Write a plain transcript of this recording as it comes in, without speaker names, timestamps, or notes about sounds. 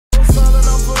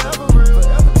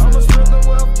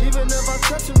even if I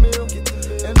touch a meal.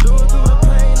 And do it through the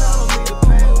pain, I don't need the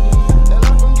pain. That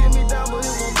life gon' get me down, but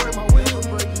it won't break my will.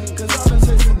 Cause I've been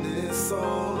chasing this so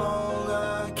long,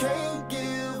 I can't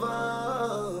give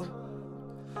up.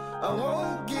 I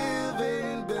won't give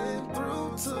in, been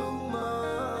through too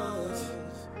much.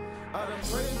 I done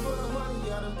prayed for the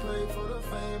money, I done prayed for the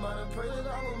fame. I done prayed that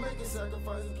I will make a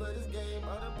sacrifice and play this game.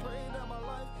 I done prayed that my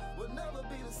life would never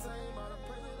be the same. I done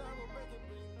prayed that I will make it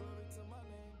bring glory to my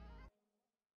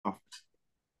name.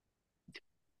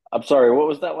 I'm sorry, what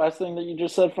was that last thing that you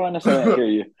just said, Finest? I didn't hear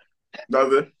you.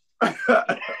 Nothing.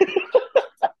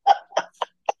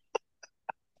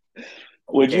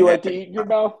 Would you like to eat in your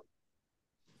mouth?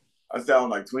 I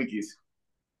sound like Twinkies.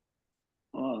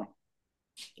 What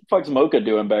the fuck's Mocha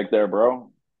doing back there,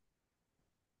 bro?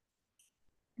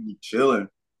 He chilling,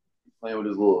 playing with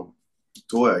his little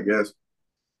toy, I guess.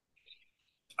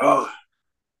 Oh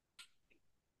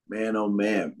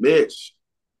man, Mitch,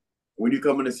 when you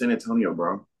coming to San Antonio,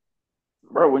 bro?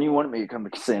 Bro, when you wanted me to come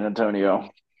to San Antonio?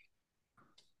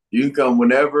 You can come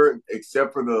whenever,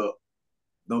 except for the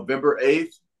November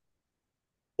 8th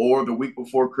or the week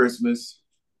before Christmas.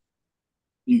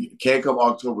 You can't come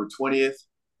October 20th,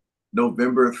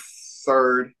 November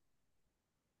 3rd.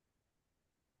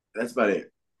 That's about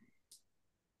it.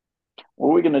 What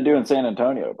are we gonna do in San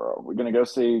Antonio, bro? We're gonna go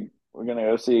see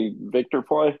Victor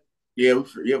play. Yeah,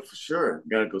 for sure.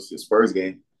 Gotta go see a Spurs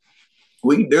game.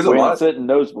 There's a We lot ain't of, sitting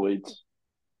nosebleeds.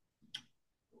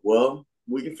 well,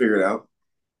 we can figure it out.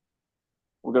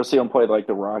 We'll go see them play like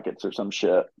the Rockets or some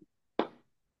shit.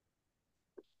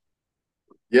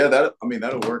 Yeah,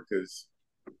 that'll work because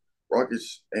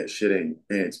Rockets shit ain't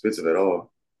expensive at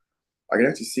all. I can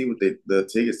actually see what the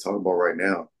tickets talking about right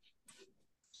now.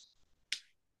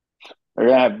 They're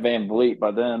gonna have Van Vliet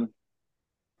by then.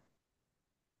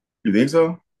 You think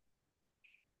so?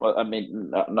 Well, I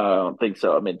mean, no, I don't think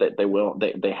so. I mean, they will.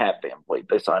 They have Van Vliet.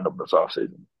 They signed him this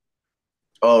offseason.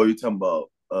 Oh, you're talking about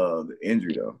the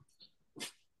injury though.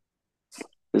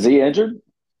 Is he injured?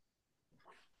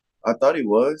 I thought he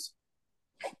was.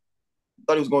 I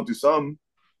thought he was going through something.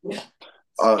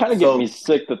 Kind of get So, me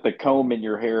sick that the comb in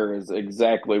your hair is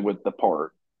exactly with the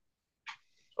part.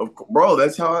 bro,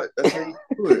 that's how you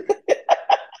do it.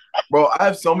 Bro, I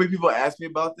have so many people ask me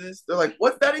about this. They're like,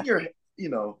 "What's that in your?"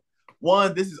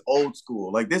 One, this is old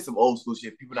school. Like this is some old school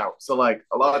shit. People now, so like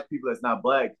a lot of people that's not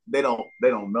black, they don't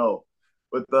know.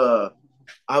 But I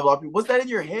have a lot of people. What's that in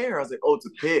your hair? I was like, oh, it's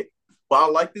a pick. But I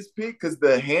like this pick because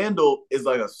the handle is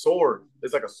like a sword.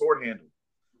 It's like a sword handle.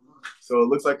 So it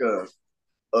looks like a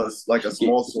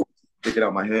small sword sticking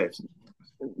out my head. So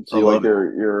I you like love it.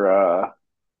 your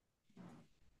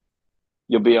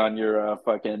you'll be on your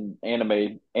fucking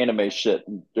anime shit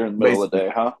during the middle of the Basically,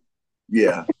 day, huh?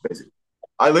 yeah. Basically,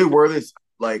 I literally wear this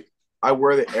like I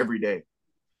wear it every day.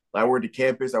 I wear it to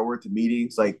campus. I wear it to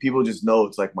meetings. Like people just know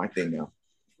it's like my thing now.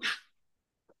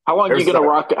 How long Ever you since gonna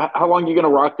rock? How long you gonna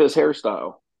rock this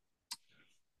hairstyle?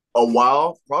 a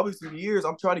while, probably some years,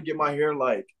 I'm trying to get my hair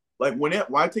like when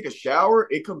I take a shower,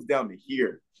 it comes down to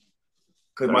here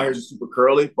because my hair's just super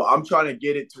curly. But I'm trying to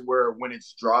get it to where when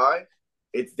it's dry,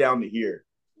 it's down to here.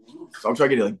 So I'm trying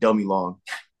to get it like dummy long.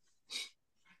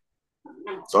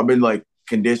 So I've been like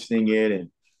conditioning it and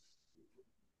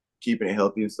keeping it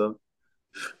healthy and stuff.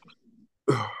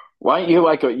 Why don't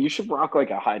you you should rock like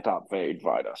a high top fade,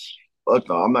 Vitus. Fuck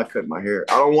no, I'm not cutting my hair.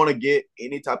 I don't want to get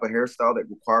any type of hairstyle that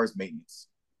requires maintenance.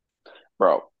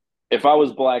 Bro, if I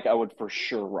was black, I would for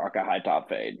sure rock a high top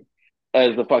fade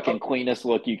as the fucking cleanest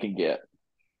look you can get.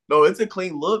 No, it's a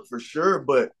clean look for sure,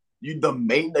 but you got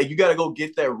to go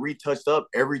get that retouched up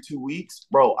every 2 weeks,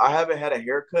 bro. I haven't had a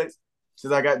haircut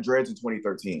since I got dreads in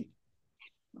 2013.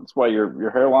 That's why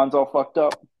your hairline's all fucked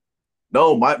up.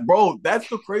 No, my bro, that's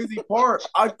the crazy part.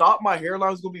 I thought my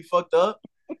hairline was gonna be fucked up.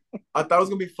 I thought it was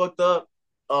gonna be fucked up.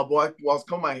 Boy, while I was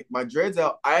coming my dreads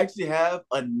out, I actually have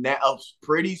a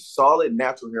pretty solid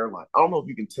natural hairline. I don't know if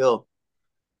you can tell,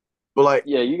 but like,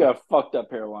 Yeah, you got a fucked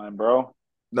up hairline, bro.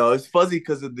 no, it's fuzzy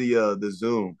because of the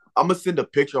zoom. I'm gonna send a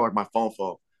picture on like my phone,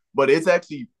 but it's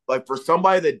actually like for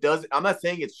somebody that doesn't. I'm not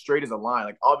saying it's straight as a line.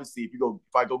 Like obviously, if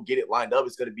I go get it lined up,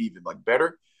 it's gonna be even like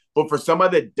better. But for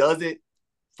somebody that doesn't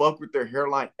fuck with their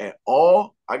hairline at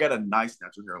all, I got a nice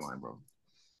natural hairline, bro.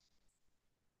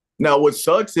 Now, what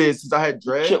sucks is since I had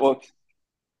dreads, Shit looks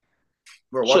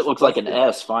bro, shit looks like watch an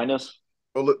this. S, Finest.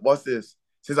 Bro, look, watch this.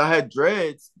 Since I had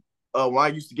dreads, when I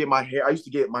used to get my hair, I used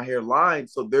to get my hair lined.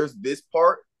 So there's this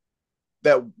part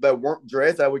that weren't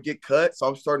dreads I would get cut. So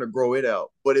I'm starting to grow it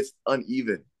out, but it's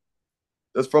uneven.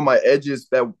 That's from my edges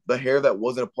that the hair that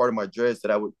wasn't a part of my dreads that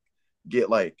I would get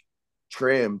like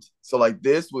trimmed. So like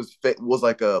this was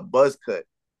like a buzz cut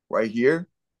right here.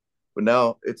 but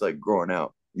now it's like growing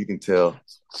out. You can tell.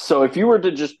 So if you were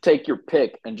to just take your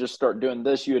pick and just start doing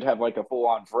this, you would have like a full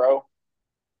on fro.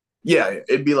 Yeah,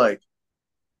 it'd be like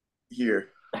here.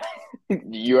 Do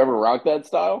you ever rock that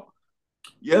style?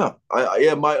 Yeah,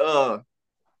 yeah, my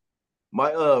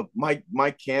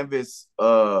canvas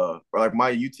or like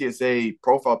my UTSA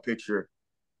profile picture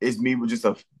is me with just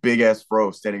a big ass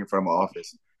fro standing in front of my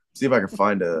office. See if I can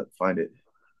find it.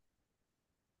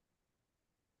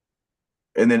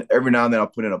 And then every now and then I'll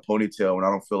put in a ponytail when I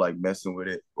don't feel like messing with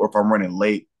it. Or if I'm running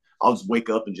late, I'll just wake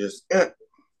up and just It's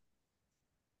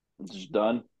just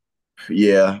done.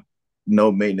 yeah,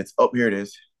 no maintenance. Oh, here it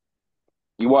is.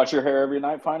 You wash your hair every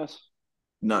night, Finest?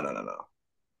 No, no, no, no.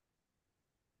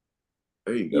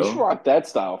 There you You should go. rock that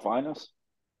style, Finest.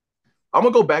 I'm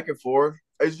gonna go back and forth.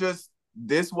 It's just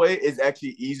this way is actually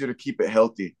easier to keep it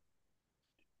healthy.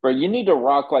 Bro, you need to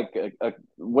rock like a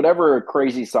whatever a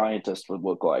crazy scientist would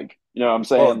look like. You know what I'm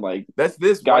Bro, saying? Like that's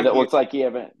this guy right that here. looks like he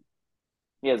hasn't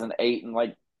ate in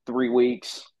like 3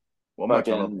 weeks. Well, I'm not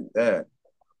trying to look Fucking like that.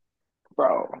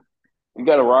 bro. You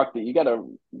gotta rock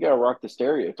the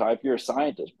stereotype. You're a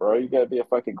scientist, bro. You gotta be a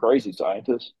fucking crazy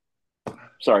scientist.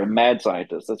 Sorry, mad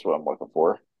scientist. That's what I'm looking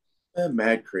for.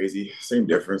 Mad crazy. Same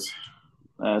difference.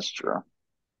 That's true.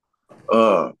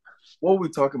 Uh, what were we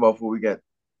talking about before we got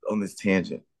on this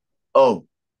tangent? Oh,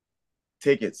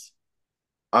 tickets.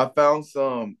 I found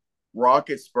some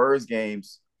Rocket Spurs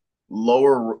games,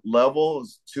 lower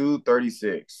levels,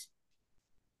 236.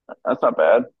 That's not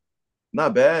bad.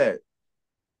 Not bad.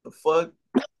 The fuck?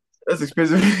 That's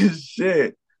expensive as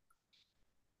shit.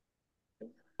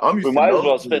 I'm We used to might as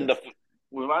well spend nosebleeds. the.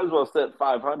 We might as well set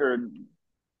 500.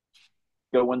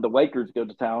 Go when the Lakers go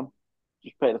to town.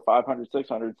 Just pay the 500,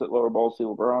 600, sit lower bowl, see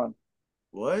LeBron.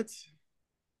 What? What's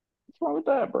wrong with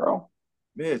that, bro?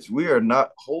 Bitch, we are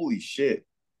not. Holy shit.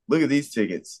 Look at these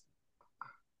tickets.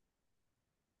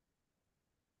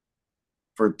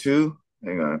 For two,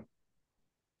 hang on.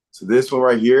 So this one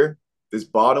right here, this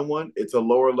bottom one, it's a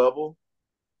lower level,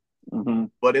 Mm-hmm.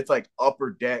 but it's like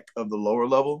upper deck of the lower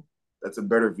level. That's a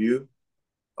better view.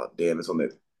 Oh damn, it's on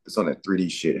that 3D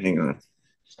shit. Hang on.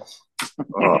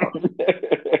 Uh,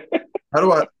 how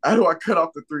do I cut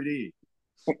off the 3D?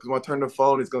 Because when I turn the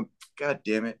phone, it's going. God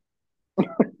damn it.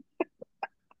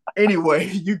 Anyway,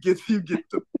 you get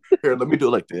the here. Let me do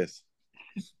it like this.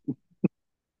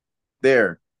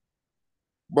 There,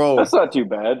 That's bro, not too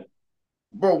bad.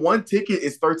 bro. One ticket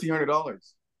is $1,300.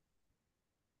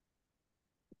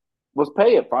 Let's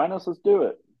pay it, Finals. Let's do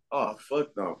it. Oh fuck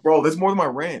no, bro. That's more than my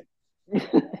rent.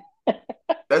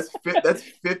 That's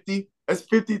 50. That's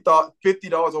 50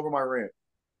 $50 over my rent.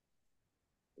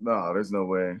 No, there's no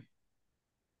way.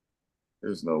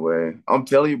 There's no way. I'm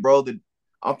telling you, bro. That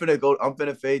I'm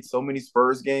finna fade so many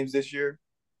Spurs games this year.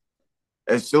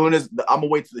 As soon as I'm gonna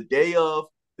wait to the day of,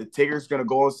 the ticket's gonna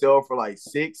go on sale for like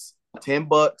 $6, $10. I'm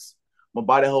gonna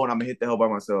buy the hell and I'm gonna hit the hell by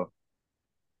myself.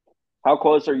 How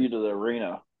close are you to the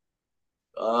arena?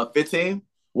 15.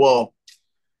 Well,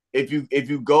 if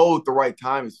you go at the right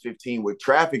time, it's 15. With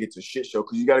traffic, it's a shit show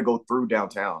because you got to go through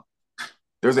downtown.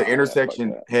 There's an Oh yeah, fuck intersection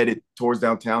that. headed towards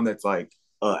downtown that's like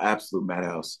absolute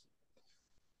madhouse.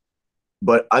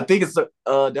 But I think it's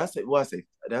that's it. What I say?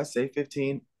 Did I say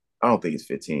 15? I don't think it's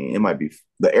 15. It might be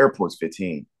the airport's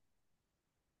 15.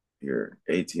 Your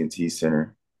AT&T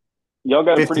Center. Y'all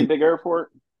got a pretty 15. big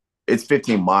airport. It's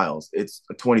 15 miles. It's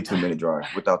a 22-minute drive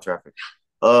without traffic.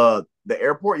 The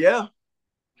airport, yeah,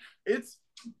 it's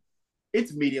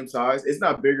it's medium size. It's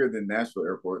not bigger than Nashville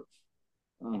Airport,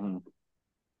 Mm-hmm.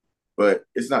 but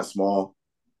it's not small.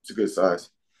 It's a good size.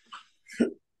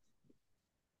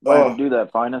 Might have to Oh, do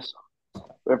that, Finest.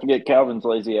 We have to get Calvin's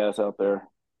lazy ass out there.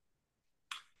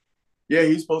 yeah,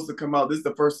 he's supposed to come out. This is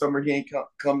the first summer he ain't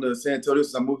come to San Antonio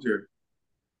since I moved here.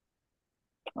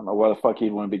 I don't know why the fuck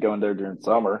he'd want to be going there during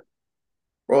summer.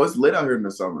 Bro, it's lit out here in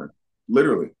the summer.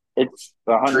 Literally. It's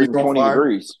Trees on 120 fire.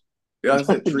 degrees. Yeah, I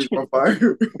said trees on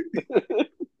fire.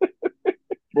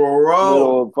 Bro,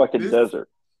 Middle of fucking this desert.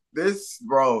 this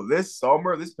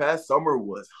past summer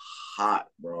was hot,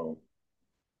 bro.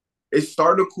 It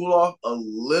started to cool off a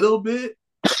little bit,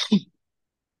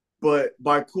 but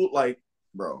by cool, like,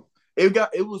 bro,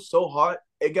 it was so hot.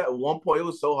 It got at one point, it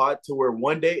was so hot to where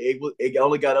one day it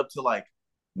only got up to like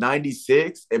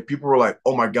 96, and people were like,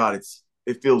 "Oh my god,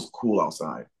 it feels cool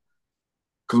outside."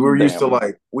 Because we were used to Damn.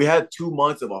 like we had 2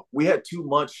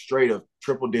 months straight of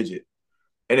triple digit,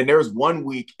 and then there was one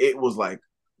week it was like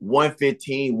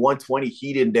 115, 120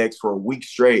 heat index for a week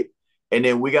straight, and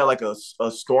then we got like a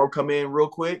storm come in real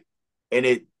quick, and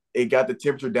it got the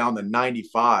temperature down to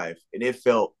 95, and it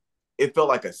felt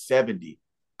like a 70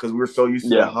 because we were so used to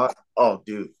that Yeah. hot. Oh,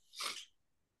 dude,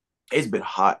 It's been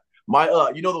hot.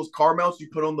 My you know those car mounts you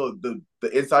put on the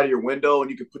inside of your window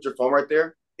and you can put your phone right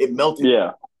there? It melted.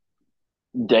 Yeah.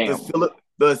 The Damn.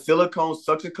 the silicone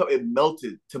suction cup, it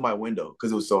melted to my window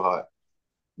because it was so hot.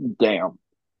 Damn.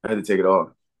 I had to take it off.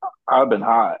 I've been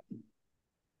hot.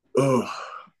 Ugh.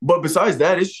 But besides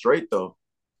that, it's straight though.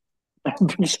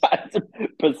 besides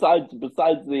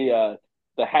besides the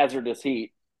hazardous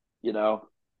heat, you know.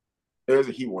 There's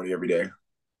a heat warning every day.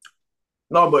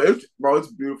 No, but it's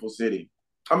a beautiful city.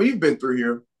 I mean, you've been through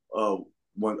here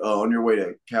when on your way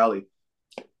to Cali,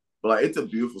 but like it's a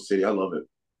beautiful city. I love it.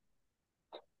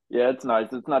 Yeah, it's nice.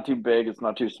 It's not too big. It's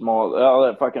not too small. All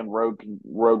that fucking road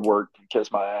work can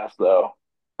kiss my ass though.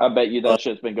 I bet you Uh, that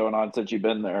shit's been going on since you've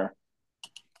been there.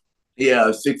 yeah,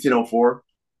 1604.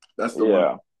 That's the one.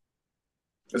 Yeah.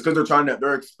 It's because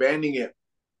they're expanding it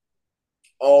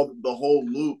the whole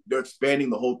loop. They're expanding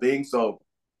the whole thing. So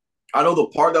I know the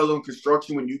part that was on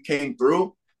construction when you came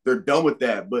through, they're done with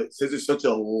that. But since it's such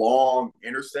a long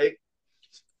interstate,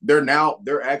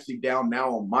 they're actually down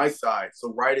now on my side.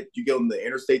 So right if you get on the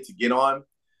interstate to get on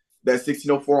that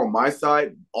 1604 on my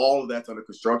side, all of that's under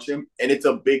construction. And it's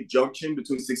a big junction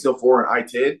between 1604 and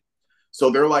I-10. So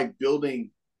they're like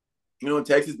building, in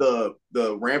Texas, the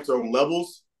ramps are on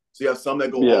levels. So you have some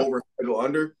that go Yeah. over, that go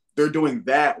under. They're doing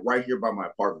that right here by my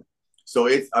apartment. So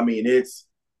it's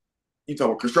you talk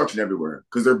about construction everywhere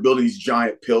because they're building these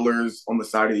giant pillars on the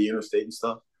side of the interstate and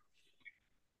stuff.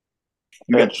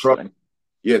 You got Interesting.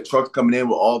 trucks coming in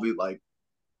with all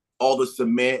the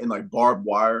cement and like barbed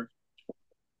wire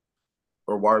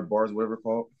or wired bars, whatever it's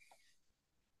called.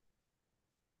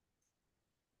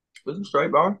 Listen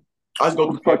straight, bar. I just go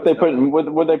What through the fuck campus they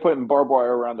now. what they putting barbed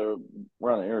wire around the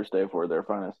interstate for their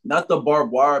finest? Not the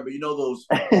barbed wire, but you know those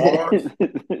bars.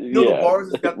 You know the Yeah. bars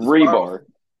that's got the spirals. Rebar.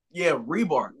 Yeah,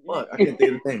 rebar. Fuck, I can't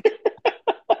think of the thing.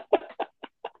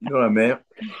 You know what I meant?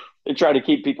 They try to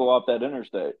keep people off that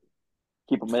interstate.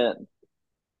 Keep them in.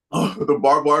 Oh, the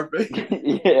barbed wire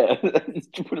thing. Yeah.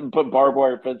 Put barbed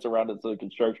wire fence around it so the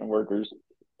construction workers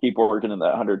keep working in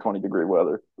that 120-degree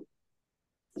weather.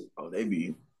 Oh,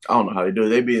 I don't know how they do it.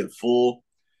 They be in full.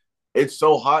 It's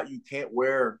so hot you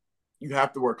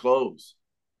have to wear clothes.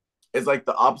 It's like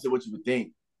the opposite of what you would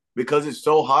think. Because it's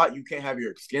so hot, you can't have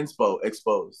your skin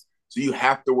exposed. So you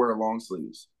have to wear long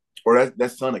sleeves. Or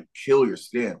that's gonna kill your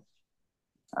skin.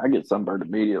 I get sunburned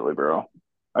immediately, bro.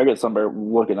 I get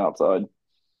sunburned looking outside.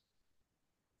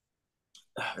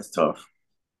 That's tough.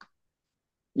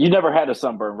 You never had a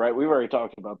sunburn, right? We've already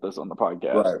talked about this on the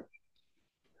podcast. Right.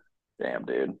 Damn,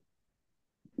 dude.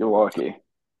 You're lucky.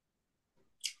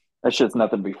 That shit's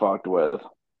nothing to be fucked with.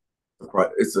 Right.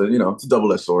 It's a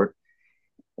double-edged sword.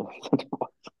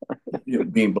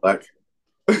 Being black.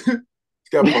 It's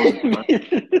got pros and cons.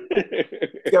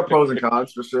 It's got pros and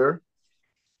cons for sure.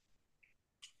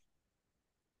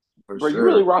 For Bro, you sure.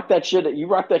 really rock that shit. You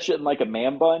rock that shit in like a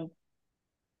man bun.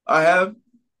 I have,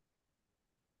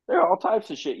 There are all types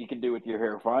of shit you can do with your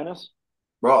hair, finest.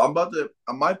 bro.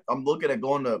 I'm looking at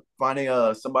going to finding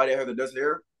somebody out here that does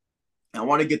hair. And I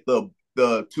want to get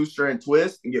the two-strand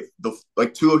twist and get the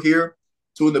like two here,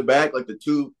 two in the back, like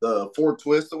the four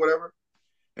twists or whatever,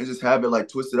 and just have it like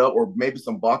twisted up, or maybe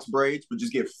some box braids, but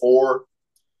just get four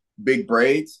big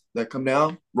braids that come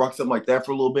down, rock something like that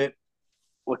for a little bit.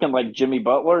 Looking like Jimmy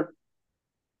Butler.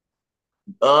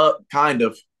 Kind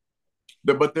of.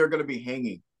 But they're gonna be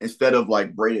hanging instead of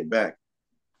like braided back.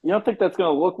 You don't think that's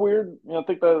gonna look weird? You don't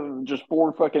think that just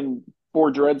four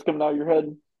dreads coming out of your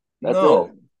head? That's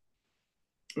No,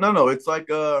 it. no. It's like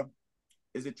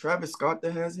is it Travis Scott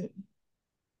that has it?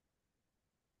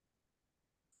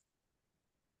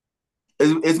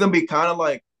 It's gonna be kind of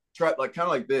like kind of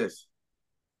like this.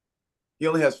 He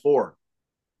only has four.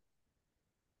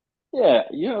 Yeah,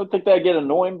 you don't think that get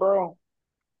annoying, bro?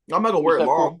 I'm not gonna wear Just it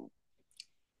have long,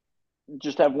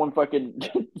 just have one fucking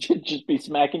just be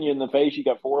smacking you in the face. You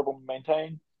got four of them to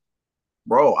maintain.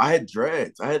 bro. I had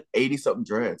dreads. I had 80 something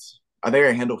dreads. I think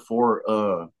I handled four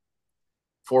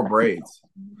braids.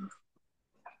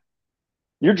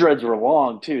 Your dreads were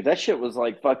long too. That shit was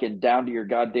like fucking down to your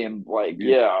goddamn like Dude,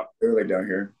 yeah. they're like down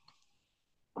here.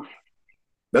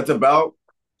 That's about.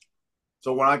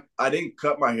 So when I didn't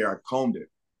cut my hair, I combed it.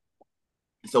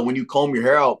 So when you comb your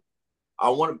hair out, I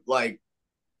want to like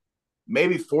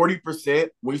maybe 40%.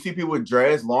 When you see people with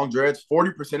dreads, long dreads,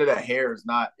 40% of that hair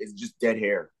is just dead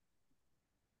hair.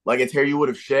 Like it's hair you would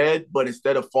have shed, but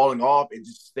instead of falling off, it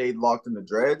just stayed locked in the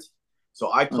dreads.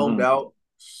 So I combed Mm-hmm. out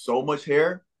so much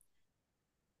hair,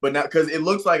 but now because it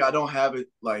looks like I don't have it.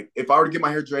 Like if I were to get my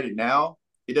hair dreaded now,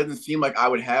 it doesn't seem like I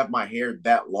would have my hair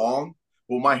that long.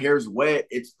 When my hair is wet,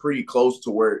 it's pretty close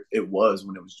to where it was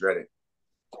when it was dreaded.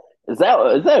 Is that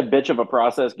a bitch of a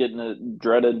process getting it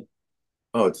dreaded?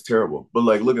 Oh, it's terrible. But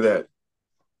like, look at that.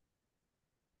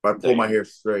 If I pull my Damn. hair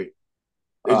straight,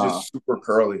 it's Uh, just super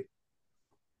curly.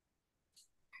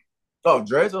 Oh,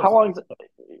 dreads how also long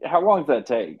how long does that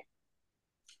take?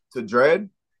 to dread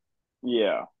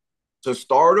Yeah. to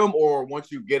start them or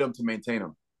once you get them to maintain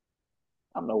them.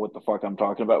 I don't know what the fuck I'm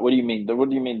talking about. What do you mean? What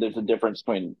do you mean there's a difference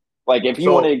between like if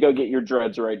you wanted So, to go get your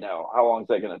dreads right now, how long is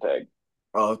that gonna take?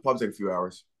 it's probably take a few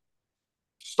hours.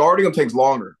 Starting them takes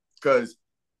longer because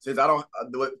since I don't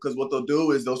because what they'll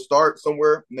do is they'll start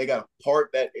somewhere and they gotta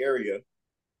part that area.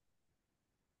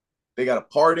 They gotta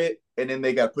part it and then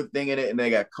they gotta put the thing in it and they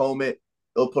gotta comb it.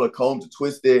 They'll put a comb to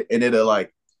twist it and it'll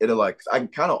like I can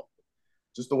kind of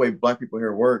just the way black people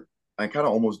here work. I kind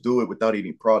of almost do it without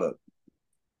eating product.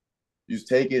 You just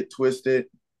take it, twist it,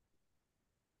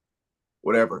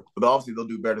 whatever. But obviously they'll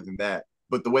do better than that.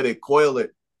 But the way they coil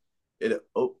it, it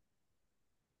oh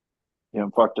You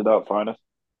know, fucked it up, finest.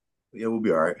 yeah, we'll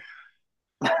be all right.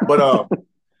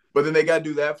 But then they gotta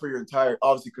do that for your entire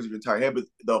obviously because of your entire head. But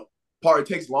the part it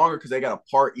takes longer because they gotta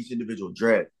part each individual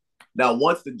dread. Now,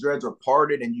 once the dreads are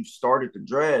parted and you started the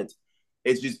dreads,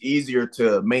 it's just easier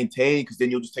to maintain because then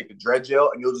you'll just take the dread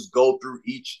gel and you'll just go through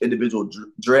each individual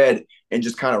dread and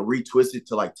just kind of retwist it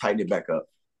to like tighten it back up.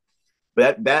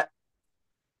 But that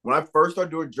when I first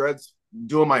started doing dreads,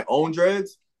 doing my own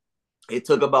dreads, it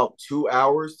took about 2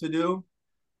 hours to do.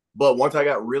 But once I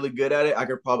got really good at it, I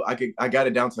got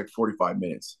it down to like 45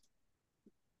 minutes.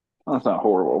 That's not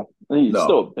horrible. He's No.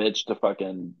 still a bitch to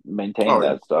fucking maintain Oh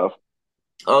yeah. that stuff.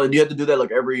 Oh, and you have to do that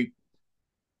like every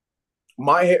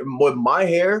my hair with my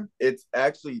hair, it's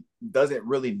actually doesn't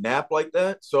really nap like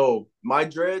that. So my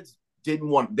dreads they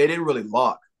didn't really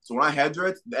lock. So when I had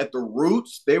dreads at the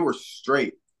roots, they were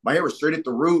straight. My hair was straight at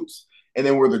the roots, and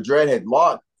then where the dread had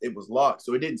locked, it was locked.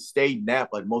 So it didn't stay nap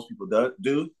like most people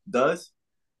does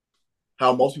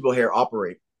how most people hair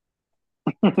operate.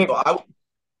 So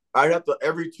I'd have to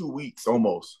every 2 weeks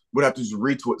almost would have to just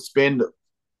retwist spin.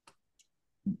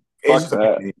 It's Fuck just a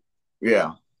that. pain.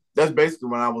 Yeah, that's basically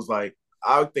when I was like,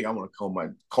 I think I want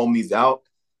to comb these out,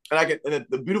 and I can. And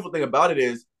the beautiful thing about it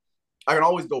is, I can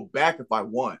always go back if I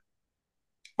want.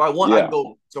 If I want, I can Yeah.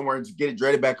 go somewhere and just get it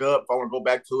dreaded back up. If I want to go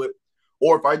back to it,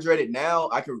 or if I dread it now,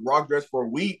 I can rock dress for a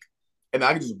week, and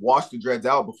I can just wash the dreads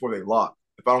out before they lock.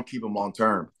 If I don't keep them long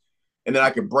term, and then I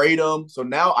can braid them. So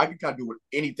now I can kind of do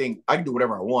anything. I can do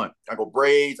whatever I want. I go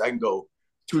braids. I can go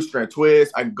two-strand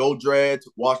twist. I can go dreads,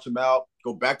 wash them out,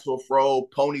 go back to a fro,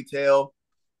 ponytail,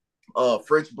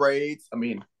 French braids. I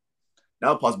mean,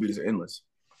 now the possibilities are endless.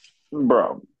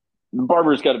 Bro. The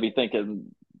barber's gotta be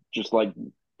thinking just like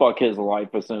fuck his life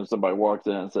as soon as somebody walks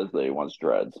in and says that he wants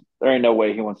dreads. There ain't no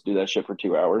way he wants to do that shit for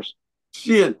 2 hours.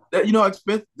 Shit,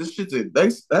 expensive. This shit's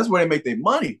that's where they make their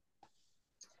money.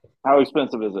 How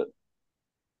expensive is it?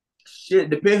 Shit,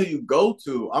 depends who you go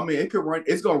to. I mean,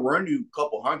 it's gonna run you a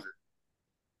couple hundred.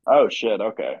 Oh shit,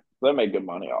 okay. They make good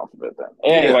money off of it then.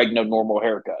 It ain't Yeah. like no normal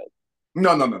haircut.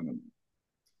 No, no, no, no.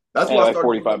 That's It ain't why I like started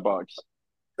forty doing that. five bucks.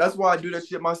 That's why I do that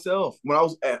shit myself. When I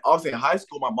was obviously in high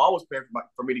school, my mom was paying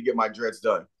for me to get my dreads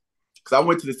done. Because I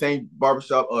went to the same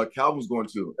barbershop Calvin was going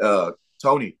to,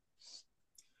 Tony,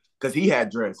 because he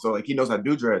had dreads. So like he knows how to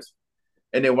do dreads.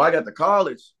 And then when I got to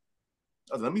college,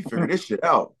 I was like, let me figure this shit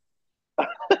out.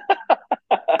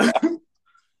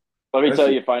 Let me That tell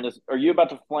shit, you, Finest, are you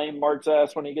about to flame Mark's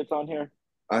ass when he gets on here?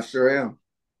 I sure am.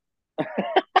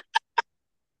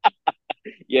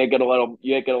 You ain't gonna let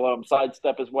him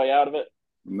sidestep his way out of it.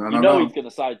 No, You no, know no. he's gonna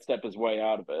sidestep his way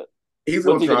out of it. He's What's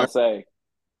gonna he try. gonna say?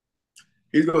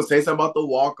 He's gonna say something about the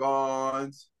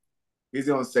walk-ons. He's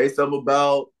gonna say something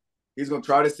about. He's gonna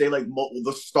try to say like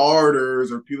the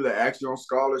starters or people that actually on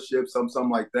scholarship, something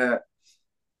like that.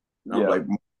 And I'm Yeah. like,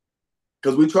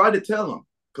 because we tried to tell him.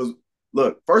 Because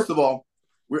look, first of all,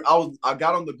 I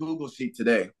got on the Google sheet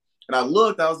today, and I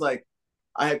looked. I was like,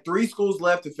 I had 3 schools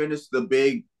left to finish the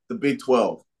Big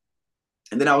 12,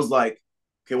 and then I was like,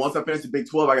 okay, once I finish the Big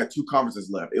 12, I got 2 conferences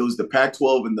left. It was the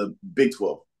Pac-12 and the Big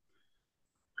 12.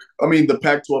 I mean, the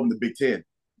Pac-12 and the Big 10.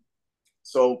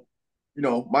 So,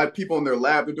 my people in their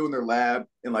lab, they're doing their lab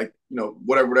and like,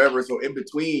 whatever, whatever. So in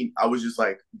between, I was just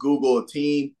like, Google a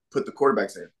team, put the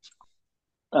quarterbacks in.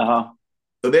 Uh huh.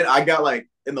 So then I got like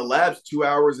in the lab's 2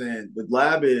 hours and the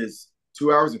lab is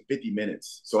 2 hours and 50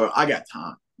 minutes. So I got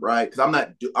time, right? Because I'm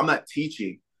not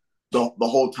teaching the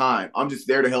whole time. I'm just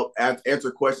there to help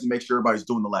answer questions, make sure everybody's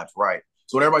doing the labs right.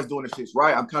 So when everybody's doing the shit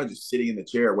right, I'm kind of just sitting in the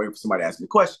chair waiting for somebody to ask me a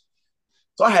question.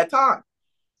 So I had time.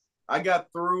 I got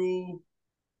through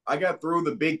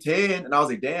the Big Ten, and I was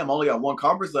like, damn, I only got 1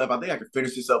 conference left. I think I could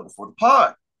finish this up before the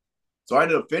pod. So I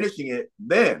ended up finishing it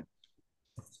then.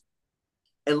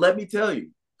 And let me tell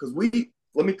you,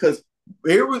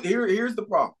 here's the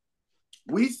problem.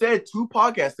 We said 2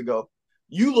 podcasts ago,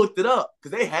 you looked it up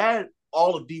because they had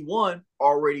all of D1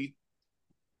 already.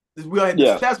 We all had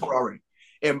the stats for already.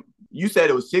 And you said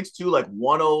it was 6'2", like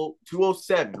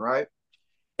 207, right?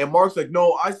 And Mark's like,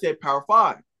 no, I said Power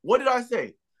 5. What did I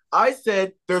say? I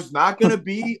said there's not gonna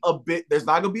be a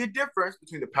difference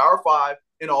between the Power 5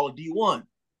 and all of D1.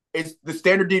 It's the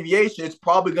standard deviation, it's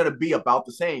probably gonna be about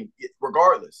the same,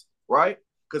 regardless, right?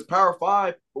 Because Power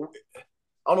 5,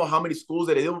 I don't know how many schools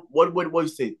that is. What you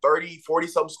say, 30, 40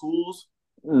 some schools?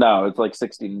 No, it's like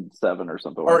 67 or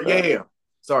something like that. Yeah.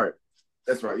 Sorry.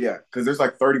 That's right, yeah. Because there's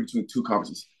like 30 between 2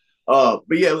 conferences. But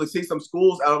yeah, let's see some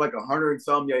schools out of like 100 and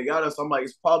some, so I'm like,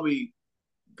 it's probably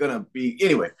gonna be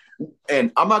anyway.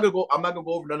 And I'm not gonna go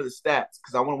over none of the stats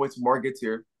because I want to wait till Mark gets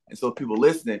here and so people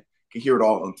listening can hear it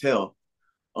all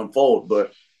unfold.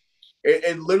 But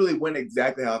it literally went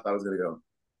exactly how I thought it was gonna go.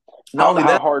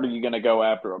 How hard are you going to go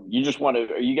after him? Are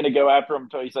you going to go after him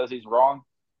until he says he's wrong?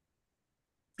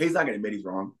 He's not going to admit he's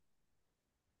wrong.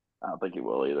 I don't think he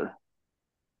will either.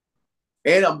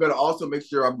 And I'm going to also make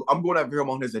sure I'm going after him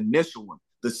on his initial one,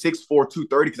 the 6'4",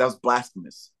 230, because that was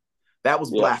blasphemous. That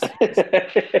was blasphemous.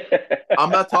 I'm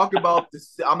not talking about the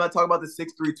 6'3",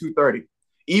 230.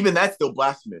 Even that's still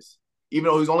blasphemous. Even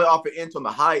though he's only off an inch on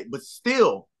the height, but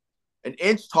still an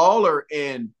inch taller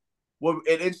and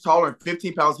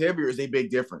 15 pounds heavier is a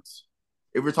big difference.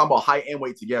 If we're talking about height and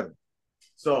weight together.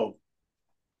 So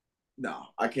no,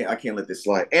 I can't let this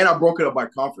slide. And I broke it up by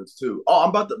conference too. Oh, I'm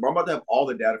about to have all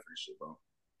the data for this shit, bro.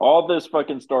 All this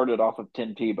fucking started off of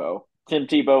Tim Tebow. Tim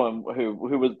Tebow and who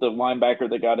was the linebacker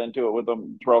that got into it with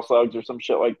him, Terrell Suggs or some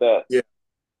shit like that. Yeah.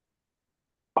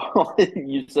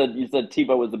 you said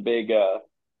Tebow was a big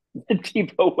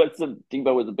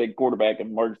Tebow was a big quarterback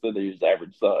and Mark said that he was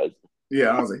average size.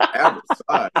 Yeah, I was like average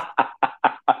size.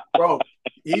 Bro,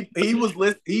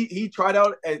 he tried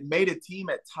out and made a team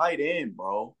at tight end,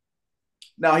 bro.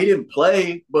 Now he didn't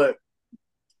play, but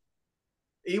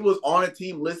he was on a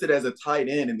team listed as a tight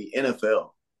end in the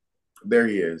NFL. There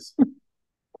he is.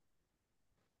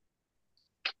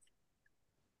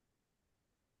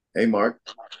 Hey, Mark.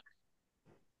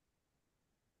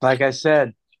 Like I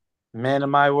said, man of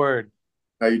my word.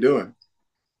 How you doing?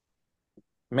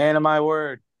 Man of my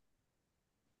word.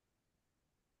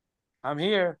 I'm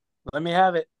here. Let me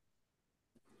have it.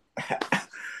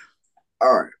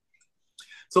 All right.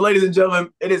 So, ladies and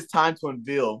gentlemen, it is time to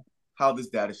unveil how this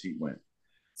data sheet went.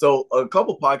 So, a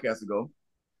couple podcasts ago,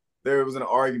 there was an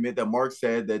argument that Mark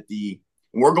said that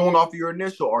we're going off of your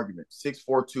initial argument,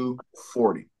 6'4",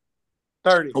 240.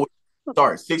 30. Oh,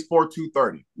 sorry, 6'4",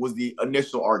 230 was the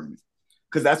initial argument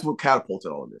because that's what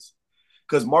catapulted all of this.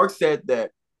 Because Mark said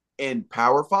that in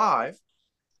Power 5,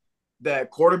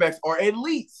 that quarterbacks are at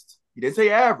least, he didn't say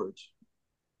average,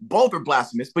 both are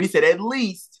blasphemous, but he said at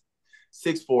least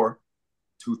 6'4",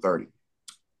 230.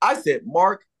 I said,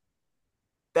 Mark,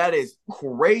 that is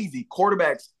crazy.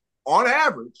 Quarterbacks, on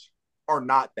average, are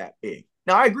not that big.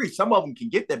 Now, I agree. Some of them can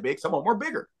get that big. Some of them are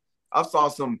bigger. I saw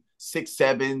some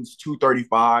 6'7",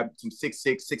 235, some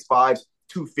 6'6", 6'5",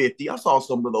 250. I saw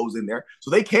some of those in there.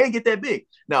 So they can get that big.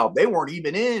 Now, they weren't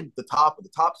even in the top of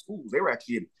the top schools. They were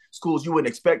actually in schools you wouldn't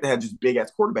expect to have just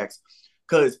big-ass quarterbacks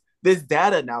because this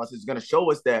data analysis is going to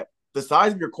show us that the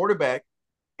size of your quarterback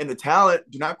and the talent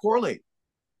do not correlate.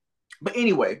 But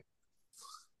anyway,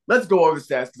 let's go over the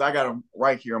stats because I got them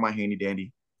right here on my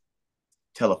handy-dandy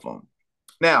telephone.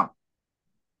 Now,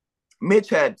 Mitch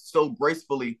had so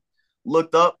gracefully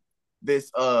looked up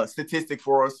this statistic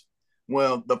for us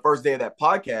the first day of that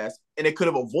podcast, and it could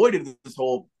have avoided this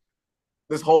whole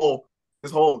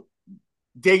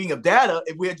digging of data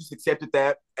if we had just accepted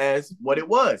that as what it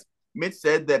was. Mitch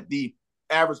said that the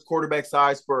average quarterback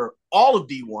size for all of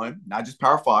D1, not just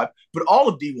Power 5, but all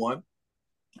of D1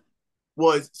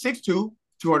 was 6'2",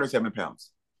 207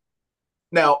 pounds.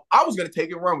 Now, I was going to take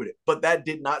it and run with it, but that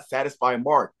did not satisfy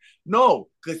Mark. No,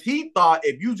 because he thought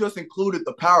if you just included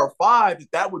the Power 5,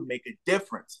 that would make a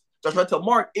difference. So I tried to tell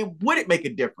Mark it wouldn't make a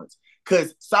difference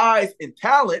because size and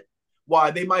talent,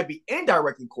 while they might be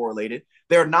indirectly correlated,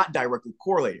 they're not directly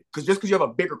correlated. Because just because you have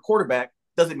a bigger quarterback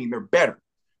doesn't mean they're better.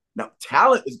 Now,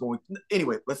 talent is going –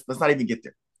 anyway, let's not even get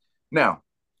there. Now,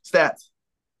 stats.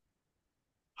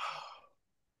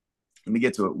 Let me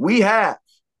get to it. We have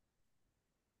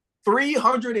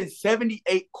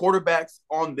 378 quarterbacks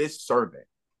on this survey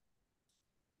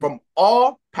from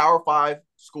all Power 5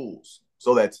 schools.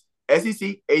 So that's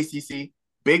SEC, ACC,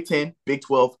 Big 10, Big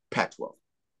 12, Pac-12.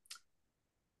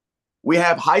 We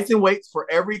have heights and weights for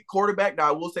every quarterback. Now,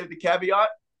 I will say the caveat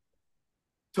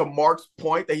to Mark's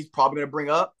point that he's probably going to bring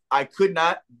up. I could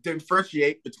not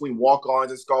differentiate between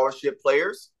walk-ons and scholarship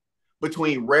players,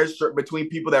 between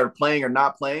people that are playing or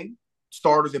not playing,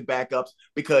 starters and backups,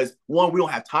 because one, we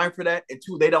don't have time for that, and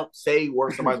two, they don't say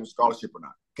whether somebody's on scholarship or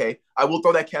not. Okay, I will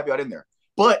throw that caveat in there.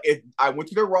 But if I went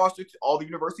to their roster, to all the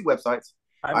university websites,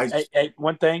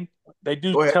 one thing they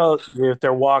do Go ahead. tell you if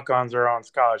their walk-ons are on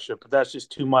scholarship, but that's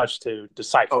just too much to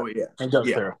decipher. Oh yeah, and go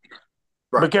yeah. through.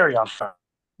 Right. But carry on.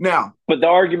 Now, But the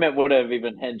argument would have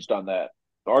even hinged on that.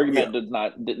 The argument does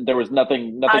not. There was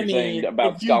nothing saying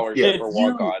about scholarship or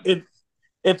walk-on.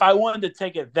 If I wanted to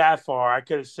take it that far, I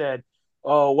could have said,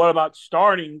 "Oh, what about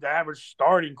the average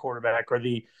starting quarterback or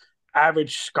the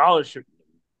average scholarship?"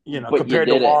 But compared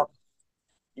to walk.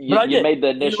 You made the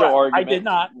initial argument. I did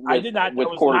not. That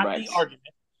was not the argument.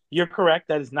 You're correct.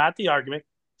 That is not the argument.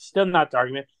 Still not the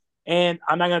argument. And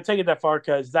I'm not going to take it that far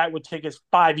because that would take us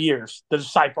 5 years to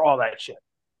decipher all that shit.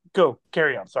 Go,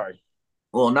 carry on. Sorry.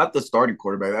 Well, not the starting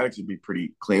quarterback. That actually be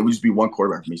pretty clean. It would just be one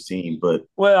quarterback from each team. But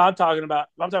I'm talking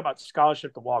about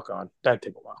scholarship to walk on. That'd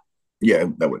take a while. Yeah,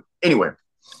 that would. Anyway,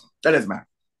 that doesn't matter.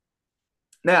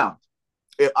 Now,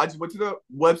 if I just went to the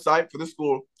website for the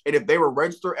school, and if they were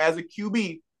registered as a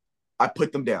QB, I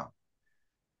put them down.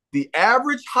 The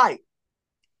average height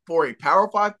for a Power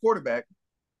 5 quarterback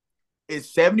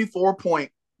is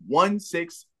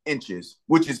 74.16 inches,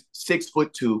 which is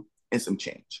 6'2" and some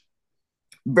change.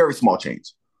 Very small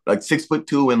change, like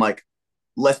 6'2" and like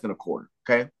less than a quarter.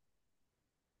 Okay,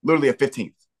 literally a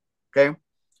 15th. Okay,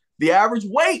 the average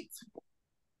weight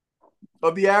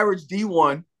of the average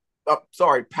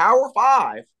Power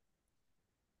 5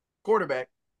 quarterback,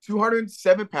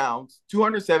 207 pounds,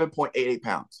 207.88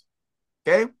 pounds.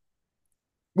 Okay,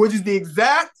 which is the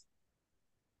exact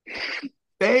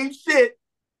same shit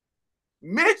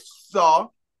Mitch saw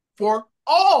for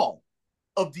all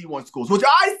of D1 schools, which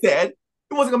I said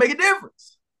it wasn't going to make a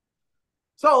difference.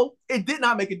 So it did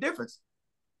not make a difference.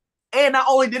 And not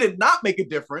only did it not make a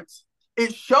difference,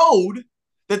 it showed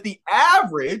that the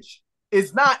average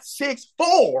is not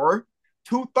 6'4",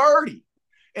 230.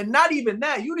 And not even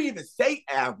that. You didn't even say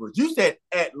average. You said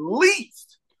at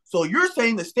least. So you're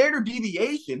saying the standard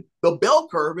deviation, the bell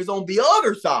curve, is on the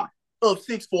other side of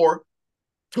 6'4",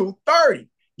 230.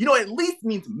 At least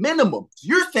means minimum. So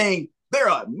you're saying they're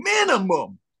a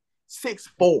minimum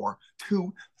 6'4",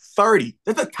 230.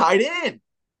 That's a tight end.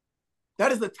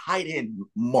 That is a tight end,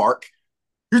 Mark.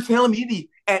 You're telling me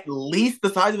at least the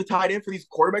size of a tight end for these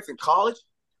quarterbacks in college?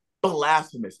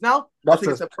 Blasphemous. Now,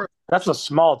 that's a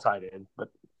small tight end, but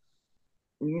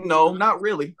no, not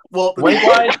really. Well,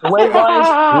 weight-wise. I'll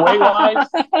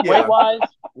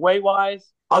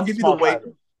give you the weight.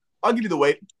 I'll give you the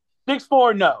weight.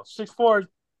 6'4", no. 6'4" is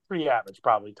pretty average,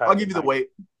 probably. I'll give you the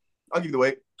weight.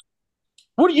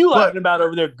 What are you laughing about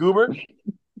over there, Goober?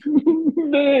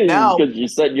 Now, because you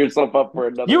set yourself up for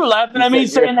another. You were laughing at me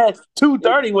saying that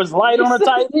 230 was light on a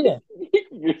tight end.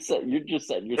 You're just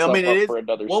setting yourself up for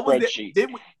another spreadsheet.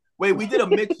 We did a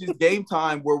Mitch's game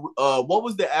time where what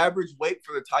was the average weight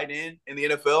for the tight end in the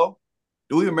NFL?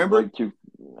 Do we remember? I think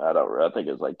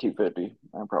it was like 250.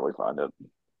 I'll probably find it.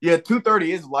 Yeah,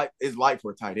 230 is light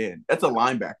for a tight end. That's a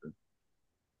linebacker.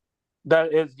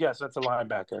 That's a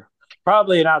linebacker.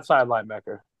 Probably an outside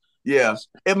linebacker. Yeah,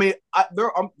 I mean,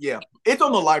 it's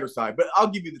on the lighter side, but I'll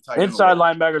give you the tight end. Inside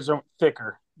linebackers are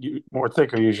more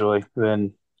thicker usually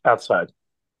than outside.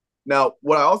 Now,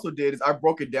 what I also did is I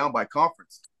broke it down by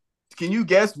conference. Can you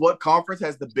guess what conference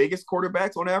has the biggest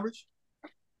quarterbacks on average?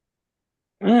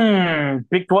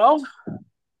 Big 12?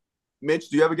 Mitch,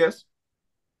 do you have a guess?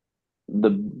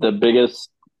 The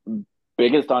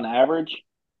biggest on average?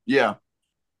 Yeah.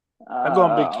 I'm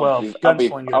going Big 12.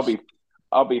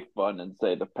 I'll be fun and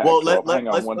say the Pac-12. Well, hang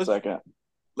on one second.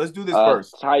 Let's do this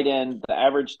first. Tight end. The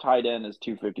average tight end is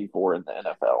 254 in the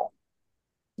NFL.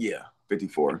 Yeah,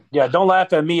 54. Yeah, don't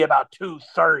laugh at me about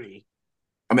 230.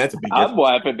 I mean, that's a big difference. I'm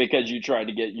laughing because you're trying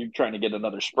to get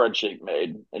another spreadsheet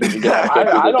made. And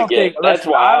I don't think. That's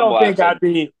why I'm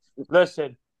laughing.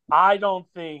 Listen, I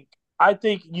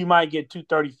think you might get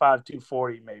 235,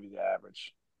 240, maybe the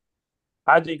average.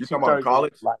 I think you're talking about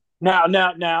college. Now,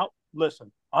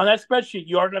 listen. On that spreadsheet,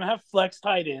 you are going to have flex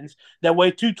tight ends that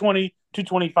weigh 220,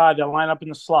 225 that line up in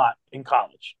the slot in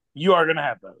college. You are going to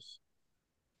have those.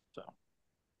 So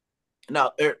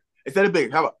now, instead of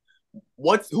big, how about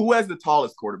who has the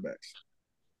tallest quarterbacks?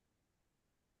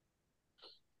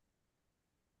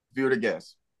 If you were to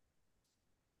guess.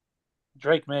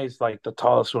 Drake May's like the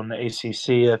tallest one in the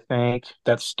ACC, I think.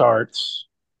 That starts.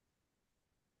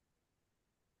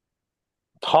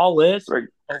 Tallest? Drake.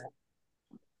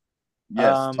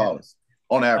 Yes, tallest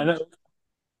on average. I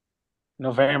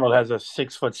know Vanderbilt has a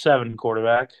 6'7"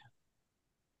 quarterback.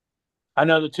 I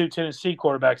know the 2 Tennessee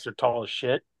quarterbacks are tall as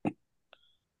shit.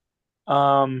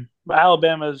 But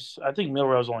Alabama's, I think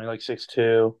Milrow's only like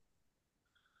 6'2".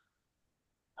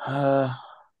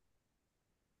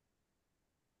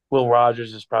 Will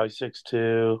Rogers is probably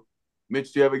 6'2".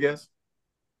 Mitch, do you have a guess?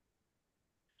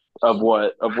 Of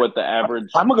what the average?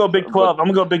 I'm gonna go Big 12. I'm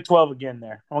gonna go Big 12 again.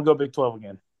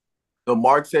 So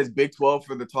Mark says Big 12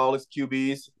 for the tallest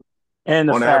QBs And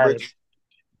the on fattest. average.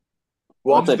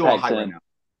 Well, I'm Let's just say doing height Pac-10. right now.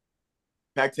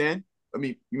 Pac-10? You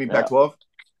mean Yeah. Pac-12?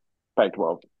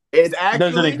 Pac-12. It's Doesn't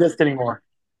actually exist anymore.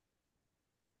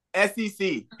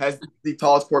 SEC has the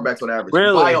tallest quarterbacks on average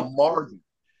Really? by a margin.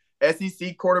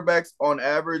 SEC quarterbacks on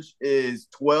average is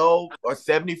 12 or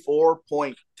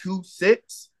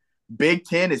 74.26. Big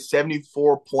 10 is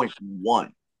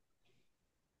 74.1.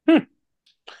 I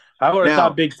would have Now-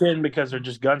 thought Big 10 because they're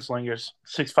just gunslingers.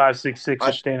 6'5", 6'6",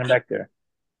 are standing back there.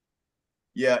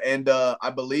 Yeah, and I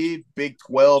believe Big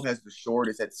 12 has the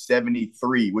shortest at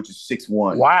 73, which is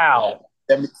 6'1". Wow.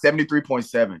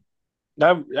 73.7.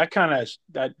 That kind of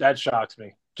that shocks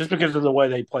me. Just because of the way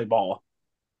they play ball.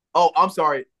 Oh, I'm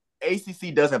sorry.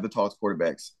 ACC does have the tallest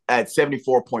quarterbacks at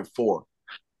 74.4.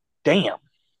 Damn.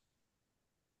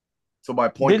 So by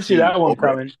point Didn't see that one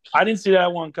coming. I didn't see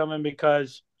that one coming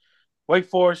because Wake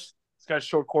Forest has got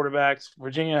short quarterbacks.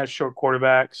 Virginia has short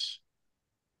quarterbacks.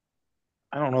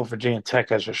 I don't know if Virginia Tech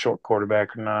has a short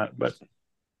quarterback or not, but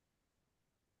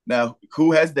Now,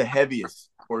 who has the heaviest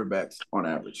quarterbacks on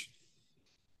average?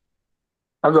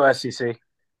 I'll go SEC.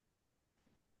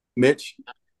 Mitch?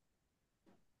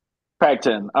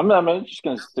 Pac-10. I'm just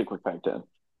going to stick with Pac-10.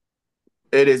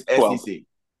 It is 12. SEC.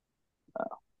 Oh.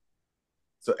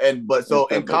 So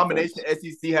in combination,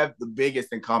 SEC have the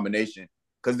biggest in combination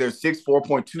because they're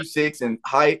 6'4.26 in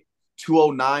height,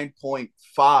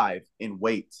 209.5 in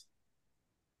weight.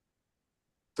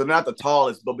 So they're not the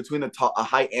tallest, but between the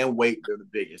height and weight, they're the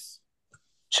biggest.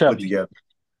 Chubby. Put together.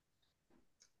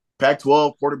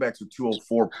 Pac-12 quarterbacks are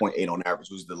 204.8 on average,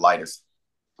 which is the lightest.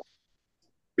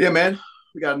 But yeah, man,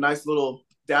 we got a nice little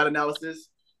data analysis.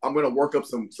 I'm going to work up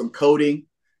some coding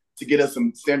to get us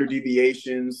some standard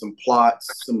deviations, some plots,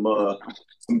 some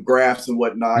graphs and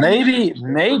whatnot. Maybe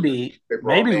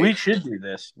we should do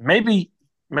this. Maybe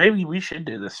we should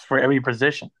do this for every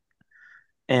position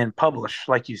and publish,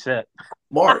 like you said.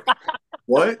 Mark,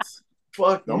 what?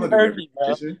 Fuck, I'm You heard me,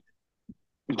 bro.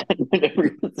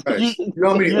 You know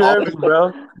how many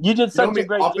You did such a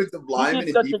great offensive linemen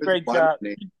and defensive job.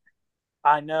 linemen?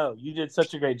 I know. You did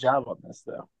such a great job on this,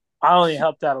 though. I only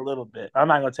helped out a little bit. I'm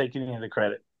not going to take any of the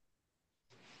credit.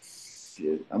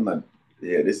 Shit, I'm not.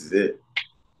 Yeah, this is it.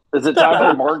 Is it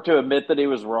time for Mark to admit that he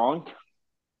was wrong?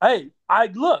 Hey,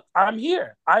 I'm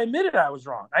here. I admitted I was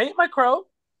wrong. I ate my crow.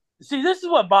 See, this is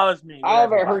what bothers me. I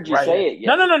haven't heard you say it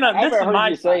yet. No. I haven't heard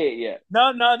you say it yet.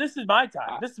 No, this is my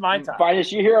time. This is my time.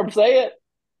 Finest, you hear him say it?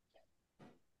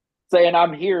 Saying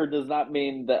I'm here does not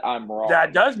mean that I'm wrong.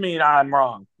 That does mean I'm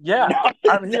wrong. Yeah,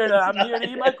 I'm here to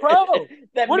eat my crow.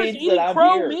 What does eating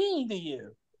crow mean to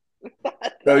you?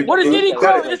 What is eating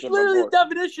crow? It's literally the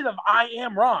definition of I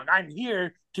am wrong. I'm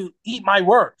here to eat my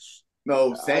words.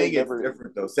 No, saying it's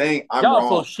different though. Saying I'm Y'all wrong.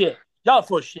 full shit. Y'all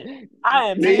full shit. I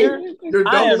am here. You're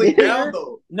doubling down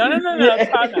though. No. Yeah.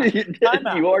 Time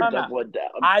out. You are Time doubling out.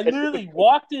 down. I literally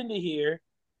walked into here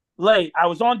late. I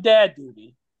was on dad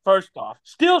duty, first off.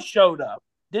 Still showed up.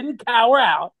 Didn't cower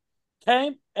out.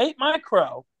 Came, ate my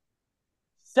crow.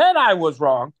 Said I was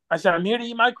wrong. I said, I'm here to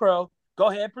eat my crow. Go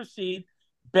ahead, proceed.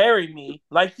 Bury me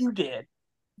like you did.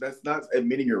 That's not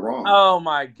admitting you're wrong. Oh,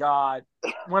 my God.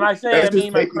 When I say I'm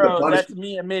eating my crow, that's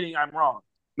me admitting I'm wrong.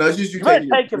 No, it's just you taking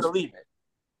take it or leave it.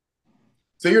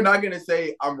 So you're not going to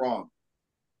say I'm wrong.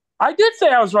 I did say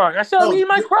I was wrong. I said I'm eating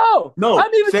my crow. No, I'm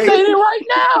even saying it right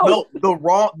now. No, I'm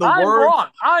wrong.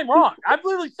 I'm wrong. I've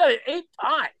literally said it 8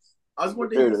 times. I was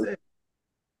wondering what you said.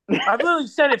 I've literally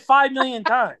said it 5 million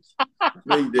times.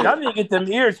 No, you didn't. Y'all need to get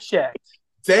them ears checked.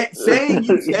 Saying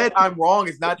you said I'm wrong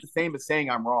is not the same as saying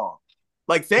I'm wrong.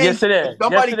 Like saying yes, it is.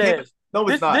 Somebody yes, it is. No,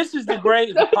 it's not. This is the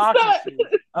great hypocrisy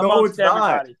amongst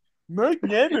everybody. Not. Mark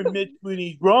never admits when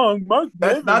he's wrong. Mark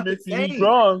never admits when he's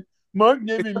wrong. Mark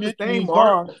never admits when he's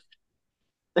wrong.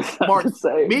 Mark,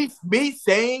 me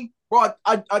saying, bro,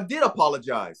 I did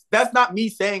apologize. That's not me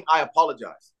saying I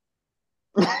apologize.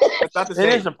 That's not the same.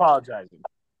 It is apologizing.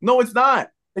 No, it's not.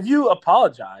 If you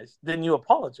apologize, then you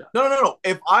apologize. No.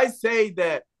 If I say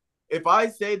that I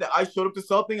showed up to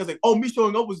something, I was like, oh, me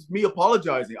showing up was me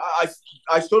apologizing.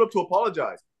 I showed up to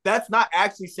apologize. That's not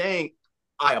actually saying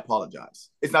I apologize.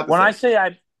 It's not the when same. I say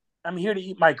I'm here to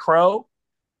eat my crow,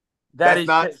 that's is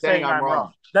not saying I'm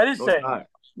wrong. That is saying.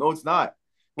 No, it's not.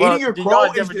 Well, eating your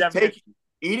crow is just taking.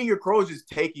 Eating your crow is just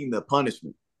taking the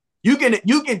punishment. You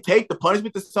can take the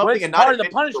punishment to something Which and not part of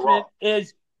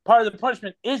the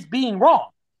punishment is being wrong.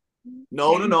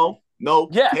 No.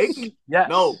 Yes.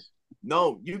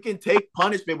 No. You can take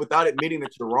punishment without admitting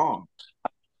that you're wrong.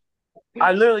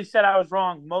 I literally said I was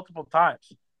wrong multiple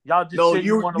times. Y'all just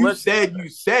didn't want to listen. You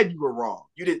said you were wrong.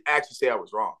 You didn't actually say I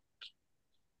was wrong.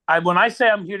 When I say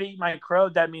I'm here to eat my crow,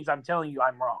 that means I'm telling you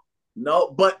I'm wrong.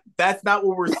 No, but that's not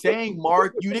what we're saying,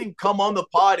 Mark. You didn't come on the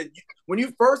pod. When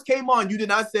you first came on, you did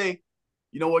not say,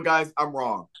 you know what, guys, I'm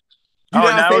wrong. Now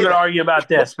we're going to argue about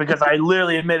this because I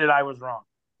literally admitted I was wrong.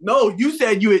 No, you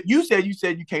said you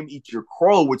came to eat your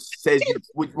crow, which says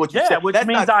what you said. Which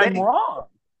means I'm wrong.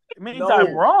 It means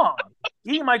I'm wrong.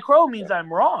 Eating my crow means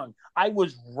I'm wrong. I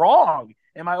was wrong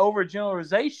in my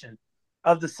overgeneralization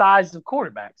of the size of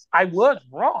quarterbacks. I was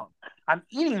wrong. I'm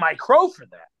eating my crow for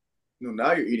that. No,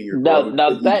 now you're eating your crow.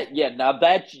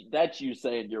 That's you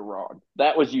saying you're wrong.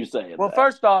 That was you saying. Well,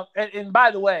 first off, and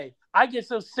by the way, I get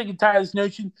so sick and tired of this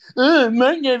notion.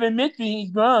 Mark never admits when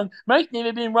he's wrong. Mark's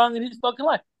never been wrong in his fucking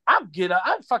life. I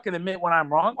fucking admit when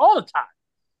I'm wrong all the time.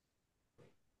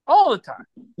 All the time.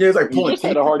 Yeah, it's like you just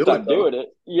had a hard time doing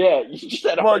it. Yeah, you just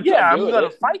had a hard time I'm doing gonna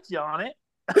fight you on it.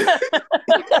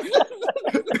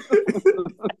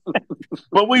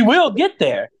 But we will get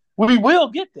there.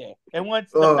 And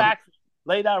once the facts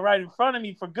laid out right in front of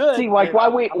me for good. See, like why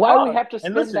we have to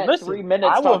spend 3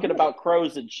 minutes talking about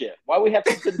crows and shit? Why we have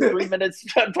to spend 3 minutes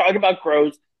talking about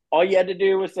crows? All you had to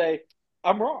do was say,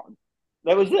 I'm wrong.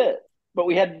 That was it. But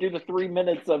we had to do the 3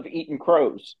 minutes of eating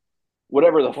crows.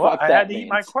 Whatever the fuck that means. I had to eat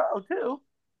my crow too.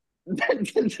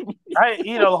 I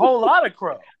eat a whole lot of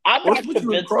crow. I'm not convinced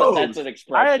that that's an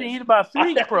expression. I had to eat about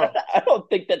 3 crows. I don't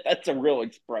think that that's a real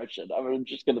expression. I'm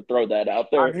just going to throw that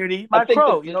out there. I'm here to eat my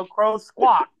crow. Crows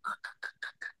squawk.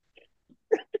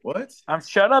 What? I'm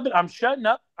shutting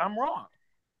up. I'm wrong.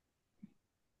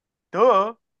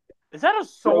 Duh. Is that a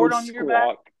sword on your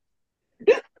back?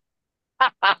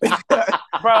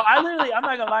 Bro, I'm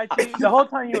not gonna lie to you. The whole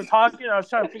time you were talking, I was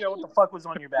trying to figure out what the fuck was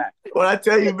on your back. When I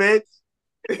tell you, bitch.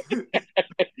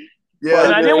 Yeah,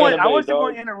 and I wasn't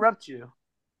going to interrupt you.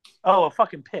 Oh, a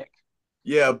fucking pick.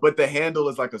 Yeah, but the handle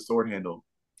is like a sword handle.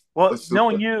 Well,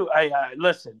 knowing you,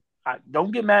 listen.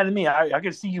 Don't get mad at me. I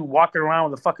can see you walking around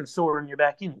with a fucking sword in your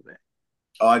back anyway.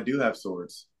 Oh, I do have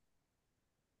swords.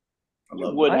 I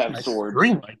would have swords.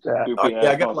 Like that.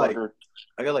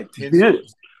 I got like 10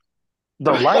 swords.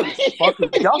 The lights,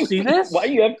 y'all see this? Why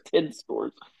do you have 10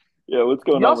 swords? Yeah, what's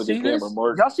going on with your camera,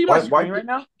 Mark? Y'all see my screen right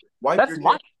now? That's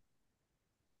light.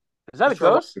 Is that a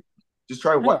ghost? Just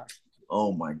try what?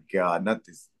 Oh my god, not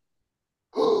this.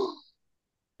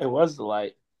 It was the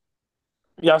light.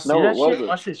 Y'all see that shit?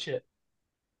 Watch this shit.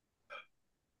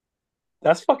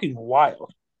 That's fucking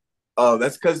wild. Oh,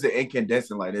 that's because the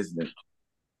incandescent light, isn't it?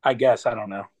 I guess. I don't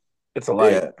know. It's a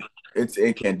light. Yeah, it's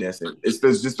incandescent.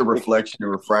 There's just a reflection and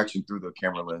refraction through the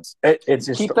camera lens. It's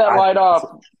just, Keep that light off.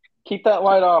 Keep that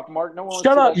light off, Mark. No one.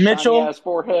 Shut up, Mitchell. Ass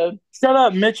forehead. Shut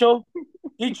up, Mitchell.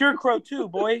 Eat your crow too,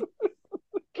 boy.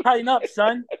 Tighten up,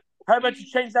 son. How about you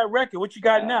change that record? What you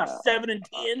got now?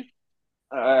 7-10.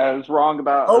 I was wrong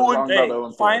about.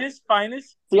 Finest.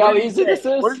 See how easy this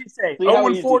is. What did he say?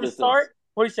 0-4 to start.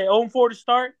 What did he say? 0-4 to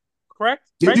start. Correct.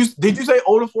 Did you say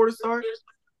 0-4 to start?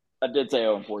 I did say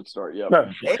 0-4 to start. Yeah.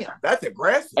 Damn, that's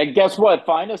aggressive. And guess what,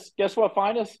 Finest?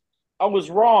 I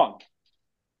was wrong.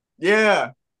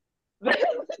 Yeah.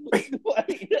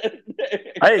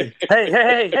 Hey.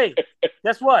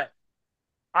 Guess what?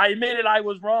 I admitted I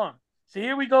was wrong. So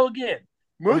here we go again.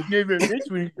 Mark never admits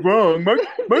when he's wrong.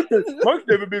 Mark's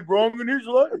never been wrong in his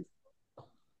life.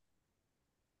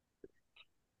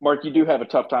 Mark, you do have a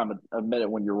tough time admitting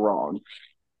when you're wrong.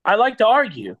 I like to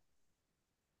argue.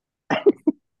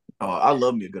 Oh, I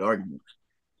love me a good argument.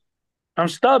 I'm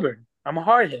stubborn. I'm a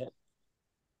hardhead.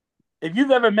 If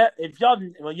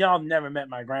y'all never met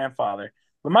my grandfather,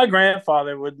 but my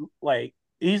grandfather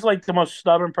he's like the most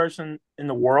stubborn person in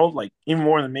the world, like even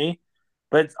more than me.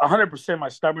 But 100% my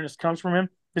stubbornness comes from him.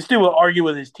 This dude will argue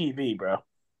with his TV, bro.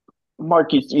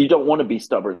 Mark, you don't want to be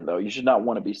stubborn, though. You should not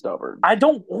want to be stubborn. I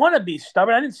don't want to be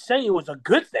stubborn. I didn't say it was a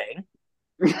good thing.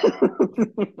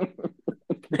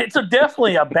 It's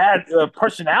definitely a bad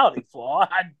personality flaw.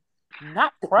 I'm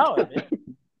not proud of it.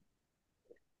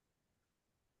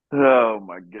 Oh,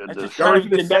 my goodness. It's just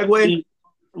something you can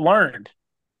learned.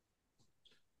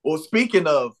 Well, speaking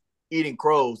of eating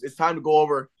crows, it's time to go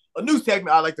over a new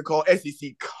segment I like to call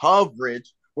SEC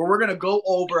coverage, where we're going to go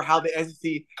over how the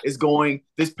SEC is going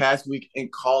this past week in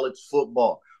college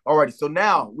football. Alrighty, so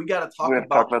now we got to talk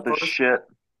about this shit.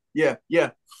 Yeah.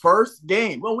 First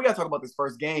game. Well, we got to talk about this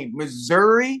first game.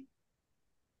 Missouri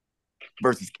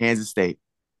versus Kansas State.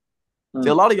 See,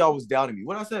 a lot of y'all was doubting me.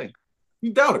 What did I say?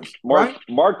 You doubters, Mark, right?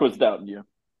 Mark was doubting you.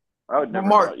 I would never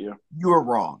doubt you. You were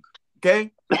wrong.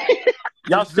 Okay?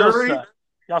 Y'all still suck.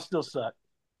 Y'all still suck.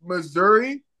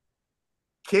 Missouri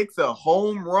kicks a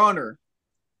home runner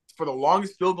for the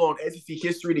longest field goal in SEC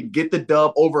history to get the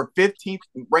dub over 15th,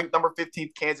 ranked number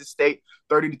 15th Kansas State,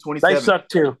 30-27. They suck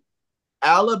too.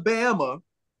 Alabama.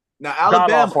 Now,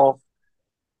 God-awful.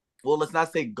 Well, let's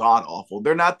not say god-awful.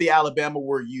 They're not the Alabama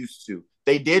we're used to.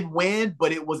 They did win,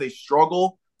 but it was a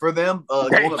struggle for them.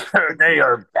 They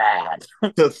are bad.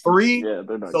 To 3. Yeah,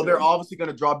 they're not so good. They're obviously going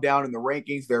to drop down in the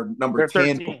rankings. They're number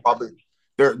 10. 13. Probably.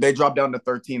 They dropped down to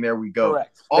 13. There we go.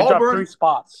 Correct. They dropped 3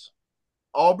 spots.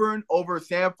 Auburn over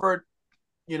Samford.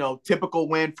 Typical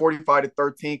win,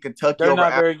 45-13. Kentucky. They're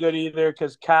not very good either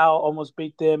because Cal almost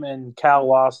beat them, and Cal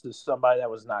lost to somebody that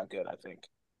was not good, I think.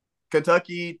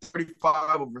 Kentucky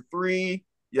 35-3.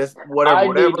 Yes,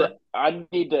 whatever. I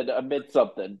need to admit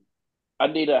something. I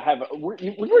need to have we're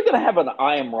going to have an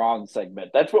I am wrong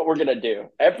segment. That's what we're going to do.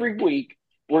 Every week,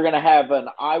 we're going to have an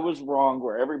I was wrong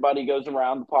where everybody goes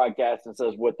around the podcast and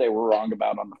says what they were wrong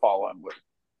about on the following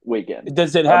weekend.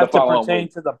 Does it have to pertain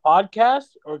to the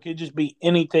podcast, or it could just be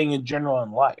anything in general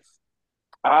in life?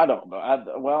 I don't know.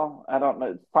 I don't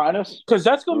know. Finest? Because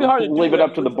that's going to be hard to do. Leave it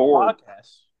up to the board.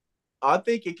 I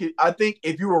think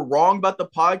if you were wrong about the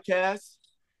podcast,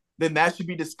 then that should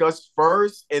be discussed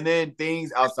first, and then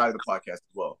things outside of the podcast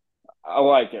as well. I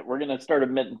like it. We're going to start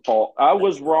admitting fault. I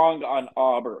was wrong on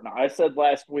Auburn. I said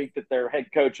last week that their head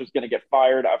coach was going to get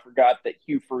fired. I forgot that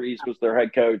Hugh Freeze was their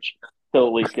head coach. He'll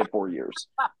at least get 4 years.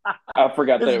 I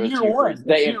forgot that it was Hugh Freeze.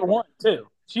 Year one too.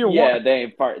 They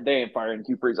ain't firing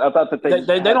Hugh Freeze. I thought that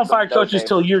they don't fire coaches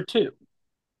till year 2.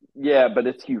 Yeah, but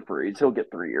it's Hugh Freeze. He'll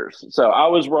get 3 years. So I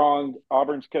was wrong.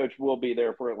 Auburn's coach will be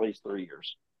there for at least 3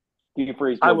 years. Hugh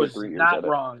Freeze will get 3 years. I was not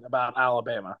wrong about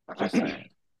Alabama. Just saying.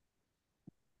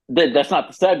 That's not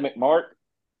the segment, Mark.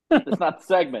 That's not the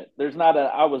segment. There's not a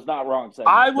I was not wrong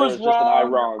segment. I was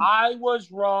wrong. I was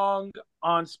wrong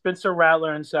on Spencer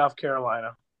Rattler in South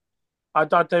Carolina. I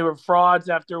thought they were frauds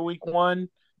after week 1.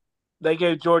 They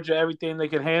gave Georgia everything they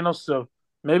could handle, so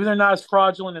maybe they're not as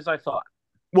fraudulent as I thought.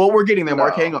 Well, we're getting there,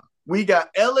 Mark. Hang on. We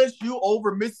got LSU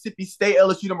over Mississippi State.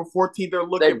 LSU number 14.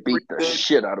 They beat the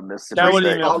shit out of Mississippi State. That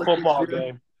wasn't even a football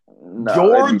game. No,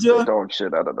 Georgia throwing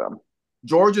shit out of them.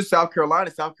 Georgia, South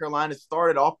Carolina. South Carolina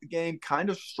started off the game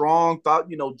kind of strong. Thought,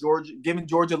 Georgia, giving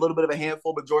Georgia a little bit of a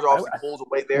handful, but Georgia obviously pulls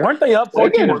away there. Weren't they up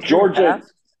 14? Georgia.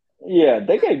 Yeah,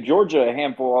 they gave Georgia a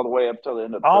handful all the way up till the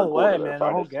end of the third quarter. All the way, man.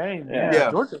 The whole game. Yeah.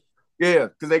 Georgia. Yeah,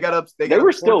 because they got up. They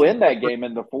were still in that game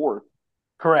in the 4th.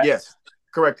 Correct. Yes.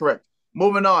 Correct.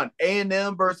 Moving on.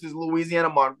 A&M versus Louisiana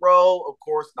Monroe. Of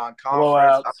course, non-conference.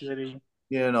 Blowout city.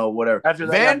 Whatever. After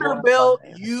that, Vanderbilt,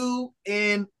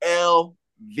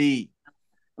 UNLV.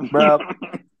 Bro,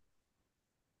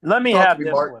 let me have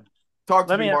this one. Talk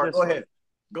to me, Mark. Go ahead.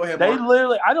 They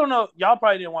literally, I don't know. Y'all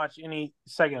probably didn't watch any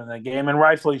second of that game, and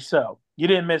rightfully so. You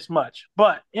didn't miss much.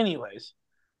 But anyways,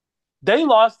 they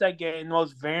lost that game in the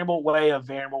most variable way of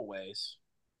variable ways.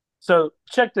 So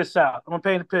check this out. I'm going to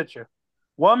paint a picture.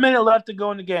 1 minute left to go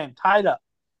in the game. Tied up.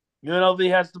 UNLV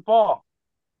has the ball.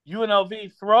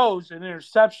 UNLV throws an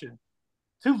interception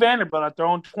to Vanderbilt at their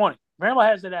own 20. Vanderbilt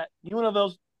has it at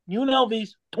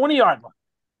UNLV's 20-yard line.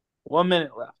 1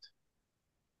 minute left.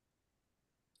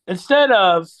 Instead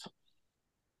of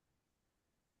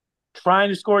trying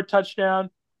to score a touchdown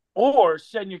or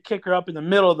setting your kicker up in the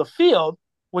middle of the field,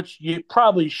 which you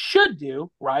probably should do,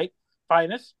 right,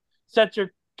 Finest? Set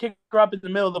your kicker up in the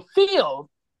middle of the field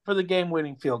for the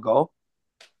game-winning field goal.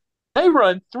 They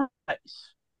run 3 plays.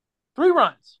 3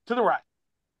 runs to the right.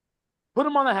 Put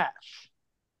him on the hash.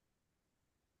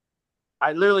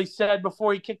 I literally said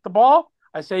before he kicked the ball,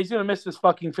 I said he's going to miss this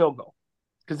fucking field goal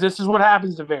because this is what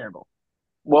happens to Vanderbilt.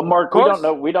 Well, Mark, we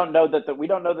don't know that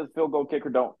the field goal kicker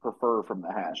don't prefer from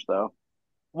the hash, though.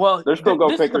 Well, there's field goal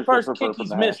this kickers is the first kick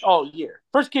he's missed all year.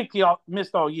 First kick he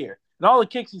missed all year, and all the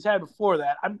kicks he's had before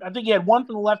that, I think he had one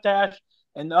from the left hash,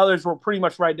 and the others were pretty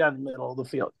much right down the middle of the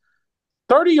field.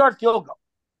 30-yard field goal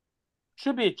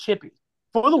should be a chippy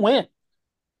for the win.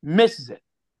 Misses it.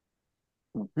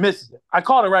 I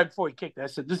called it right before he kicked it. I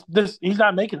said, "This he's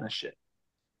not making this shit."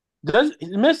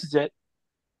 He misses it.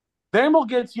 Vanderbilt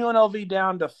gets UNLV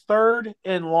down to 3rd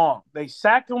and long. They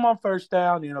sack him on 1st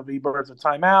down. UNLV burns a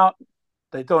timeout.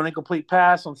 They throw an incomplete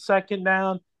pass on 2nd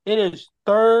down. It is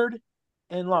 3rd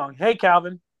and long. Hey,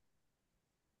 Calvin.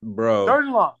 Bro. 3rd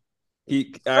and long. I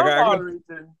got to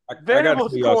tell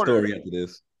y'all a story after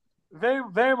this.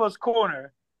 Vanderbilt's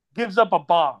corner gives up a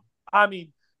bomb. I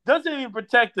mean, doesn't even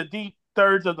protect the deep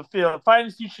thirds of the field.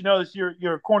 Finest, you should know this.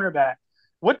 You're a cornerback.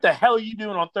 What the hell are you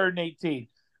doing on 3rd and 18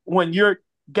 when your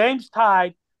game's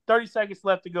tied, 30 seconds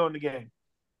left to go in the game?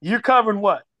 You're covering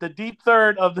what? The deep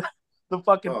third of the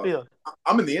fucking field.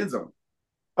 I'm in the end zone.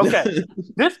 Okay.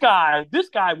 This guy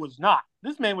was not.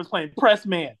 This man was playing press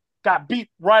man. Got beat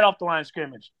right off the line of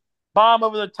scrimmage. Bomb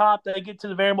over the top. They get to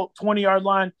the variable 20-yard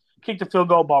line. Kick the field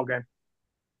goal, ball game.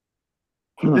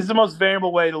 This is the most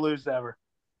variable way to lose ever.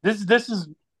 This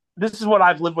is what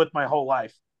I've lived with my whole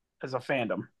life as a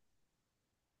fandom.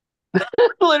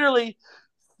 Literally,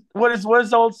 what is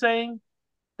the old saying?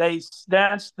 They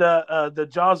snatched the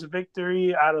jaws of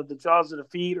victory out of the jaws of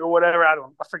defeat, or whatever. I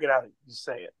forget how you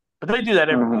say it, but they do that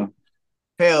every week.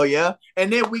 Hell yeah!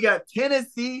 And then we got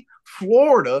Tennessee,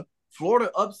 Florida.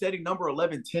 Florida upsetting number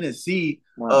 11 Tennessee.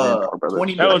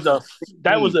 20.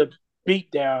 That was a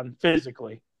beatdown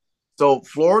physically. So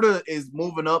Florida is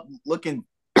moving up, looking.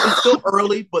 It's still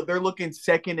early, but they're looking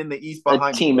second in the East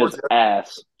behind. The team Georgia. is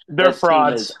ass. They're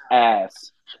frauds. Team is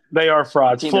ass. They are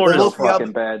frauds. Florida's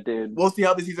fucking bad, dude. We'll see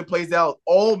how the season plays out.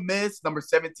 Ole Miss, number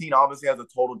 17, obviously has a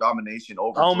total domination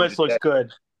over. Ole Miss looks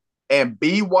good. And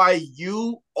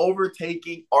BYU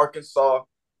overtaking Arkansas.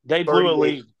 They blew a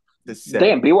lead.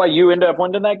 Damn, BYU ended up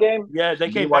winning that game? Yeah, they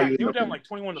came back. They were down like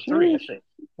 21-3, I think.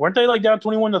 Weren't they like down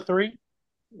 21-3?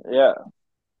 Yeah.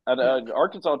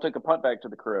 Arkansas took a punt back to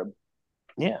the crib.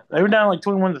 Yeah, they were down like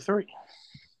 21-3.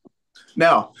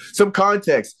 Now, some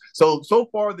context. So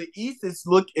far, the East is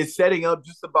setting up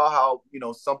just about how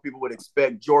some people would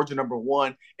expect. Georgia number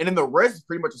 1, and then the rest is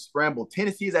pretty much a scramble.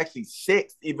 Tennessee is actually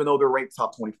 6th, even though they're ranked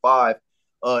top 25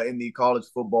 in the college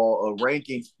football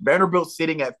rankings. Vanderbilt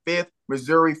sitting at 5th,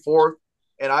 Missouri 4th,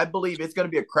 and I believe it's going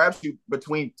to be a crapshoot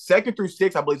between 2nd through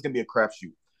 6th. I believe it's going to be a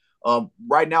crapshoot.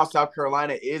 Right now, South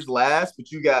Carolina is last, but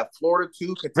you got Florida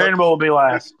 2, Kentucky. Vanderbilt will be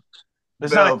last.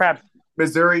 It's not a crap.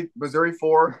 Missouri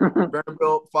 4,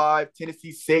 Vanderbilt 5,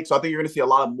 Tennessee 6. So I think you're going to see a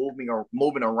lot of moving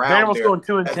around. Vanderbilt's going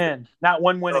 2-10, not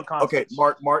one win in conference.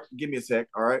 Okay, Mark, give me a sec.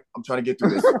 All right, I'm trying to get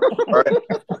through this. All right,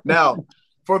 now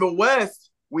for the West,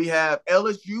 we have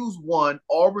LSU's 1,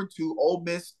 Auburn 2, Ole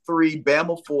Miss 3,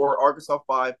 Bama 4, Arkansas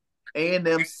 5,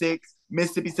 A&M 6,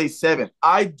 Mississippi State 7.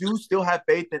 I do still have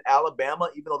faith in Alabama,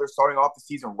 even though they're starting off the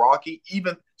season rocky.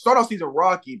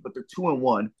 But they're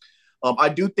 2-1. I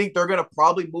do think they're going to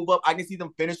probably move up. I can see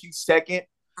them finishing 2nd.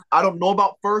 I don't know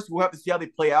about 1st. We'll have to see how they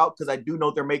play out because I do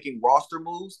know they're making roster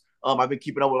moves. I've been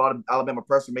keeping up with a lot of Alabama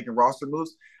press for making roster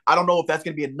moves. I don't know if that's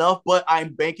going to be enough, but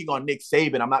I'm banking on Nick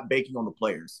Saban. I'm not banking on the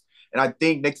players. And I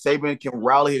think Nick Saban can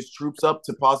rally his troops up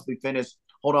to possibly finish.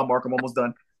 Hold on, Mark. I'm almost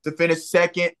done. To finish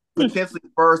 2nd, potentially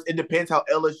 1st. It depends how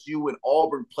LSU and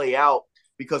Auburn play out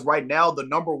because right now the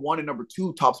number 1 and number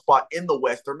 2 top spot in the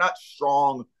West, they're not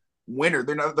strong winner.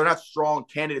 They're not strong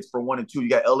candidates for 1 and 2. You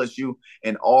got LSU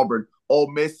and Auburn.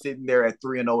 Ole Miss sitting there at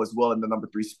 3-0 as well in the number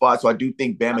 3 spot. So I do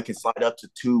think Bama can slide up to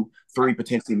 2, 3,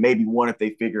 potentially maybe 1 if they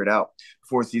figure it out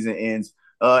before the season ends.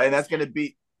 And that's going to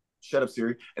be shut up,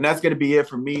 Siri. And that's going to be it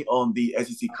for me on the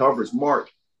SEC coverage.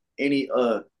 Mark, any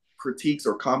critiques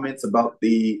or comments about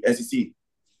the SEC?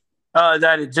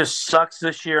 That it just sucks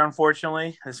this year,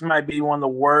 unfortunately. This might be one of the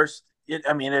worst.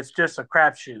 It's just a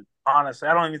crapshoot. Honestly,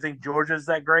 I don't even think Georgia's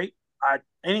that great.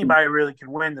 Anybody really could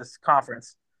win this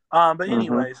conference. But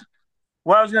anyways,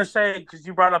 what I was going to say, because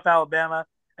you brought up Alabama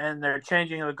and they're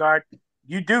changing the guard,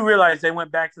 you do realize they're going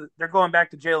back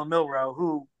to Jalen Milroe,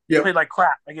 who played like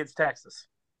crap against Texas.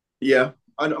 Yeah,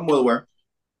 I'm well aware.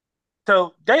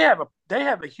 So they have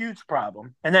a huge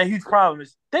problem, and that huge problem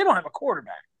is they don't have a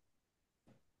quarterback.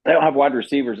 They don't have wide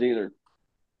receivers either.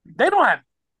 They don't have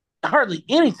hardly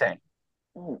anything.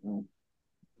 Mm-mm.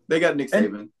 They got Nick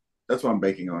Saban. That's what I'm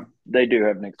banking on. They do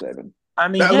have Nick Saban.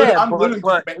 I'm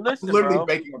literally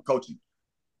banking on coaching.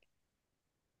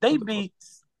 They beat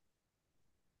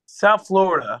South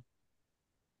Florida.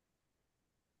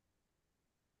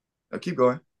 Now keep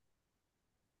going.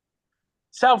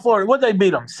 South Florida, what they beat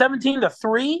them?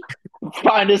 17-3?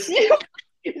 Find us, you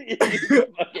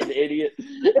fucking idiot.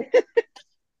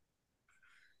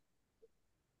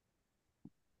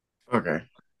 Okay.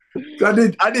 So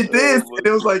I did this, and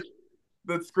it was like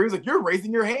the screen's like you're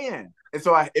raising your hand, and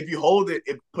so if you hold it,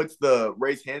 it puts the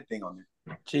raised hand thing on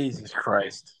there. Jesus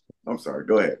Christ! I'm sorry.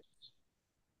 Go ahead.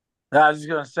 I was just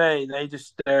gonna say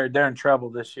they're in trouble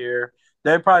this year.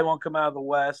 They probably won't come out of the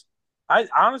West. I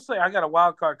got a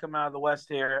wild card coming out of the West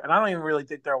here, and I don't even really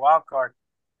think they're a wild card.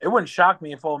 It wouldn't shock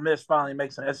me if Ole Miss finally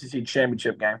makes an SEC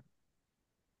championship game.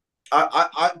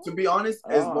 I to be honest,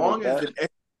 as long as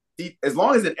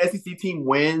an SEC team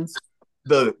wins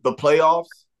the playoffs,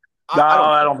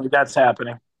 I don't think that's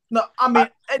happening. No, I mean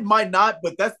it might not,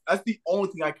 but that's the only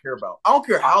thing I care about. I don't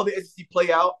care how the SEC play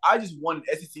out. I just want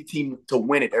an SEC team to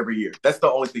win it every year. That's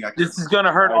the only thing I care This is going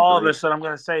to hurt all of us, and I'm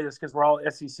going to say this because we're all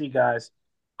SEC guys.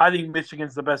 I think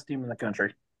Michigan's the best team in the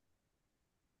country.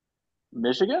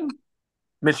 Michigan,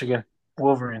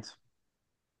 Wolverines.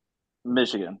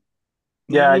 Michigan.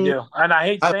 Yeah, I do, and I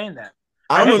hate saying that.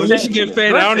 I'm a Michigan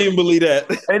fan. I don't even believe that.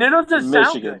 And it doesn't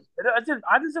sound good. It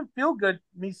doesn't feel good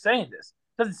me saying this.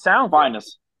 It doesn't sound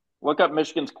Finest. Look up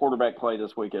Michigan's quarterback play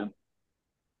this weekend.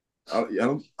 I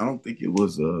don't think it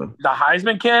was the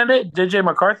Heisman candidate, JJ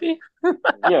McCarthy.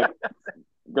 Yeah,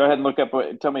 go ahead and look up.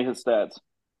 Tell me his stats.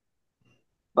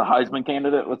 The Heisman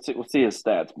candidate. Let's see his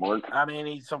stats, Mark. I mean,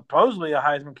 he's supposedly a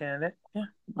Heisman candidate. Yeah.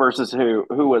 Versus who?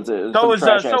 Who was it? So was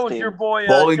your boy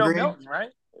Bowling Joe Green, Milton, right?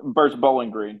 Versus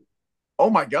Bowling Green. Oh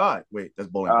my God! Wait, that's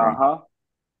Bowling Green.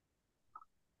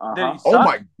 Oh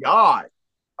my God!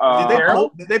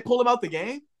 Did they pull him out the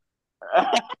game?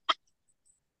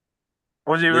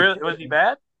 Was he really? Was he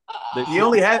bad? He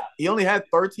only had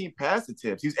 13 pass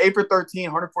attempts. He was 8 for 13,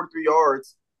 143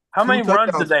 yards. How many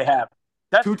runs did they have?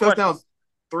 That's 2 touchdowns,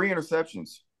 3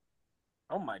 interceptions.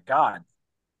 Oh my God!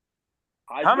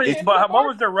 How many? What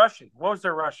was their rushing?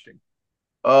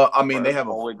 I mean, they have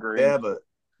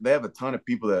a ton of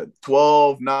people that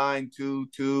 12, 9, 2,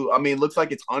 2. I mean, it looks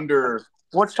like it's under.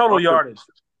 What's total yardage?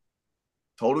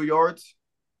 Total yards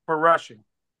for rushing.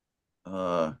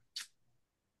 Hang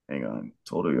on.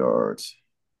 Total yards.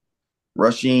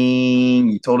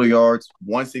 Rushing total yards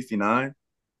 169.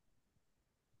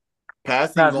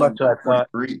 Passing not much I thought.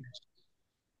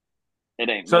 It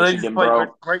ain't so Michigan, they just play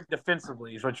bro. great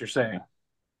defensively, is what you're saying.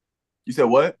 You said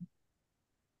what?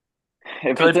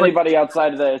 If it's anybody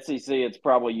outside of the SEC, it's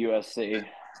probably USC.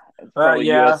 It's probably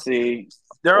USC.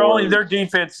 Their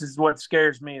defense is what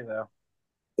scares me, though.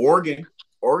 Oregon's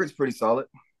pretty solid.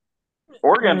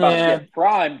 Oregon about to get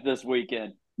primed this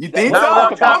weekend. You think so?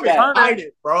 I'm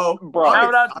excited, bro.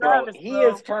 He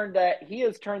has turned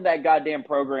that goddamn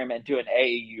program into an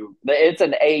AAU. It's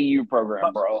an AAU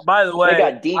program, bro. By the way, they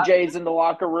got DJs in the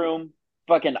locker room,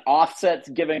 fucking Offset's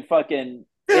giving fucking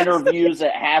interviews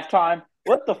at halftime.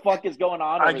 What the fuck is going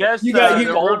on? I guess you got Key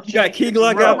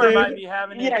Glock out there. Might be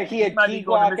having he had Key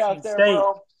Glock out there,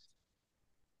 bro.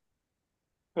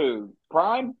 Who?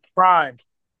 Prime,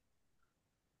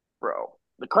 bro.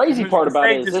 The crazy part about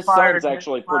it is his son's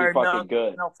actually pretty fucking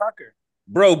good. No fucker.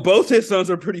 Bro, both his sons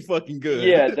are pretty fucking good.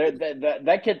 Yeah,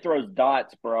 that kid throws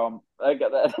dots, bro. He's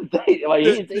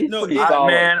pretty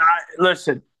solid. Man,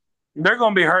 listen, they're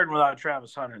going to be hurting without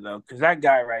Travis Hunter, though, because that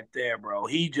guy right there, bro,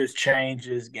 he just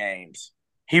changes games.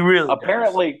 He really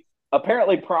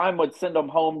Apparently, Prime would send him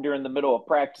home during the middle of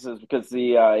practices because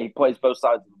he plays both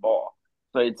sides of the ball.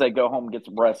 So he'd say, go home and get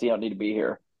some rest. You don't need to be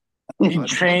here. He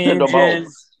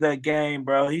changes the game,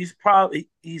 bro.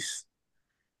 It's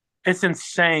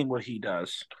insane what he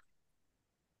does.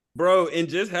 Bro, and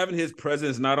just having his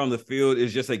presence not on the field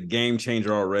is just a game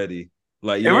changer already.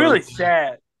 Like, it's really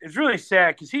sad. It's really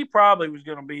sad because he probably was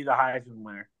going to be the Heisman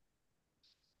winner.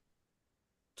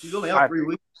 He's only out 3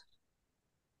 weeks.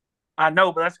 I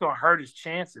know, but that's going to hurt his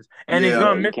chances. And he's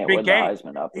going to miss big games.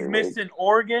 He's missing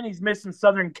Oregon. He's missing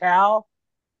Southern Cal.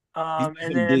 And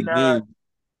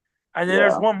then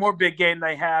there's one more big game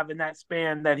they have in that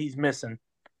span that he's missing.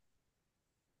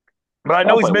 But I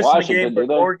know he's missing the game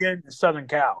for Oregon and Southern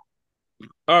Cal.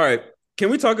 All right. Can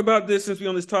we talk about this since we're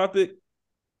on this topic?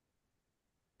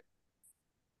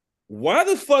 Why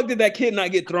the fuck did that kid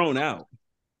not get thrown out?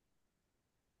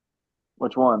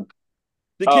 Which one?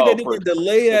 The kid that did the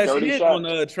delay-ass hit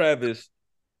on Travis.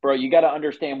 Bro, you got to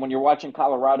understand, when you're watching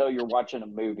Colorado, you're watching a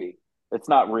movie. It's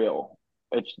not real.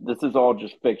 This is all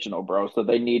just fictional, bro. So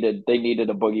they needed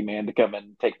a boogeyman to come in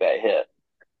and take that hit.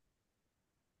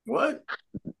 What?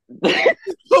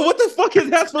 So what the fuck is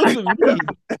that supposed to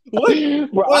mean?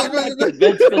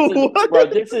 Bro,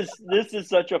 this is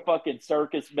such a fucking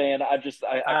circus, man. I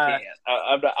can't.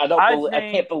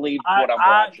 I can't believe what I'm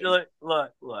watching. Look.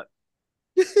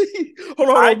 Hold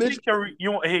on, bitch.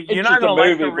 You're not gonna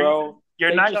like the reason.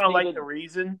 You're not gonna like the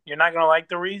reason. You're not gonna like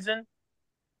the reason.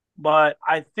 But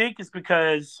I think it's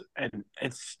because, and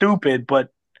it's stupid, but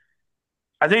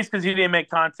I think it's because he didn't make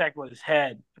contact with his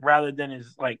head rather than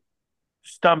his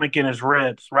stomach and his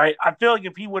ribs, right? I feel like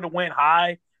if he would have went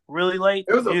high really late,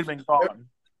 he'd have been gone.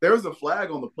 There was a flag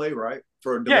on the play, right?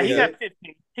 He got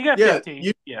 15. He got 15.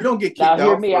 You don't get kicked out. Now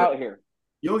hear me out here.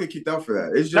 You don't get kicked out for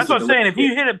that. It's just that's what I'm saying. If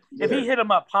he hit him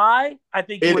up high, I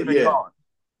think he would have been gone.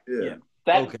 Yeah.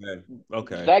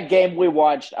 Okay. That game we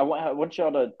watched, I want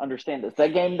y'all to understand this.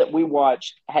 That game that we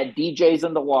watched had DJs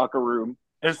in the locker room.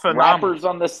 It's phenomenal. Rappers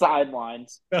on the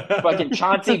sidelines. Fucking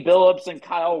Chauncey Billups and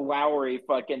Kyle Lowry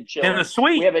fucking chilling. In the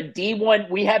suite. We have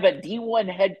a D1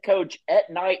 head coach at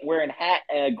night wearing hat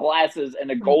and glasses and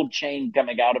a gold chain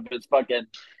coming out of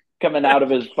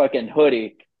his fucking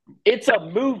hoodie. It's a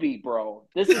movie, bro.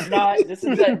 They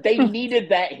needed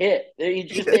that hit. He's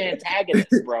just an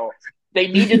antagonist, bro. They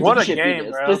needed the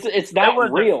chippiness. It's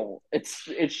not real.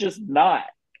 It's just not.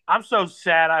 I'm so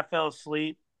sad I fell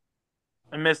asleep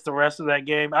and missed the rest of that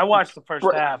game. I watched the first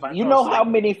half. You know how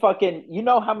many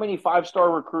 5-star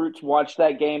recruits watched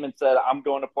that game and said, "I'm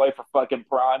going to play for fucking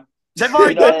Prime"? They've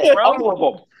already done it, bro. All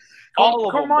of them. All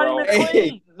of them, bro.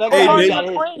 Hey,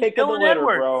 pick of the litter,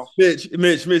 bro.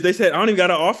 Mitch, they said, I don't even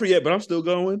got an offer yet, but I'm still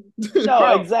going.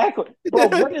 No, exactly. Bro,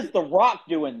 what is The Rock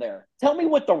doing there? Tell me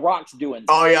what The Rock's doing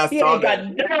there. Oh, yeah, He ain't got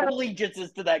no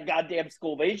allegiances to that goddamn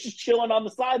school, but he's just chilling on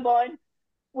the sideline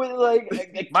with, like,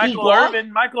 Michael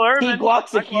Irvin. Key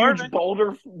Glock's a huge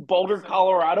Boulder,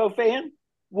 Colorado fan.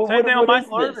 Same thing on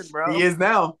Michael Irvin, bro. He is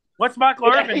now. What's Michael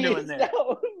Irvin doing there?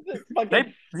 And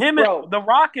The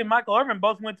Rock and Michael Irvin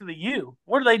both went to the U.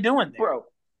 What are they doing there? Bro,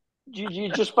 you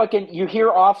just you hear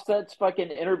Offset's fucking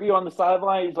interview on the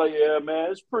sideline. He's like, yeah,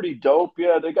 man, it's pretty dope.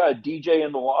 Yeah, they got a DJ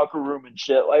in the locker room and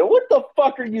shit. Like, what the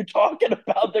fuck are you talking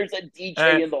about? There's a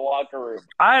DJ in the locker room.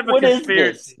 I have a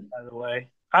conspiracy, by the way.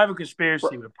 I have a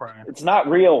conspiracy with Prime. It's not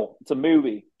real. It's a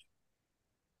movie.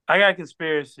 I got a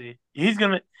conspiracy. He's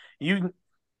going to –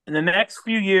 in the next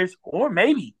few years, or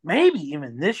maybe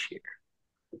even this year,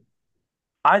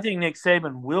 I think Nick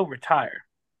Saban will retire.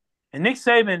 And Nick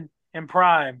Saban and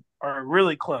Prime are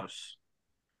really close.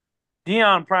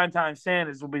 Deion Primetime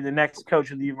Sanders will be the next coach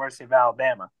of the University of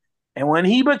Alabama. And when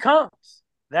he becomes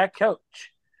that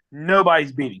coach,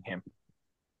 nobody's beating him.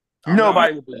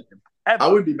 Nobody will beat him. Ever. I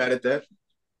wouldn't be mad at that.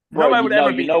 Nobody would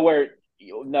ever beat him. Where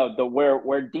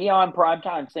Deion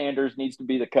Primetime Sanders needs to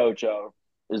be the coach of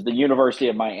is the University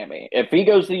of Miami. If he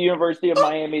goes to the University of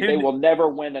Miami, they will never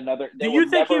win another. Do you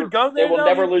think he would go there? They will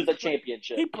never lose a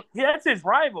championship. That's his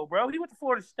rival, bro. He went to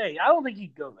Florida State. I don't think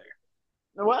he'd go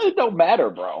there. Well, it don't matter,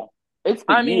 bro. It's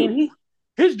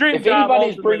his dream if job.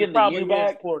 Anybody's bringing the U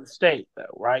back, Florida State,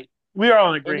 though, right? We are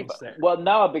on agreement there. Well,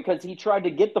 no, because he tried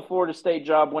to get the Florida State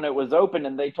job when it was open,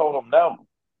 and they told him no.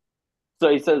 So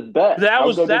he says, "Bet that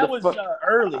was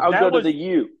early. I'll go to the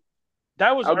U."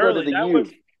 That was early.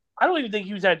 I don't even think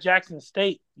he was at Jackson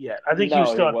State yet. I think he was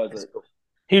still in high school.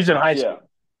 He was in high school.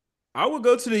 I would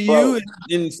go to the U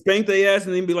and spank their ass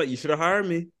and then be like, "You should have hired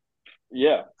me."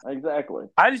 Yeah, exactly.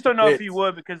 I just don't know if he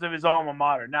would because of his alma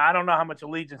mater. Now I don't know how much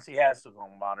allegiance he has to his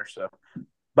alma mater. So,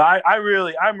 but I'm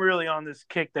really on this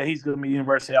kick that he's going to be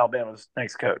University of Alabama's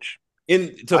next coach.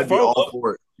 And to follow up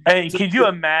for it. Hey, could you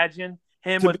imagine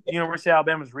him with University of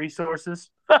Alabama's resources?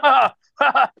 I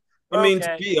mean,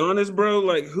 to be honest, bro,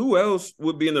 like who else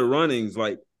would be in the runnings?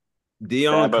 Like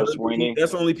Deion,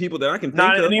 that's the only people that I can think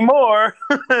Not of. Anymore.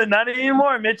 Not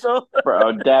anymore, Mitchell.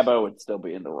 Bro, Dabo would still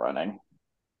be in the running.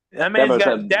 That man's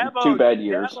got Dabo, 2 bad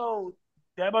years.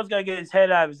 Dabo's got to get his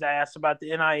head out of his ass about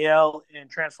the NIL and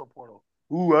transfer portal.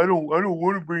 Ooh, I don't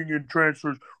want to bring in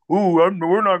transfers. Ooh,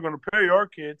 we're not going to pay our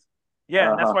kids.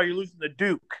 Yeah, that's why you're losing to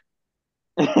Duke.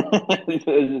 That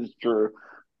is true.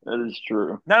 That is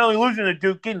true. Not only losing to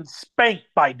Duke, getting spanked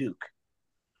by Duke.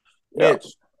 Yeah.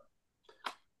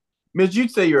 Mitch,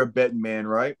 you'd say you're a betting man,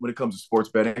 right? When it comes to sports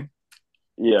betting.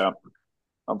 Yeah,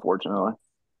 unfortunately.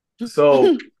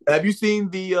 So, have you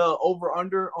seen the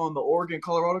over/under on the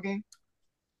Oregon-Colorado game?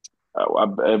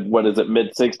 What is it,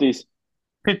 mid-60s?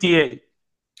 58.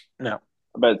 No.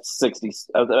 I bet 60.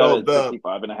 I bet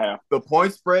 65.5. The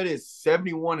point spread is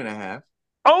 71.5.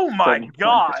 Oh, my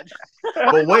God.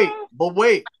 But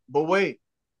wait.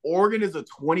 Oregon is a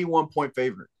 21-point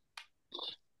favorite.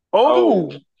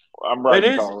 Oh. I'm right.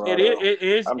 It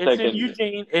is. It's in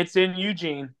Eugene.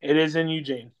 It is in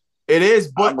Eugene. It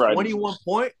is, but 21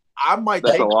 point. I might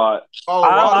That's take a lot.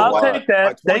 I'll take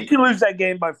that. They can lose that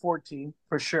game by 14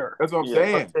 for sure. That's what I'm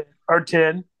saying. Or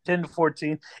 10 to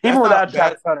 14. Even without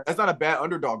Jack Hunter. That's not a bad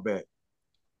underdog bet.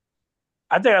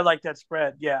 I think I like that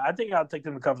spread. Yeah, I think I'll take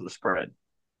them to cover the spread.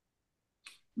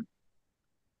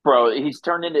 Bro, he's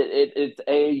turning it's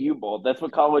AAU ball. That's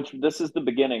what this is the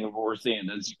beginning of what we're seeing.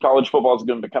 Is college football is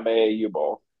going to become AAU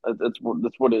ball. That's what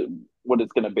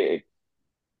it's going to be.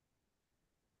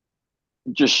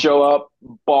 Just show up,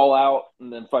 ball out,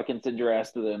 and then fucking send your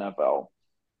ass to the NFL.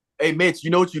 Hey, Mitch,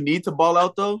 you know what you need to ball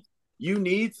out, though? You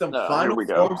need some Final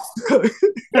Four.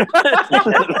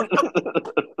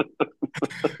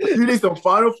 You need some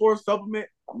Final Four supplement,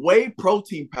 whey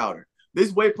protein powder.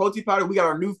 This whey protein powder, we got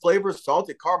our new flavor,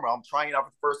 salted caramel. I'm trying it out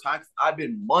for the first time because I've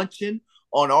been munching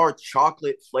on our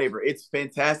chocolate flavor. It's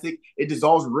fantastic. It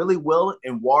dissolves really well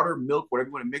in water, milk, whatever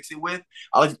you want to mix it with.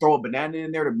 I like to throw a banana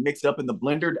in there to mix it up in the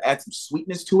blender to add some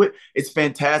sweetness to it. It's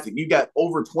fantastic. You got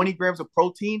over 20 grams of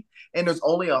protein, and there's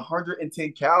only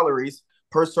 110 calories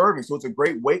per serving. So it's a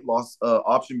great weight loss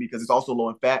option because it's also low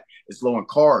in fat. It's low in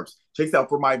carbs. Check this out.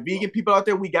 For my vegan people out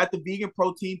there, we got the vegan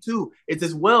protein too. It's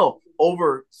as well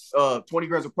over 20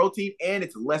 grams of protein, and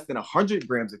it's less than 100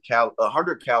 grams of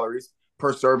 100 calories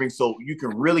per serving. So you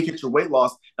can really get your weight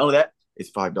loss. Not only that,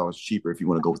 it's $5 cheaper if you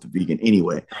want to go with the vegan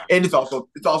anyway. And it's also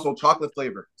chocolate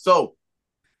flavor. So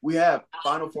we have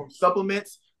Final Form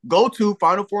supplements. Go to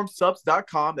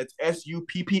finalformsubs.com. That's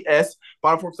SUPPS,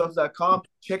 finalformsubs.com.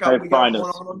 Check out what we got going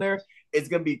on there. It's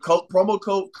going to be promo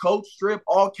code COACHSTRIP,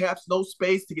 all caps, no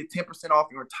space, to get 10% off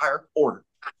your entire order.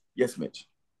 Yes, Mitch.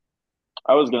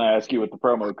 I was going to ask you what the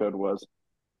promo code was.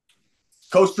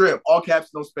 COACHSTRIP, all caps,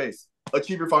 no space.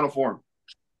 Achieve your final form.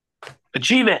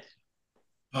 Achieve it.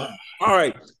 All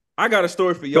right. I got a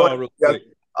story for y'all real quick.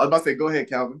 I was about to say, go ahead,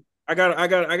 Calvin. I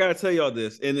gotta tell y'all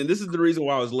this. And then this is the reason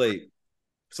why I was late.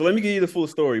 So let me give you the full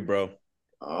story, bro.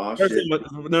 Oh shit.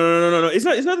 No. It's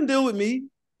nothing to do with me.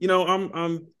 You know,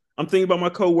 I'm thinking about my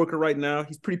coworker right now.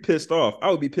 He's pretty pissed off.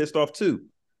 I would be pissed off too.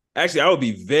 Actually, I would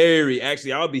be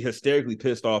hysterically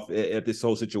pissed off at this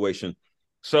whole situation.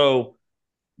 So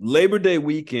Labor Day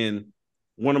weekend,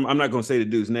 I'm not gonna say the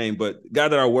dude's name, but the guy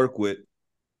that I work with,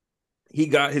 he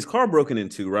got his car broken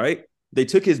into, right? They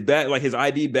took his badge, like his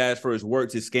ID badge for his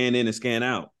work, to scan in and scan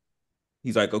out.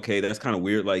 He's like, okay, that's kind of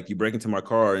weird. Like, you break into my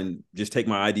car and just take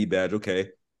my ID badge. Okay.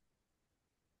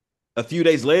 A few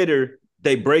days later,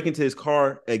 they break into his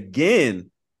car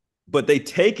again, but they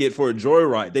take it for a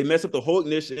joyride. They mess up the whole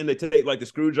ignition. They take like the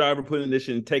screwdriver, put in the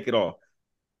ignition, and take it off.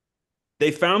 They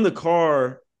found the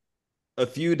car a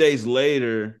few days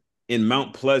later in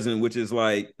Mount Pleasant, which is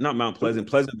like, not Mount Pleasant,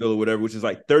 Pleasantville or whatever, which is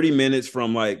like 30 minutes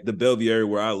from like the Bellevue area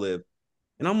where I live.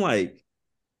 And I'm like,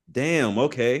 damn,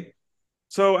 okay.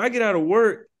 So I get out of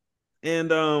work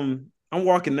and I'm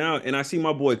walking out and I see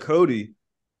my boy Cody,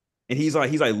 and he's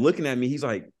like looking at me. He's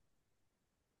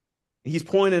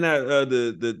pointing at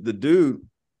the dude.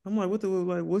 I'm like, what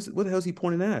the hell is he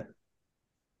pointing at?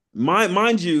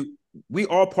 Mind you, we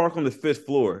all park on the 5th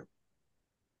floor.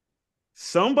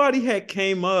 Somebody had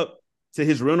came up to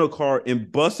his rental car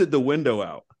and busted the window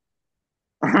out.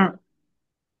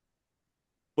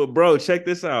 But bro, check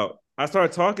this out. I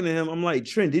started talking to him. I'm like,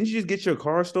 Trent, didn't you just get your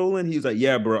car stolen? He was like,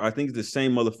 yeah, bro. I think it's the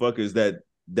same motherfuckers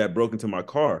that broke into my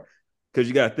car. Because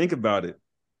you got to think about it.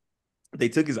 They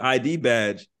took his ID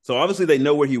badge. So obviously they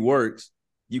know where he works.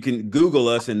 You can Google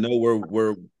us and know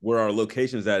where our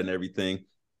location's at and everything.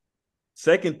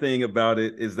 Second thing about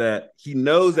it is that he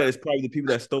knows that it's probably the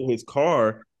people that stole his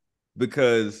car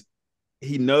because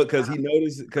it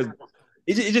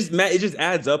just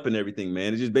adds up and everything,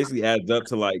 man. It just basically adds up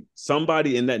to like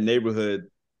somebody in that neighborhood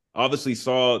obviously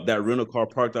saw that rental car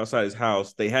parked outside his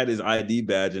house. They had his ID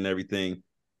badge and everything,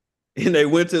 and they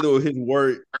went to his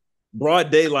work,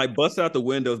 broad daylight, busted out the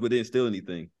windows, but didn't steal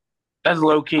anything. That's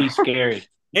low key scary.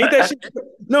 Ain't that shit?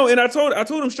 No, and I told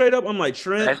him straight up, I'm like,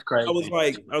 Trent, that's crazy. I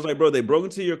was like, bro, they broke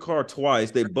into your car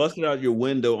twice. They busted out your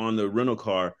window on the rental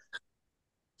car.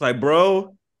 It's like,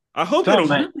 bro, I hope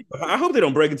they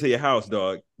don't break into your house,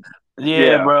 dog.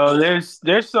 Yeah, bro.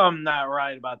 There's something not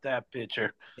right about that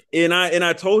picture. And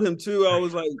I told him too. I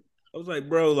was like,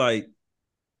 bro, like,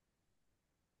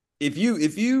 if you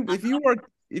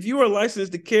are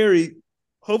licensed to carry,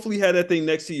 hopefully have that thing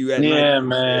next to you at night. Yeah,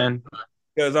 man.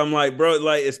 Because I'm like, bro,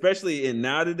 like, especially in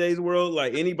nowadays world,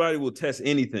 like anybody will test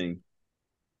anything,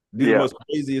 do the most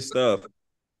craziest stuff.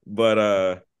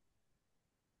 But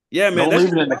yeah, man, don't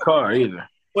leave it in the car either.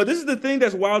 But this is the thing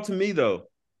that's wild to me, though.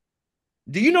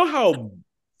 Do you know how?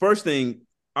 First thing,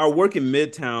 I work in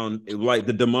Midtown, like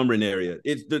the Demumbryn area.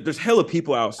 There's hella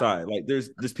people outside. Like there's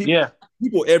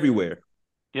people everywhere.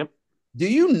 Yep. Do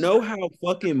you know how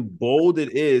fucking bold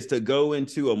it is to go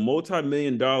into a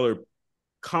multi-million-dollar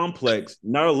complex,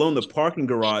 not alone the parking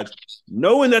garage,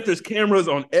 knowing that there's cameras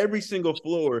on every single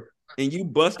floor, and you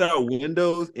bust out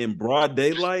windows in broad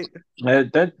daylight?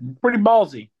 That's pretty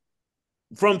ballsy.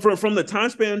 From the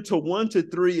time span to 1 to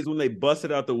 3 is when they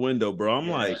busted out the window, bro. I'm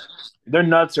like, their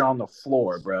nuts are on the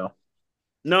floor, bro.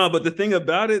 No, but the thing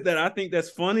about it that I think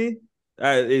that's funny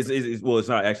is well, it's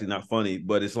not actually not funny,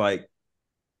 but it's like,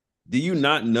 do you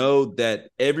not know that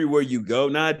everywhere you go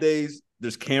nowadays,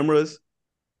 there's cameras?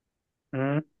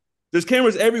 Mm-hmm. There's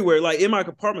cameras everywhere, like in my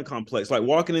apartment complex, like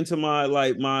walking into my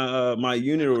my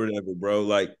unit or whatever, bro.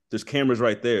 Like there's cameras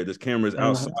right there. There's cameras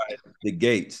outside the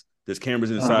gates. There's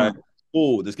cameras inside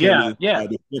full. This camera's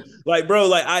like, bro,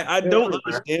 like I don't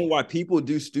understand why people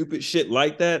do stupid shit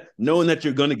like that, knowing that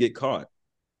you're gonna get caught.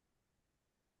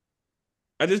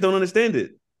 I just don't understand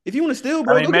it. If you want to steal,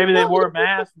 bro, I mean, maybe they wore a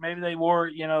mask. Maybe they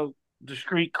wore,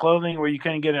 discreet clothing where you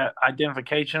couldn't get an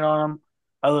identification on them,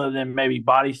 other than maybe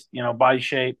body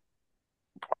shape,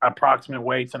 approximate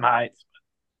weights and heights.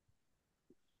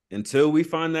 Until we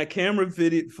find that camera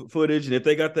footage, and if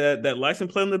they got that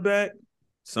license plate in the back,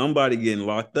 somebody getting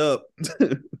locked up.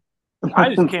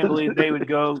 I just can't believe they would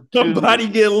go. Somebody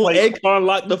get Akon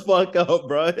locked the fuck up,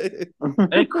 bro.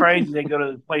 They're crazy. They go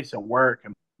to the place at work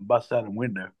and bust out a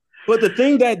window. But the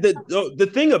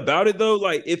thing about it though,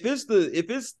 like if it's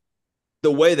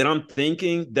the way that I'm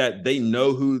thinking, that they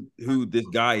know who this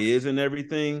guy is and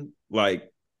everything,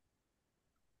 like,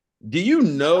 do you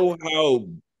know how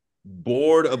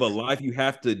bored of a life you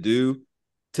have to do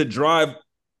to drive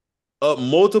up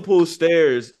multiple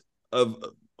stairs of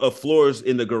floors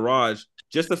in the garage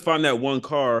just to find that one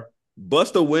car,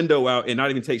 bust a window out, and not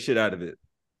even take shit out of it?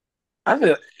 I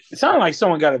feel it sounds like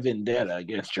someone got a vendetta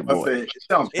against your boy. It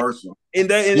sounds personal.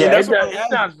 It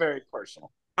sounds very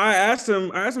personal. I asked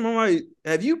him, I'm like,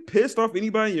 have you pissed off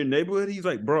anybody in your neighborhood? He's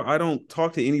like, bro, I don't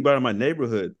talk to anybody in my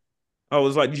neighborhood. I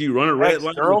was like, did you run a red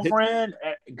light? Girlfriend,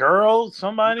 girl,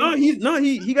 somebody?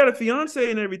 He got a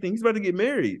fiance and everything. He's about to get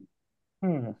married.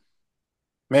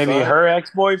 Maybe her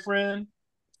ex-boyfriend?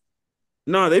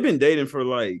 No, they've been dating for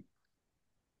like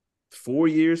 4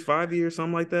 years, 5 years,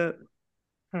 something like that.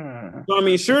 So, I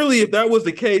mean, surely if that was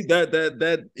the case,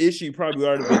 that issue probably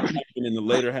already been happening in the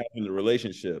later half of the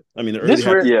relationship. I mean, the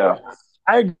early half.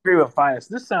 I agree with Finis.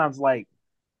 This sounds like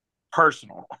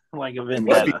personal, like a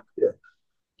vendetta.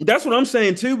 That's what I'm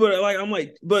saying too. But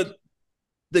but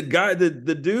the guy, the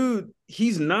dude,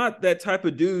 he's not that type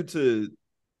of dude to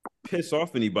piss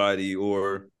off anybody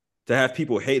or to have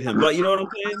people hate him. Like, you know what I'm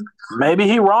saying? Maybe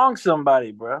he wronged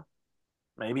somebody, bro.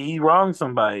 Maybe he wronged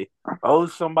somebody,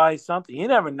 owes somebody something. You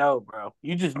never know, bro.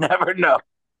 You just never know.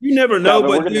 You never know,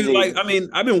 but dude, like, I mean,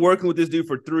 I've been working with this dude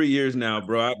for 3 years now,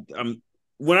 bro. I'm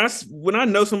when I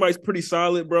know somebody's pretty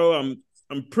solid, bro, I'm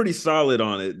pretty solid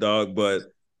on it, dog. But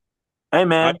hey,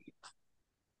 man,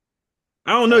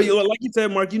 I don't know. Like you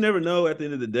said, Mark, you never know at the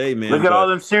end of the day, man. Look at all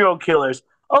them serial killers.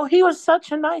 Oh, he was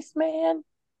such a nice man.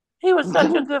 He was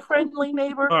such a good, friendly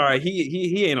neighbor. All right,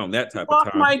 he ain't on that type Walk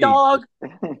of time. my dog.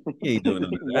 He ain't doing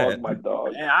none of that. Walk my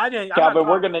dog. Calvin,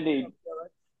 we're gonna need.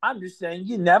 I'm just saying,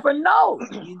 you never know.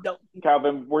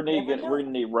 Calvin, we're gonna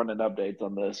need running updates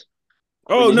on this.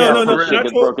 Oh no! His shit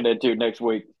gets broken into next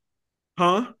week.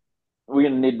 Huh? We're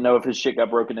gonna need to know if his shit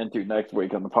got broken into next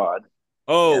week on the pod.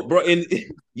 Oh, bro, and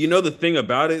you know the thing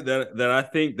about it that I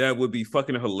think that would be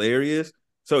fucking hilarious.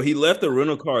 So he left the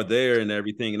rental car there and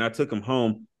everything, and I took him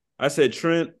home. I said,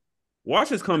 Trent,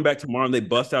 watch us come back tomorrow and they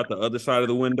bust out the other side of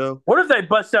the window. What if they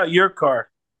bust out your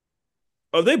car?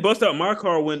 Oh, they bust out my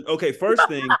car window. Okay, first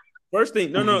thing,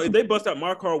 no. If they bust out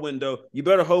my car window, you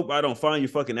better hope I don't find your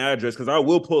fucking address because I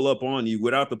will pull up on you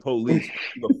without the police.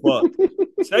 The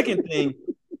fuck. Second thing.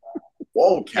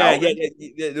 Whoa, Calvin.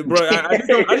 Yeah, bro. I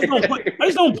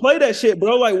just don't play that shit,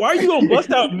 bro. Like, why are you gonna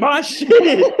bust out my shit?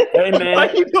 Hey, man,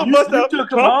 why you gonna bust out my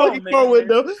fucking car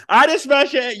window? Man. I didn't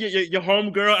smash your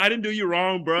home girl. I didn't do you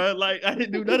wrong, bro. Like, I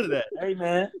didn't do none of that. Hey,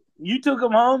 man, you took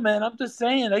them home, man. I'm just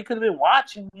saying they could have been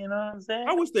watching. You know what I'm saying?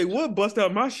 I wish they would bust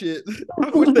out my shit. I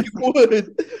wish they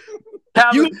would.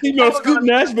 Calvin, you see me on Scoop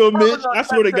Nashville, Mitch. I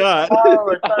swear to God.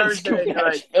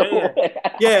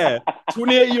 Yeah,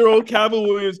 28-year-old Calvin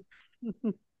Williams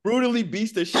brutally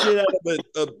beats the shit out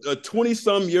of a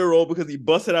 20-some-year-old because he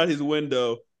busted out his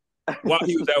window while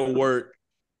he was at work,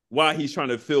 while he's trying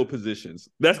to fill positions.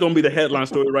 That's going to be the headline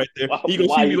story right there. He's going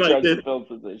to see me like this.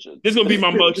 This is going to be my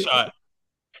mugshot.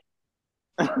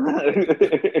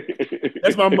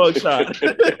 That's my mugshot.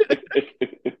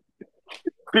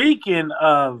 Speaking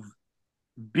of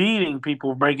beating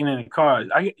people breaking into cars,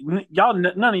 none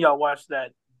of y'all watched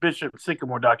that Bishop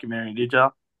Sycamore documentary, did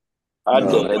y'all? I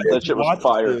did. That shit was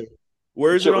fire.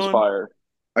 Where is it on? Fire.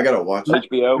 I gotta watch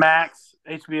it. HBO Max.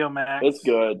 HBO Max. It's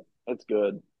good. It's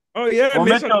good. Oh yeah, well,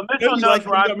 Mitchell knows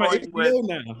where I'm going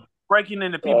with breaking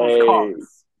into people's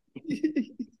cars.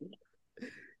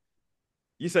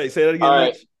 You say that again, all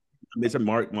right. Mitch?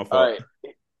 Mark, my fault. All right.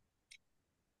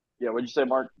 Yeah, what'd you say,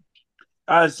 Mark?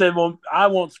 I said, well, I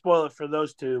won't spoil it for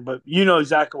those two, but you know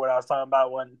exactly what I was talking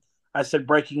about when I said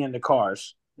breaking into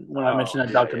cars when I mentioned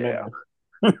that documentary.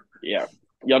 Yeah,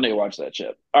 y'all need to watch that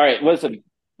shit. All right, listen,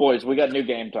 boys, we got new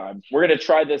game time. We're gonna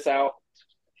try this out.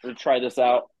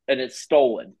 And it's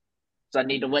stolen. So I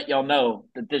need to let y'all know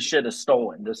that this shit is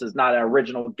stolen. This is not an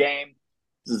original game.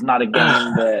 This is not a game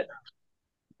that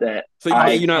that so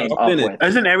I you're not came authentic. up with.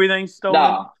 Isn't everything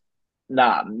stolen?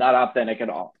 No, not authentic at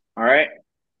all. All right.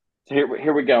 So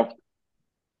here we go.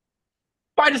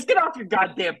 Fine, just get off your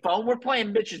goddamn phone. We're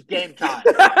playing Mitch's game time.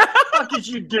 What the fuck is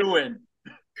you doing?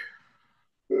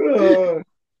 I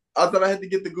thought I had to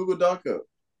get the Google Doc up.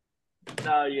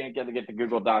 No, you ain't gonna get the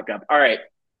Google Doc up. All right.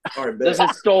 Bet. This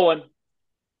is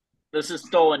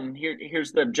stolen.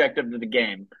 Here's the objective of the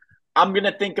game. I'm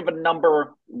gonna think of a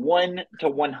number 1 to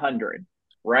 100,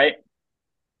 right?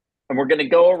 And we're gonna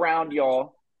go around,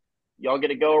 y'all. Y'all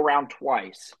gonna go around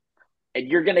twice, and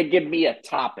you're gonna give me a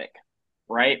topic,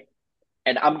 right?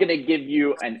 And I'm gonna give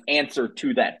you an answer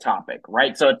to that topic,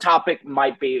 right? So a topic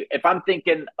might be, if I'm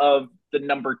thinking of the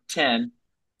number 10,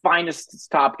 finest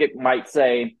topic might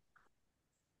say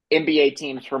NBA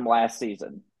teams from last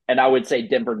season. And I would say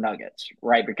Denver Nuggets,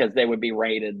 right? Because they would be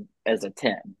rated as a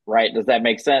 10, right? Does that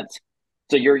make sense?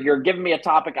 So you're giving me a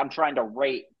topic. I'm trying to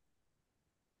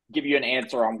give you an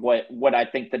answer on what I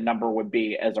think the number would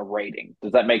be as a rating.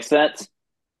 Does that make sense?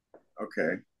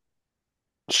 Okay.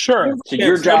 Sure. So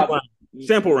your job.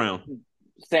 Sample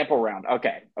round.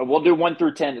 Okay. We'll do 1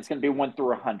 through 10. It's going to be 1 through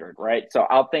 100, right? So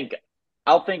I'll think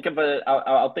of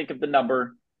the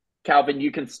number. Calvin,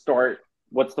 you can start.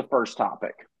 What's the first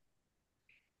topic?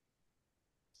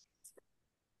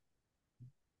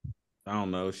 I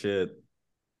don't know. Shit.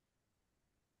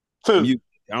 Food.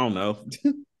 I don't know.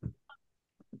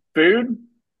 Food?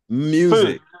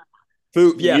 Music.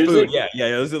 Food. Yeah, Music? food.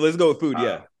 Yeah. Let's go with food.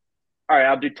 Yeah. All right,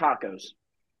 I'll do tacos.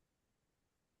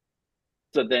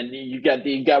 So then you got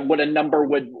what number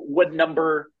would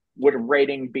a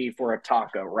rating be for a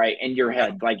taco, right? In your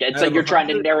head. Like so you're trying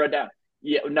to narrow down.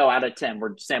 Yeah, no, out of 10.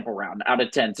 We're sample round. Out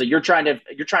of 10. So you're trying to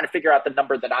figure out the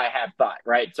number that I have thought,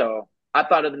 right? So I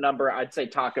thought of the number. I'd say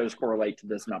tacos correlate to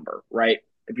this number, right?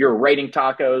 If you're rating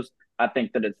tacos, I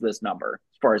think that it's this number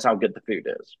as far as how good the food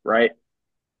is, right?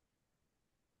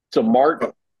 So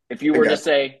Mark, if you were to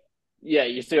say, yeah,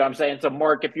 you see what I'm saying? So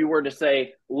Mark, if you were to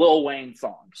say Lil Wayne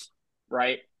songs,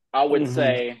 right? I would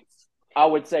say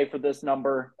for this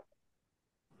number,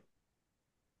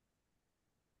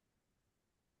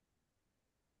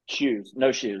 shoes.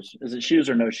 No shoes. Is it shoes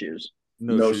or no shoes?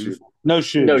 No shoes. No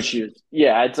shoes. No shoes.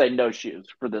 Yeah, I'd say no shoes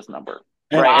for this number.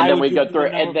 And right, and then we go through,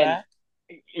 and then back?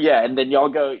 and then y'all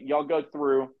go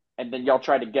through, and then y'all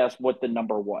try to guess what the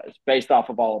number was based off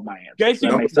of all of my answers.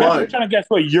 Jason, we're trying to guess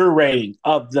what your rating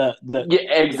of the.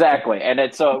 Yeah, exactly. And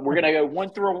it's we're gonna go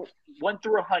 1 through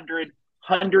 100,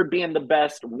 100 being the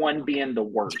best, 1 being the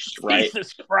worst. Right.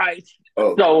 Jesus Christ.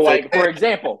 Oh, so like for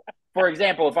example,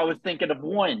 if I was thinking of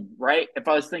 1, right? If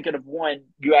I was thinking of 1,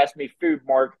 you asked me food,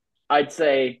 Mark. I'd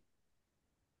say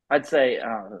that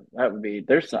would be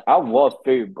I love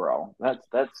food, bro. That's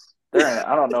there.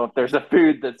 I don't know if there's a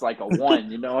food that's like a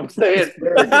 1. You know what I'm saying?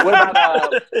 What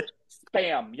about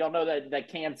spam? Y'all know that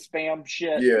canned spam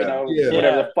shit? Yeah.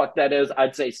 Whatever the fuck that is.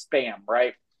 I'd say spam,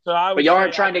 right? So but y'all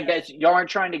aren't trying to guess. Y'all aren't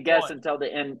trying to guess until the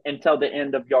end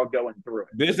of y'all going through it.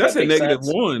 Bitch, that's a negative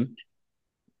sense? 1.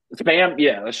 Spam,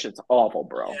 yeah, that shit's awful,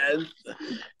 bro. Yeah.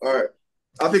 All right.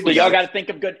 I think y'all got to think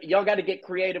of good. Y'all got to get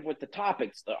creative with the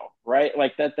topics, though, right?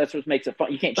 Like that's what makes it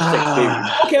fun. You can't just say food.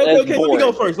 Okay. Let me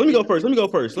go first. You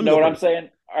know what I'm saying?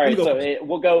 All right, so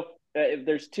we'll go. If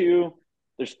there's 2,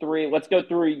 there's 3. Let's go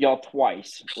through y'all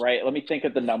twice, right? Let me think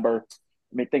of the number.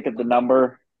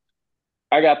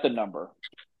 I got the number.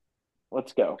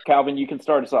 Let's go, Calvin. You can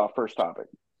start us off. First topic.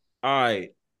 All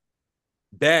right.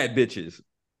 Bad bitches.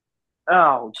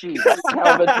 Oh, Jesus,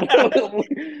 Calvin.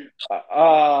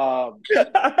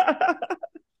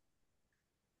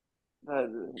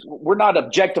 We're not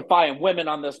objectifying women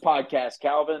on this podcast,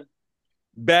 Calvin.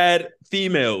 Bad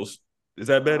females. Is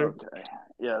that better? Okay.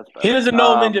 Yeah, that's better. He doesn't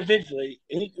know them individually.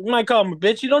 You might call him a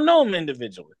bitch. You don't know him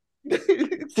individually.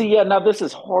 See, yeah, now this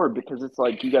is hard because it's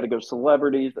like you got to go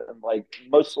celebrities, and like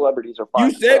most celebrities are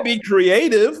fine. You said be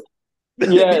creative.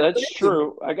 Yeah, that's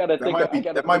true. I got to think.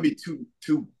 That might be too.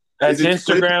 That's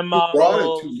Instagram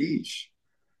models, too niche.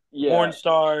 Yeah. Porn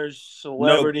stars,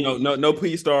 celebrities. No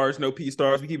P stars. No P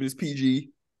stars. We keep this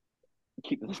PG.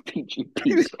 Keep this PG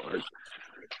P stars.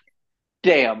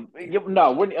 Damn.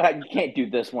 No, you can't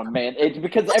do this one, man. It's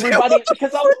because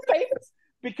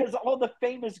because all the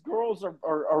famous girls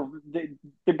are they're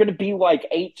going to be like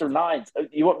 8s or 9s.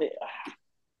 You want me?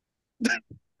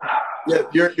 Yeah,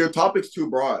 your topic's too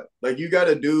broad. Like you got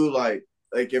to do like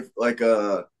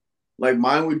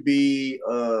mine would be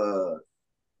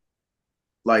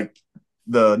like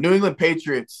the New England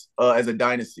Patriots as a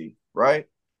dynasty, right?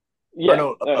 Yeah.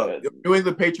 New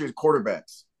England Patriots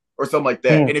quarterbacks or something like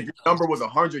that. And if your number was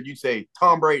 100, you'd say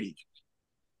Tom Brady,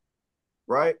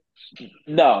 right?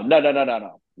 No.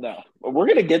 No, we're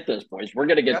gonna get this, boys. We're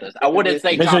gonna get this. I wouldn't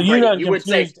say Tom you Brady.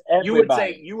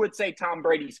 everybody. You would say Tom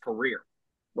Brady's career,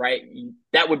 right?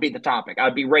 That would be the topic.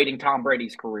 I'd be rating Tom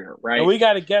Brady's career, right? And we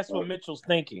got to guess what Mitchell's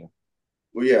thinking.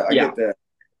 Well, yeah, I get that.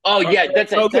 Oh yeah,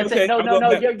 that's it. Okay, that's okay. it. No.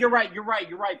 You're right.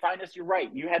 Finest, you're right.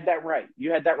 You had that right.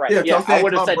 Yeah, I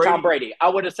would have said Tom Brady. I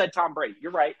would have said Tom Brady.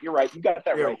 You're right. You got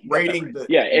that right. Rating that right.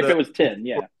 If it was 10,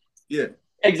 yeah,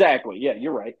 exactly. Yeah,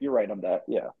 you're right. You're right on that.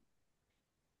 Yeah.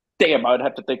 Damn, I would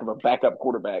have to think of a backup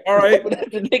quarterback. All right. I would have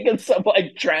to think of some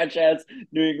like trash ass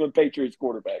New England Patriots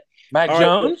quarterback. Mac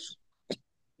Jones.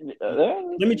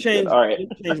 Let me change. All right. Let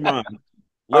me change mine.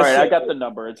 All right, I got the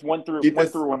number. It's 1 through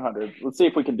 100. Let's see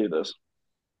if we can do this.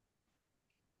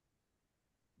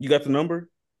 You got the number?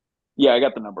 Yeah, I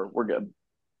got the number. We're good.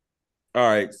 All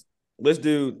right. Let's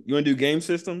do. You want to do game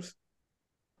systems?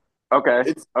 Okay.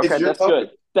 That's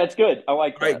good. That's good. I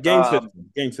like that. All right, game systems.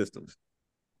 Game systems.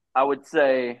 I would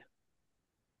say,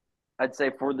 I'd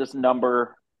say for this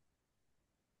number,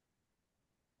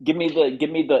 give me the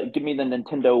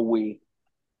Nintendo Wii.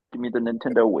 Give me the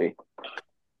Nintendo Wii.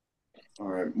 All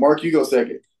right, Mark, you go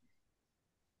second.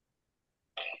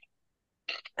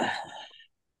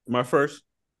 My first?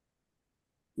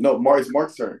 No, it's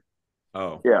Mark's turn.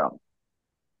 Oh. Yeah.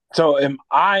 So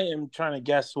I am trying to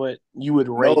guess what you would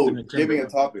rate the Nintendo. Give me a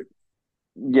topic.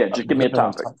 Yeah, just give me a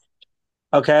topic.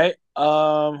 Okay.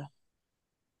 So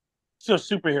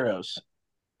superheroes.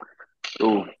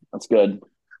 Ooh, that's good.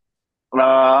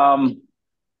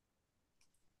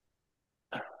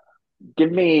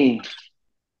 Give me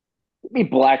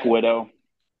Black Widow.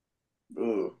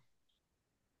 Ooh.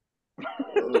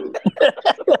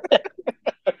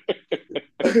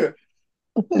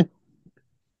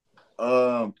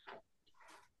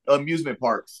 Amusement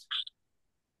parks.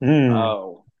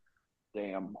 Oh,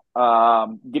 damn.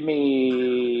 Give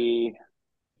me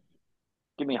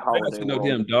Holiday World. No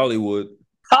damn Dollywood.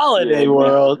 Holiday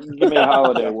World. Give me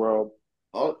Holiday World.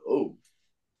 Oh.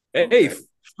 Hey,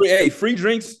 free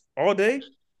drinks all day.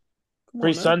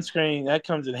 Free sunscreen. That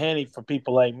comes in handy for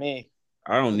people like me.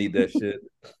 I don't need that shit.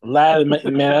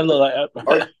 Man, I look like. All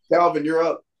right, Calvin, you're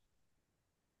up.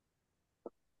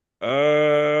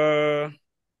 I'm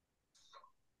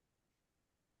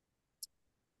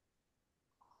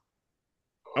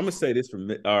gonna say this for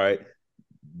me. All right.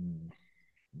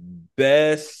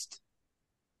 Best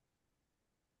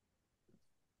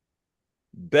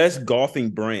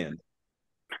golfing brand.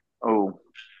 Oh.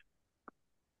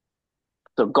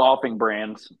 So golfing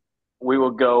brands. We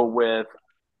will go with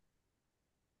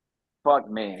fuck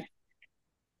me.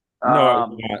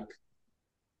 No,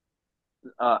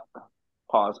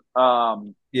 Pause.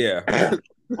 Yeah.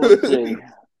 Let's see.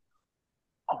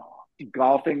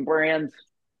 Golfing brands.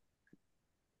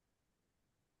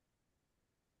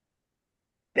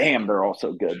 Damn, they're all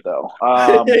so good though.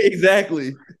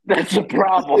 Exactly. That's a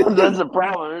problem. That's a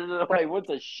problem. Like, what's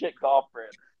a shit golf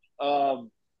brand?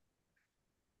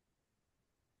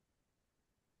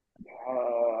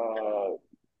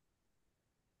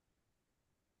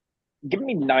 Give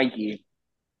me Nike.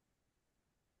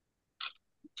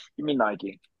 Give me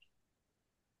Nike.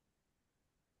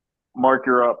 Mark,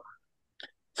 you're up.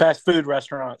 Fast food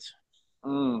restaurants.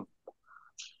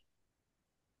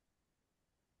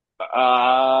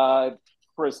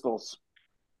 Crystals.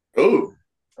 Oh,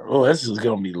 this is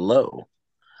gonna be low.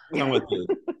 This is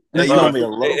gonna be a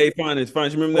low. Hey, fine. You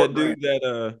remember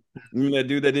that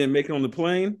dude that didn't make it on the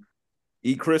plane?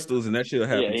 Eat crystals, and that shit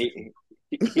happened. Yeah,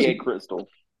 he ate crystals.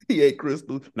 He ate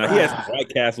crystals. Now he has some White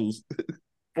Castles.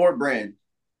 Sport brand.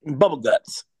 Bubble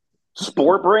guts.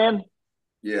 Sport brand?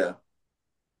 Yeah.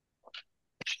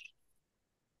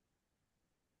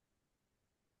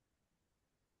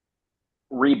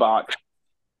 Reebok.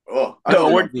 Oh, I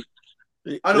know the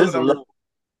number.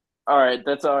 All right,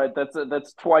 that's all right.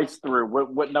 That's twice through.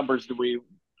 What numbers do we?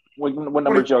 What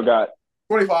numbers y'all got?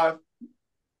 25.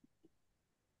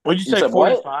 What'd you say?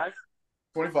 45.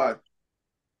 25.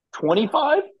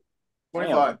 25.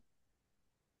 25.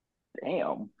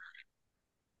 Damn.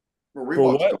 For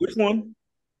what? Which one?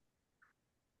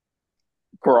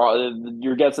 For all,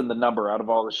 you're guessing the number out of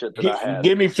all the shit that I had.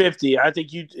 Give me 50. I think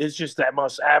it's just that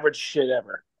most average shit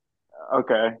ever.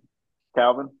 Okay,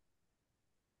 Calvin.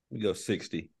 We go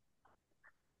 60.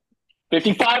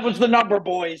 55 was the number,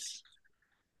 boys.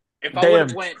 If I would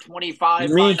have went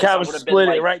 25, me and Calvin split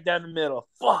it right down the middle.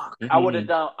 Fuck. I would have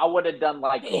done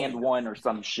like and one or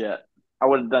some shit. I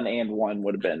would have done and one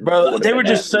would have been. Bro, they were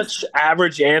just such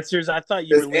average answers. I thought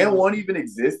you Does and one even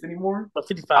exist anymore?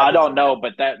 55. I don't know,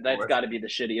 but that's got to be the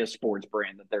shittiest sports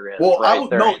brand that there is. Well,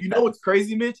 right? You know what's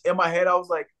crazy, Mitch? In my head, I was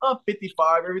like,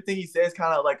 55. Everything he says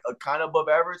kind of above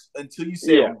average until you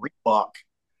said Reebok.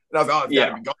 And I was like,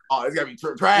 it's gotta be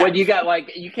trash. When you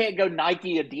got you can't go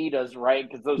Nike, Adidas, right?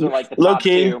 Because those are like the Low top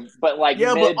key. two. But like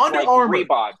but Under Armour.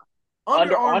 Reebok.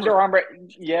 Under Armour.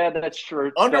 Yeah, that's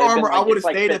true. Under Armour, I would have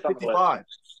stayed at 55.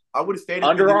 I would have stayed at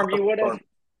Under Armour, you would have?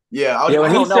 Yeah.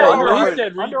 When he said Under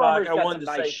Reebok, I wanted to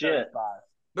say shit. 35.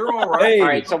 They're all right. All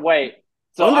right, so wait.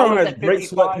 So Under I Armour was has at great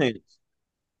 55. sweatpants.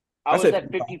 I was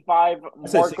at 55.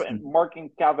 Mark and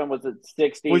Calvin was at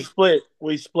 60. We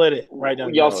split it right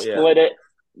down. Y'all split it.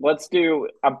 Let's do.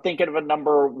 I'm thinking of a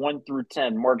number 1 through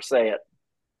 10. Mark, say it.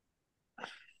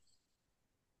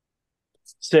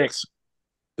 6.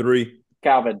 3.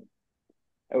 Calvin,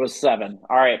 it was 7.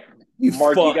 All right,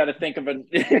 Mark, you got to think of an.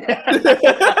 All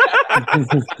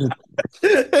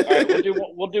right,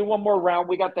 we'll do one more round.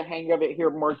 We got the hang of it here,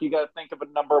 Mark. You got to think of a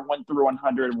number 1 through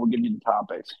 100, and we'll give you the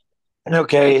topics.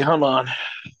 Okay, hold on.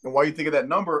 And while you think of that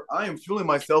number, I am fueling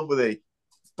myself with a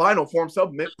Final Form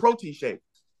supplement protein shake.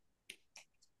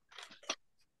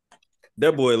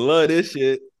 That boy love this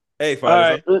shit. Hey,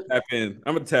 Fighters, I'm gonna tap in.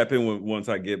 I'm gonna tap in once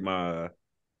I get my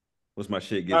once my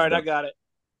shit gets. All right, done.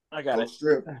 I got it.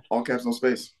 Strip. All caps, no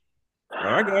space. All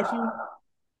right, I got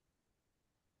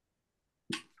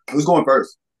you. Who's going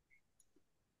first?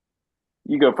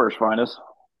 You go first, Finis.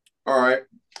 All right.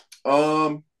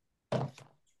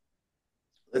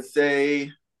 Let's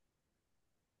say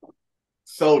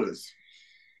sodas.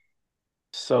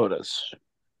 That's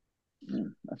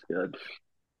good.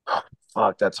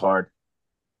 Fuck, that's hard.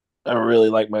 I really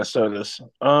like my sodas.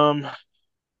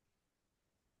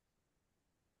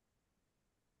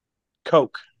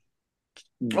 Coke.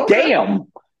 Okay.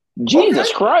 Damn.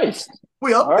 Jesus Christ.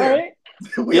 We up all there. Right.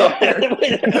 We up there.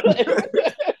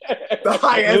 The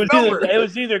highest number. It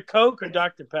was either Coke or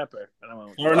Dr. Pepper.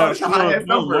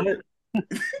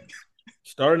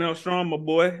 Starting out strong, my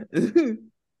boy.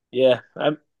 Yeah.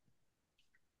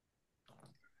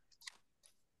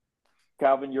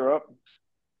 Calvin, you're up.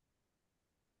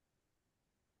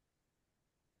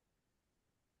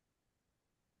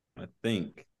 I'm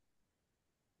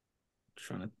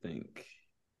trying to think.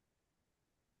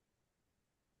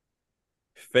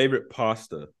 Favorite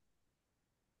pasta?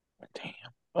 Damn.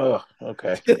 Oh,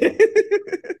 okay.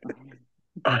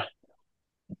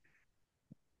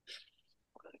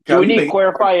 Do we need to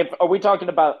clarify are we talking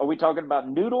about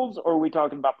noodles or are we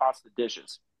talking about pasta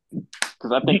dishes?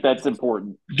 Because I think that's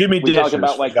important. Give me dishes, talking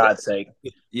about, for God's sake.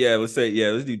 Yeah, let's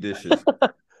do dishes.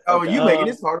 You making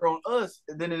this harder on us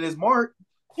than it is Mark.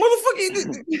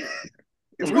 Motherfucker.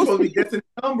 We're supposed to be guessing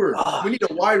numbers. We need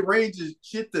a wide range of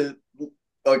shit to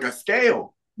like a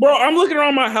scale. Bro, I'm looking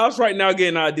around my house right now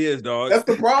getting ideas, dog. That's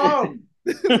the problem.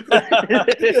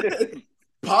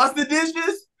 Pasta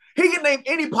dishes? He can name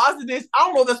any pasta dish. I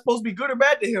don't know if that's supposed to be good or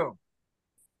bad to him.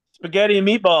 Spaghetti and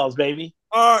meatballs, baby.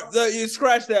 You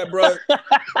scratch that, bro.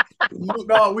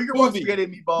 No, we can watch spaghetti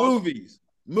and meatballs.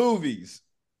 Movies.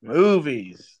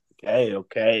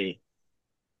 Okay.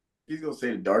 He's gonna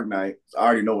say The Dark Knight. I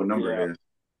already know what number it is.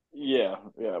 Yeah,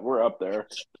 we're up there.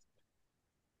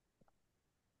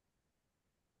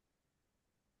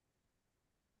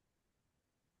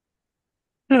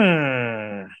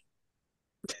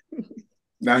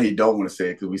 Now he don't want to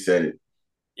say it because we said it.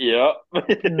 Yeah. What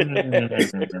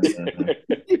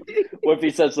if he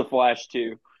says The Flash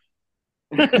too?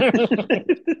 Man,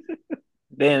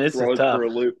 this is tough. For a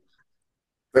loop.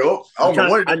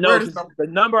 The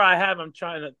number I have. I'm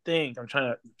trying to think. I'm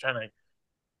trying to.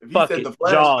 If you said The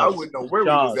Flash, Jaws. I wouldn't know where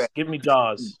Jaws. we was at. Give me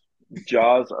Jaws.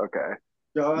 Jaws. Okay.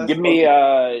 Jaws. Give me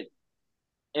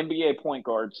NBA point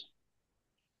guards.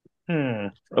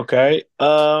 Okay.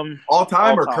 All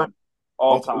time or current?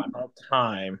 All time. All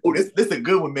time. Oh, this is a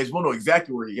good one, Mitch. We'll know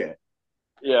exactly where he at.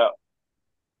 Yeah.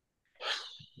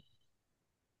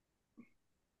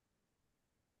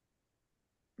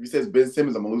 If he says Ben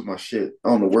Simmons, I'm gonna lose my shit. I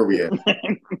don't know where we at.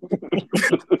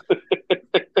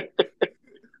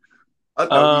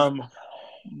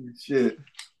 Shit.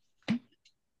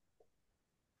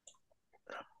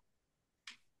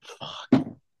 Fuck.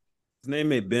 His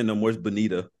name ain't Ben no more. It's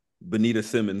Benita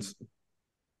Simmons.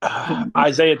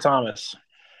 Isaiah Thomas.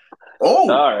 Oh,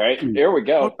 all right. Here we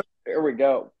go.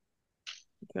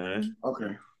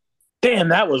 Okay. Damn,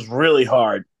 that was really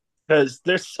hard because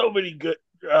there's so many good.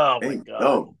 Oh my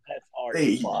god, that's hard.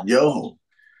 Hey, yo.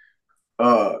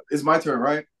 It's my turn,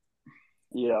 right?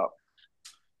 Yeah.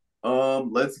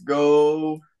 Let's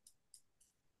go.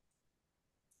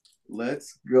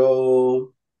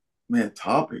 Man,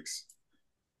 topics.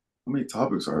 How many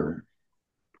topics are there?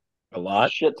 A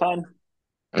lot. Shit ton.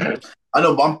 I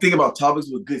know, but I'm thinking about topics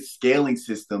with good scaling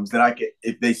systems that I can,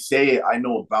 if they say it, I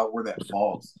know about where that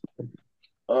falls.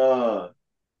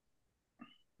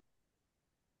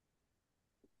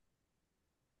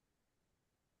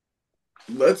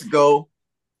 Let's go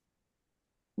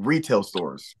retail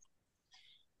stores.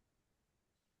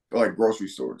 Or like grocery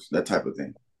stores, that type of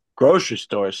thing. Grocery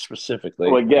stores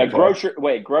specifically. Well, yeah,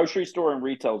 grocery store and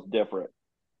retail is different.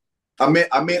 I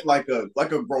meant like a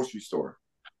grocery store.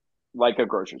 Like a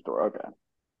grocery store, okay.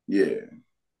 Yeah.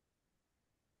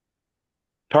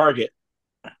 Target.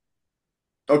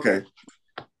 Okay.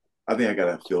 I think I got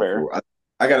a feel for it.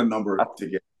 I got a number to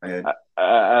get.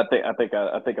 I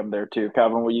think I'm there too.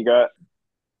 Calvin, what you got?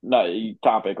 No,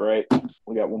 topic, right?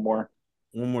 We got one more.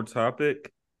 One more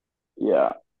topic.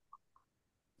 Yeah.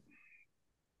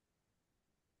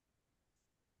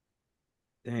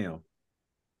 Damn.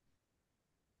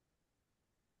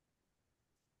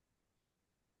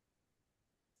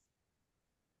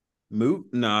 No,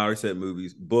 I already said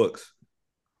movies. Books.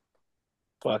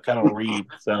 Fuck, I don't read,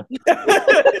 so.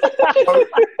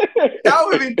 That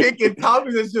would be picking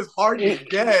topics that's just hard to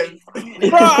guess.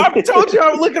 Bro, I told you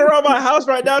I'm looking around my house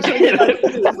right now trying to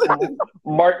get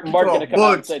Mark gonna come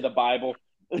out and say the Bible.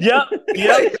 Yep.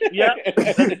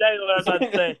 That's exactly what I was about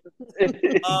to say.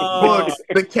 Books,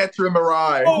 The Catcher in the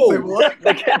Rye. Oh, what?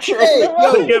 The Catcher in the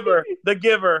Rye. The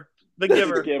Giver.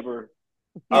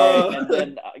 All right, and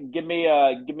then give me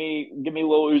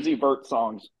Lil Uzi Vert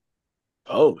songs.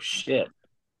 Oh shit.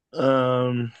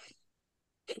 Lil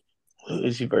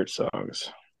Uzi Vert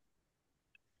songs.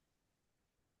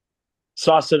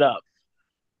 Sauce It Up.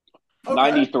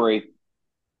 Okay.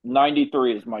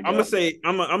 93 is my guess.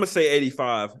 I'm gonna say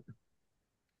 85.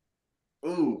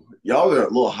 Ooh, y'all are a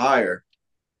little higher.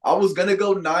 I was gonna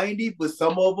go 90, but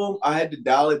some of them I had to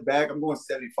dial it back. I'm going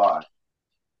 75.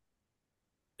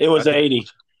 It was 80. It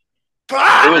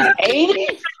was 80?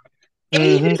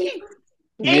 80? Mm-hmm.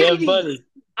 Yeah, buddy.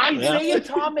 Isaiah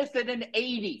Thomas at an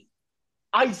 80.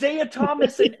 Isaiah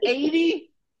Thomas an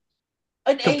 80?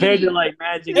 An Compared 80. to like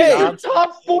Magic Johnson.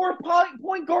 Top 4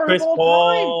 point guard Chris of all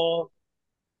Paul.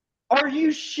 time. Are you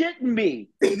shitting me?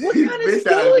 What kind of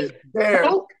skillet?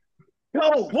 Coke.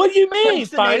 What do you mean?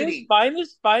 Finest?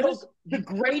 Coke. The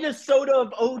greatest soda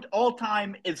of all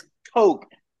time is Coke.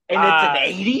 And it's an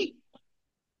 80?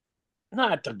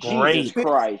 Not the great. Jesus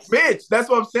Christ. Bitch, that's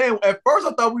what I'm saying. At first,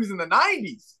 I thought we was in the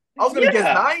 90s. I was going to guess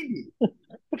 90.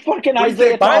 Fucking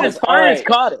Isaiah Thomas. Finest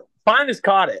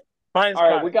caught it. All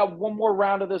right, we got one more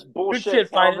round of this bullshit. Good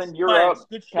shit, Calvin, you're up.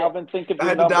 Calvin, think of your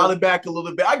number. I had to dial it back a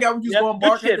little bit. I got what you going,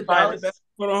 Mark. Good shit, Finest.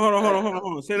 Hold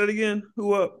on. Say that again.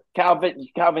 Who up? Calvin,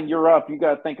 you're up. You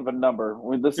got to think of a number.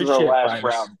 This is our last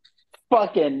round.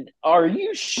 Fucking, are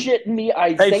you shitting me?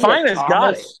 Isaiah Finest Thomas.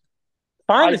 Got it.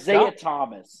 Finest Isaiah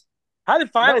Thomas. How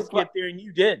did Finest get there and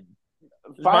you didn't?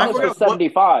 Finest was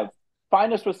 75.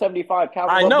 Finest was 75.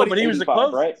 Calvin, I know, but he was the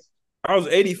closest. Right? I was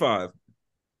 85.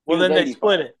 Well, then they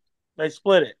split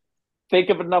it. Think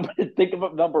of a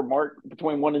number, Mark,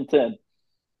 between 1 and 10.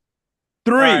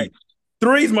 3. Right.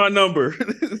 3's my number.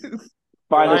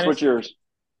 Finest, what's yours?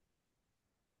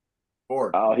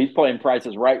 4. Oh, he's playing Price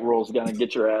is Right rules. Gonna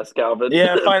get your ass, Calvin.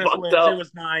 Yeah, Finest wins. It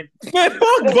was 9. Man,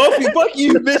 fuck both you. Fuck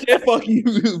you, bitch. And fuck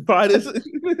you, Finest.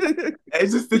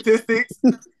 It's just statistics.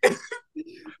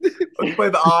 Let's play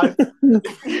the odds.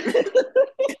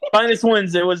 Finest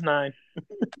wins. It was 9.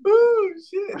 Oh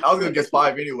shit! I was gonna guess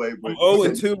 5 anyway. But I'm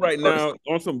 0-2 right now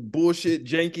on some bullshit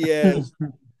janky ass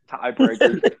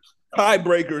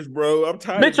tiebreakers, bro. I'm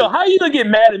tired. Mitchell, how you gonna get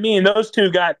mad at me and those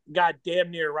two got damn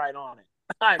near right on it?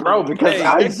 Bro, because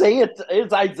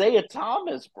it's Isaiah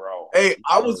Thomas, bro. Hey,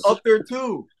 I was up there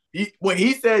too. When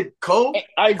he said Coke,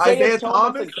 Isaiah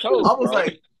Thomas, Coke, I was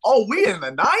like, oh, we in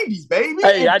the 90s, baby.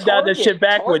 Hey, I dialed this shit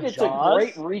back with Jaws. It's a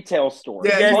great retail store.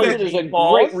 Yeah, Target is a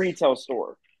great retail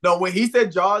store. No, when he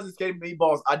said Jaws and spaghetti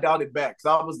meatballs, I dialed it back.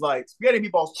 So I was like, spaghetti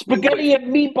meatballs. Spaghetti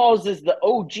and meatballs is the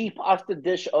OG pasta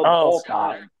dish of all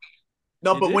time.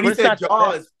 No, but when he said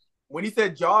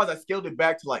Jaws, I scaled it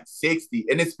back to like 60.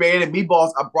 And then spaghetti and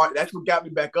meatballs, that's what got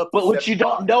me back up. But what you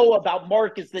don't know about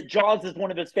Mark is that Jaws is one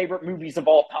of his favorite movies of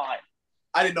all time.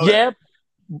 I didn't know that.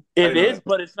 Yeah, it is,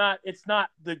 but it's not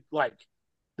the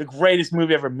greatest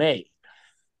movie ever made.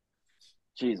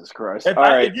 Jesus Christ.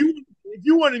 If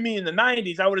you wanted me in the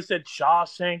 90s, I would have said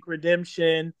Shawshank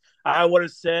Redemption. I would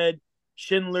have said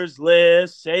Schindler's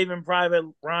List, Saving Private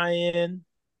Ryan,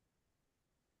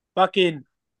 fucking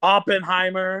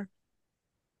Oppenheimer.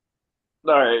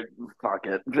 All right, fuck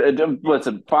it.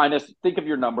 Listen, Finest, think of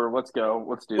your number. Let's go.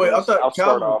 Let's do this. I'll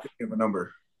start off. Give a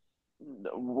number.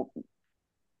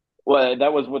 Well,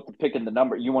 that was with the picking the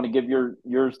number. You want to give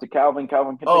yours to Calvin?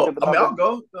 Calvin can think of the number.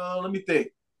 I'll go. Let me think.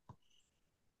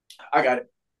 I got it.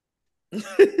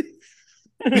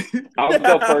 I'll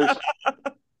go first.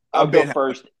 I'll go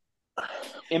first.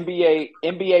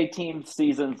 NBA team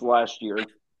seasons last year.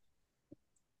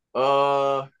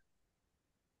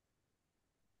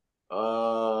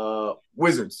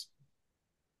 Wizards.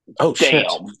 Oh, damn.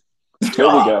 Shit. Here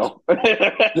we go.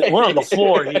 We're on the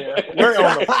floor here. We're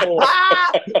on the floor.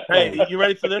 Hey, you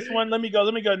ready for this one? Let me go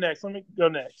next.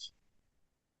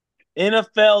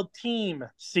 NFL team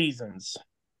seasons.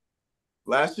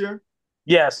 Last year?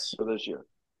 Yes. For this year.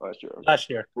 Last year. Last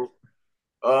year.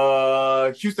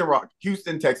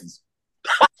 Houston, Texas.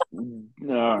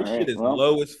 This shit is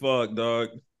low as fuck, dog.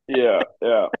 Yeah.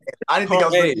 I didn't think I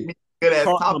was going to get good ass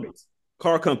topics.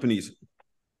 Car companies.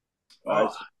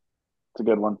 Nice. It's a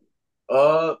good one.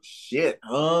 Shit.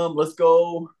 Let's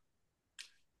go.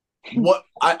 What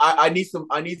I need some.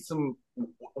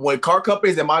 When car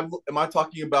companies, am I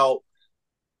talking about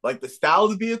like the style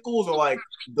of the vehicles or like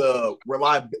the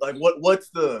reliability? Like what's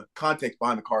the context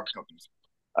behind the car companies?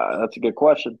 That's a good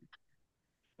question.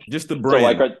 Just the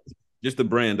brand. So just the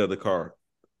brand of the car.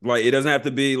 Like it doesn't have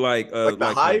to be like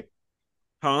the hype.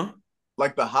 Huh?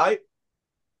 Like the hype?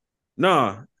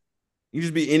 Nah. You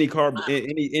just be any car brand.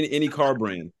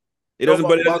 It doesn't,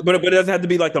 but it doesn't have to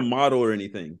be like the model or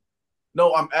anything.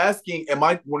 No, I'm asking,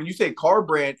 when you say car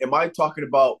brand, am I talking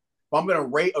about if I'm gonna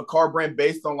rate a car brand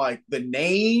based on like the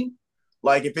name,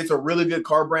 like if it's a really good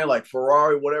car brand like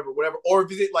Ferrari, whatever, or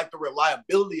if is it like the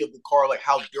reliability of the car, like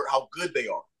how good they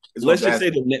are? Let's just say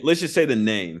the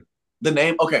name. The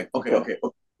name? Okay.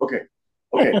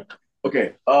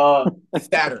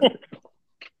 Saturn.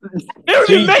 They don't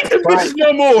even make the bitches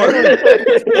no more.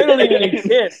 They don't even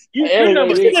exist. Your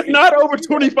number is not over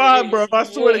 25, bro. I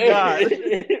swear to God.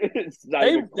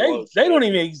 They don't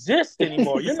even exist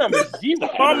anymore. Your number is 0.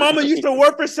 My mama used to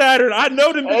work for Saturn. I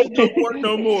know them bitches don't work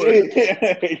no more.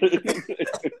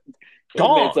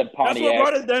 Gone. That's what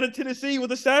brought us down to Tennessee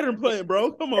with a Saturn plant,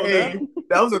 bro. Come on now.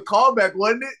 That was a callback,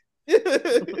 wasn't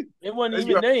it? It wasn't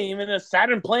even a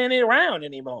Saturn plant around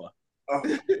anymore.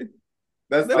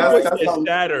 That's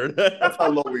Saturn. That's how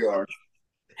low we are.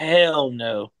 Hell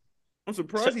no. I'm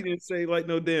surprised he didn't say like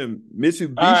no damn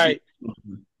Mitsubishi. All right.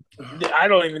 I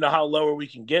don't even know how lower we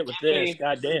can get with this.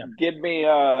 God damn. Give me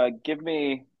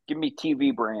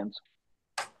TV brands.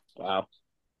 Wow.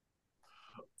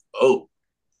 Oh.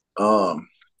 I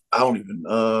don't even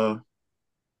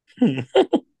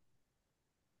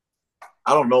I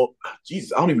don't know.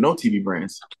 Jesus, I don't even know TV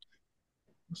brands.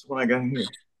 What's the one I got in here?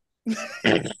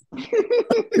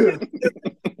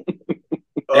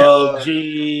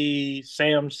 LG,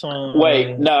 Samsung.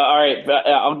 Wait, no, all right.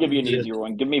 I'll give you an easier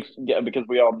one. Because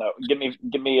we all know. Give me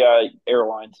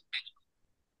airlines.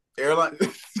 Spirit.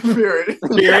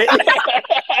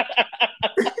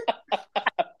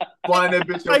 Flying that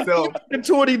bitch yourself.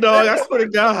 20, dog. I swear to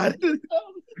God.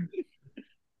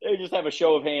 They just have a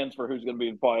show of hands for who's going to be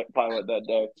the pilot that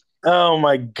day. Oh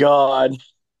my God!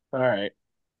 All right.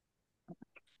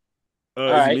 All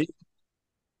right.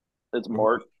 It's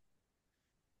Mark.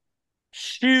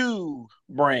 Shoe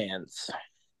brands.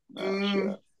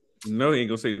 No, he ain't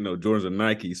gonna say no Jordans or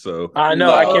Nike. So I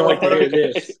know. I can't wait to hear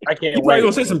this. I can't wait. He's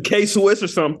gonna say some K Swiss or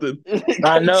something.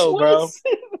 I know, bro.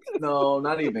 No,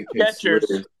 not even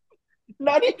Skechers.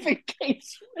 Not even K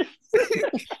Swiss.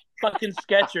 Fucking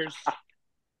Skechers.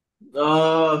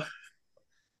 Yeah,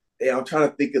 I'm trying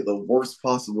to think of the worst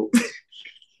possible.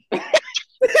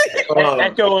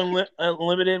 Echo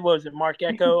Unlimited. What was it? Mark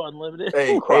Echo Unlimited.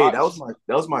 Hey, that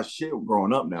was my shit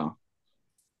growing up. Now,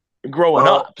 growing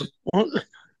up,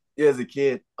 yeah, as a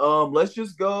kid. Let's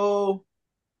just go.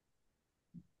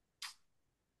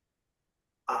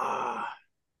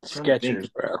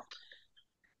 Skechers, bro.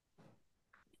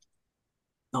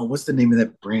 No, what's the name of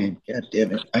that brand? God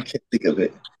damn it, I can't think of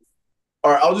it.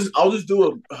 All right, I'll just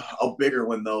do a bigger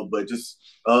one though. But just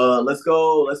let's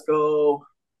go.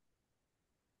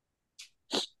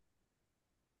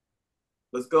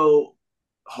 Let's go,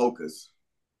 Hokas.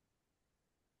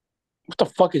 What the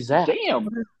fuck is that? Damn,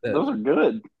 those are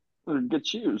good. Those are good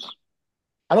shoes.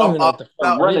 I don't even know what the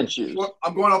fuck running shoes.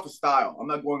 I'm going off of style. I'm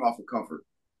not going off of comfort.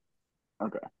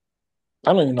 Okay.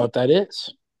 I don't even know what that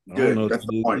is. Good. That's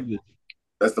the point.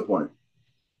 That's the point.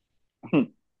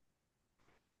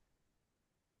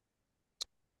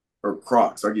 Or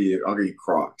Crocs. I'll give you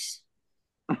Crocs.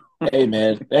 Hey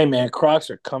man,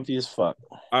 Crocs are comfy as fuck.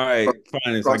 All right,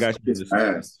 fine. I got you this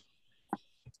ass.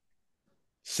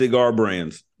 Cigar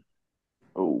brands.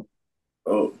 Oh.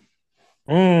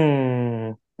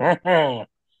 That's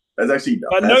actually.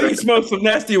 I know you smoked some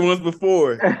nasty ones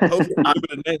before. Yeah,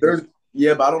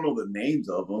 but I don't know the names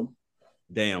of them.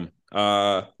 Damn.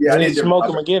 Yeah, I need to smoke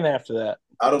them again after that.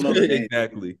 I don't know the name.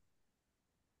 Exactly.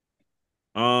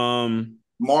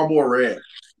 Marlboro Red.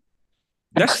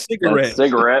 That's cigarette.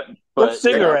 Cigarette. But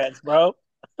cigarettes, bro.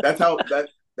 That's how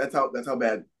That's how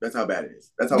bad it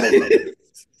is. That's how low it is.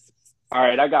 All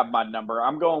right, I got my number.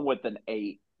 I'm going with an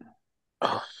 8.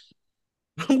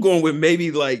 I'm going with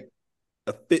maybe like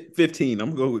a 15.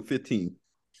 I'm going with 15.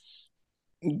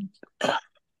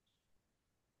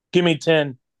 Give me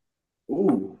 10.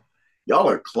 Ooh, y'all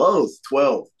are close.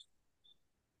 12.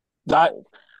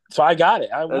 So I got it.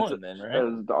 I won then, right? That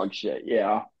was dog shit.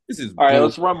 Yeah. This is all right.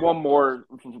 Let's run one more.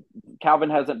 Calvin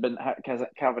hasn't done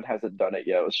it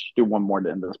yet. Let's do one more to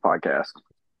end this podcast.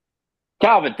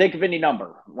 Calvin, think of any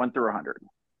number 1 through 100.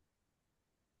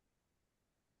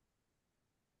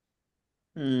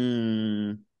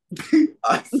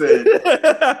 I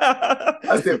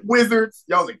said Wizards.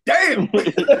 Y'all was like, damn.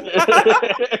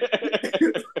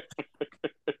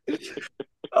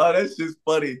 Oh, that's just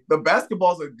funny. The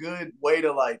basketball's a good way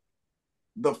to like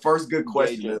the first good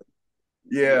question.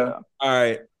 Yeah. All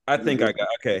right. I think I got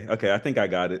okay. I think I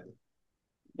got it.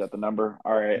 Got the number?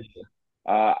 All right.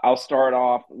 I'll start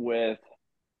off with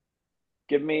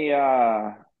give me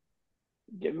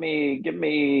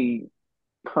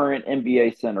current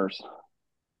NBA centers.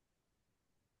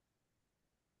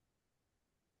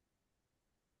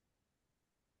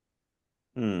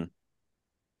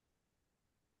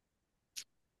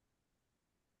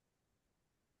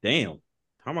 Damn.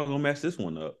 How am I gonna mess this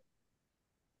one up?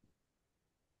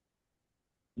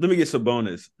 Let me get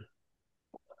Sabonis.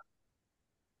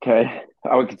 Okay.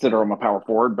 I would consider him a power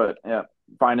forward, but yeah.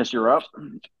 Finest, you're up.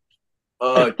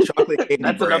 Chocolate candy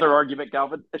That's brand. another argument,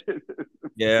 Calvin.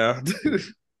 Yeah.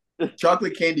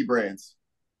 Chocolate candy brands.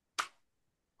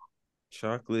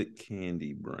 Chocolate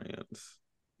candy brands.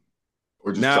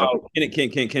 Or just now, chocolate.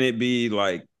 Can it be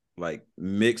like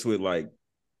mixed with like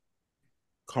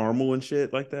caramel and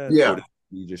shit like that? Yeah. Or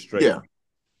you just straight? Yeah.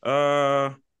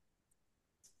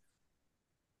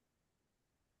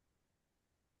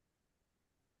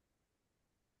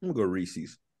 I'm gonna go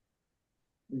Reese's.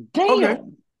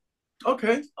 Damn.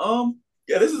 Okay.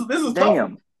 Yeah, this is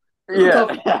damn. tough. Yeah.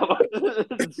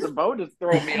 Sabonis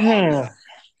throwing me off.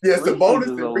 Yeah,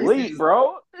 Sabonis is elite,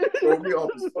 bro. Throw me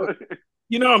off as fuck.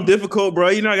 You know I'm difficult, bro.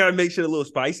 You know I gotta make shit a little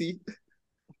spicy.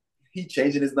 He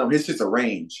changing his number. His shit's a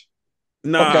range.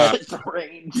 Nah. It's a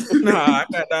range. Nah.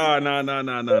 Come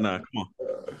on.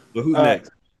 But who's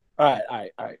next? All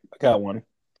right. I got one.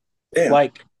 Damn.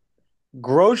 Like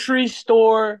grocery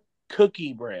store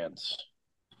cookie brands.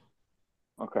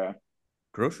 Okay.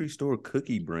 Grocery store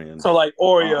cookie brands. So like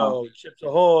Oreo, Chips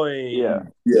Ahoy. Yeah.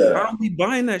 How don't we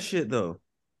buying that shit though?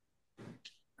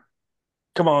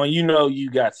 Come on, you know you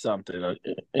got something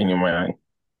in your mind.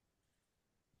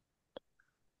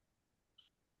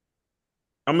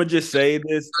 I'm gonna just say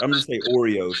this. I'm gonna say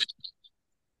Oreos.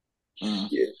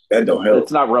 Yeah, that don't help.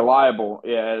 It's not reliable.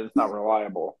 Yeah, it's not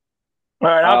reliable. All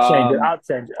right, I'll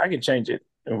change it. I can change it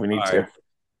if we need to.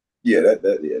 Yeah, that.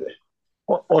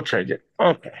 We'll change it.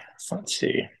 Okay, so let's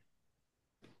see.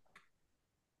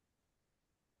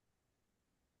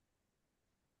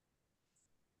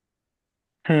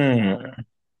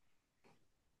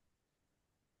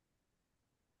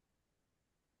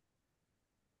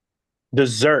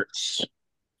 Desserts.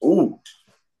 Ooh.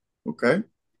 Okay.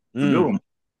 Good one.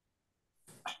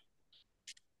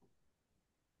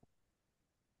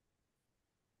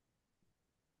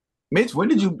 Mitch, when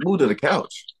did you move to the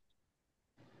couch?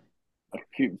 A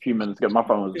few minutes ago. My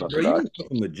phone was about to die. You're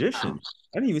a magician.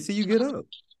 I didn't even see you get up.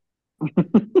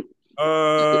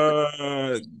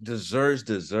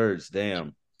 Desserts.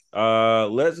 Damn.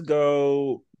 Let's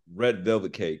go red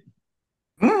velvet cake.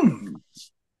 Damn,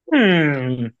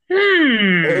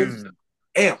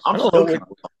 I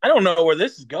don't know where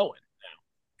this is going.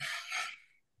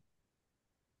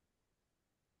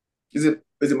 Is it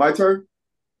my turn?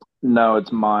 No,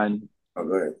 it's mine. Oh,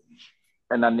 go ahead.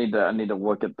 And I need to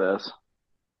look at this.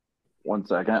 1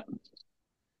 second.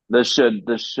 This should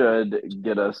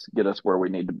get us where we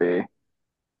need to be.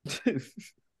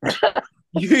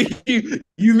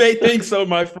 you may think so,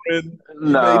 my friend.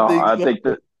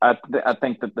 I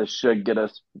think that this should get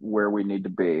us where we need to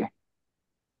be.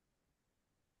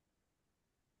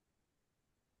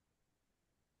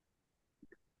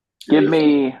 Give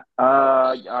me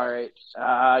all right.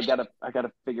 I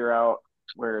gotta figure out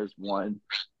where is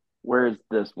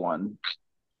this one.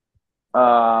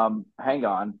 Hang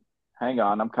on,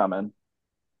 I'm coming.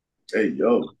 Hey,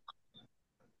 yo.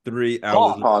 3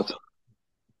 hours.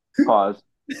 Pause.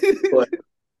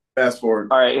 Fast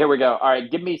forward. All right, here we go. All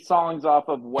right, give me songs off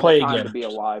of What a Time to Be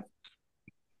Alive.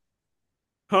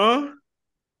 Huh?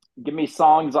 Give me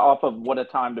songs off of What a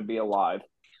Time to Be Alive.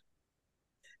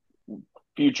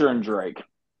 Future and Drake.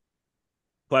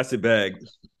 Plastic Bag.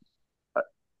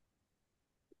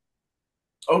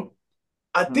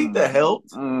 I think that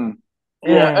helped.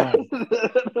 Yeah.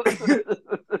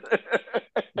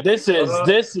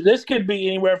 This could be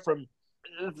anywhere from.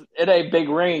 It ain't big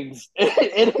rings.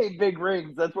 It ain't big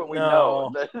rings. That's what we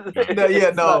know. No. I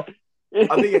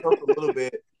think it helped a little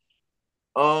bit.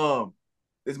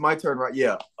 It's my turn, right?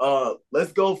 Yeah.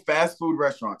 Let's go fast food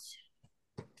restaurants.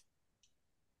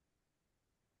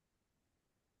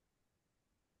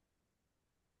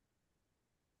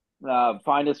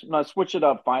 Finest. No, switch it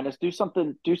up. Finest. Do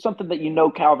something that you know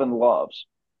Calvin loves.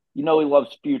 You know he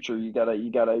loves Future. You gotta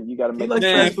make. He likes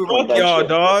fast food. Fuck y'all,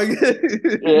 dog.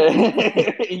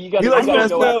 You gotta go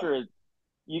after his.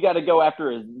 You gotta go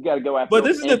after his. You gotta go after. But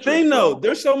this is the thing, though.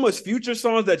 There's so much Future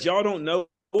songs that y'all don't know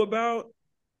about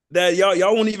that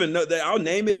y'all won't even know. That I'll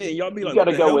name it and y'all be like, you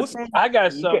gotta go with. I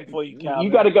got something for you, Calvin.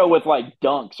 You gotta go with like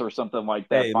Dunks or something like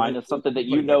that. Hey, Finest something that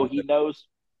you know he knows.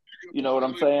 You know what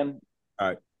I'm saying? All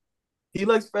right. He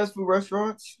likes fast food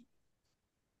restaurants.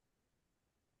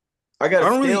 I got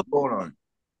a scale going on.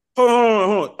 Hold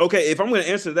on. Okay, if I'm going to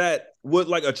answer that, would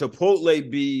like a Chipotle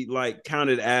be like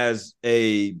counted as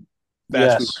a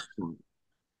fast food restaurant?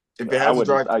 If it has a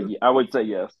drive-thru, I would say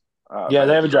yes. Yeah,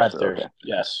 they have a drive-thru. Okay.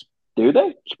 Yes. Do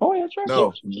they? Chipotle has drive-thru?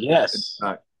 No. Yes.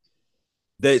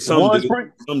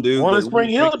 Some do. One Spring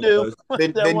Hill do.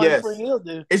 Then yes. Spring Hill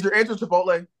do. Is your answer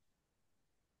Chipotle?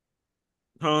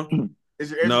 Huh? Is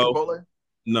your answer Chipotle?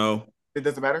 No. It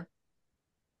doesn't matter?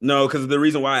 No, because the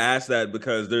reason why I asked that,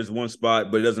 because there's one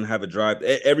spot, but it doesn't have a drive.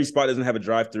 Every spot doesn't have a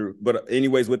drive-through. But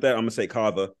anyways, with that, I'm gonna say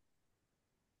Kava.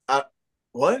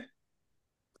 What?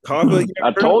 Kava?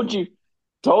 I told you,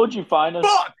 Finest.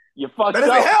 Fuck! You fucked up. That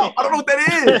doesn't help. I don't know what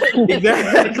that is.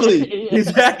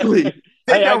 Exactly.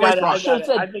 Hey, I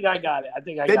think I got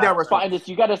it. Finest,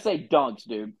 you gotta say Dunks,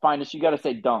 dude. Finest, you gotta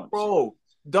say Dunks. Bro,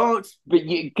 Dunks. But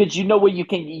because you know what you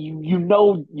can, you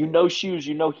know shoes.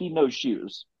 You know he knows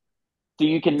shoes. So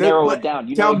you can narrow it down.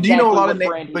 Do you know a lot of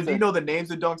names? But do you know the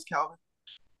names of Dunks, Calvin?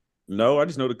 No, I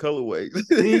just know the colorways.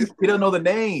 We don't know the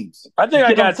names. I think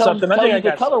I got something. I think I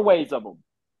got the colorways of them.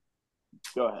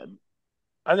 Go ahead.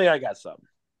 I think I got something.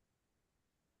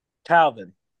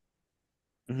 Calvin,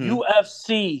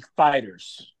 UFC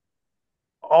fighters,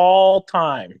 all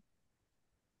time.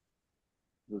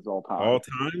 This is all time. All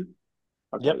time.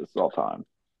 Okay, yep, this is all time.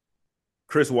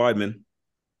 Chris Weidman.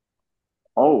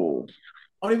 Oh.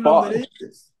 I don't even know what it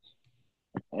is.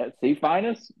 Yeah, see,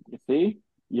 Finest? You see?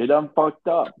 You done fucked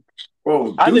up.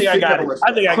 Bro, I think I got it.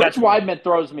 Chris Weidman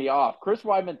throws me off. Chris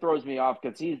Weidman throws me off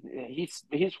because he's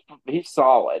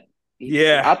solid.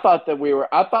 I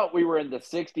thought we were in the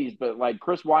 60s, but like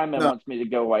Chris Weidman wants me to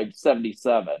go like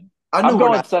 77. I'm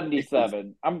going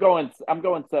 77. I'm going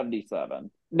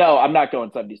 77. No, I'm not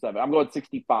going 77. I'm going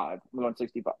 65. I'm going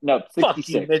 65. No, 66. Fuck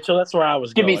you, Mitchell. That's where I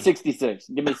was going. Give me 66.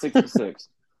 Give me 66.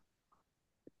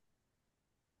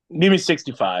 Give me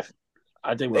 65.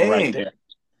 I think we're right there.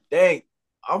 Dang,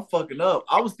 I'm fucking up.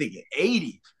 I was thinking 80.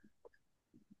 Is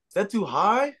that too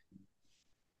high?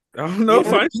 I don't know.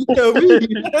 Fine, you tell me. Who did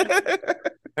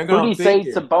he say?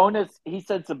 Sabonis. He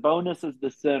said Sabonis is the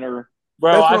center.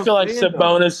 Bro, I feel like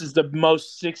Sabonis is the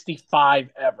most 65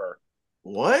 ever.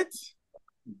 What?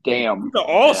 Damn. He's an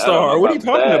all-star. What are you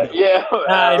talking about? Yeah.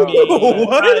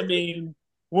 I mean,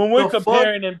 when we're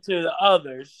comparing him to the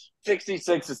others.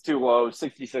 66 is too low.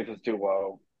 66 is too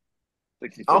low.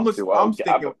 66 is too low. I'm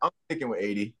sticking with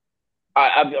 80.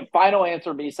 Final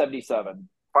answer be 77.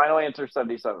 Final answer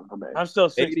 77 for me. I'm still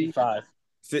 65.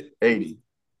 80.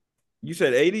 You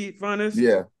said 80, Finest?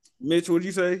 Yeah. Mitch, what did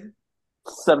you say?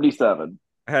 77.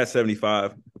 I had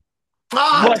 75.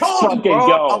 Let's fucking go.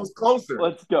 I was closer.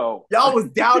 Let's go. Y'all was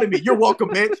doubting me. You're welcome,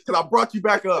 Mitch, because I brought you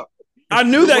back up. I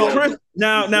knew that Chris.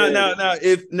 Now.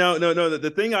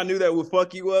 The thing I knew that would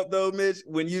fuck you up though, Mitch,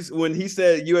 when he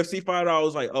said UFC fighter, I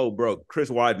was like, oh, bro, Chris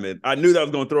Weidman. I knew that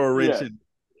was gonna throw a wrench in.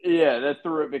 Yeah, that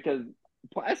threw it because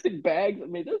Plastic Bags. I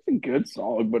mean, that's a good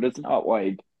song, but it's not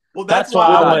like. Well, that's why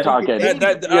I'm talking.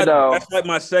 That's like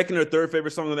my second or third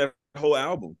favorite song on that whole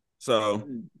album. So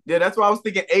yeah, that's why I was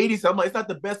thinking 80. So I'm like, it's not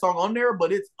the best song on there,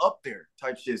 but it's up there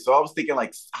type shit. So I was thinking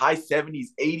like high 70s,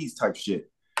 80s type shit.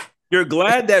 You're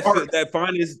glad that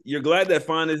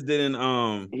Finest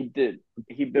didn't He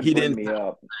didn't me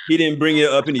up. He didn't bring it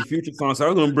up any Future songs. So I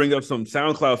was gonna bring up some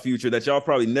SoundCloud Future that y'all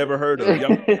probably never heard of.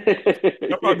 Y'all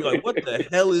probably like, what the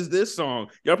hell is this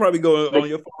song? Y'all probably go on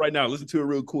your phone right now, listen to it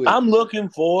real quick. I'm looking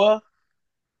for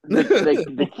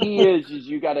the key is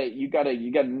you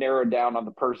gotta narrow down on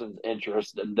the person's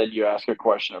interest, and then you ask a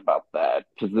question about that,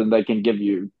 because then they give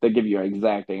you an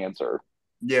exact answer.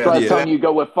 Yeah, so I'm telling you,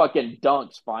 go with fucking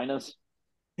Dunks, Finest.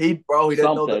 He didn't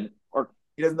know that. Or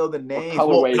He doesn't know the names.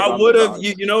 Colorways I would have.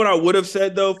 You know what I would have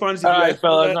said though, Finest. All right,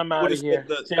 fellas, I'm out of here.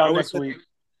 See y'all next week.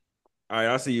 All right,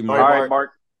 I'll see you, Mark. All right,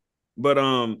 Mark. But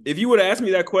if you would have asked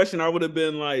me that question, I would have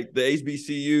been like the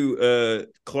HBCU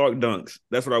Clark Dunks.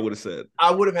 That's what I would have said.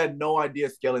 I would have had no idea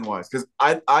scaling wise because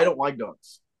I don't like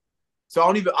dunks, so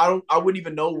I wouldn't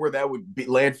even know where that would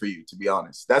land for you. To be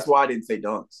honest, that's why I didn't say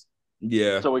dunks.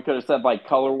 Yeah. So we could have said like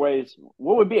colorways.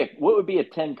 What would be a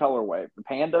 10 colorway? The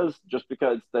pandas, just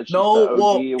because that's just the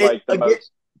OG,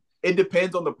 most. It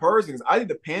depends on the person. I think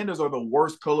the pandas are the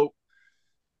worst color.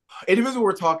 It depends what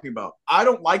we're talking about. I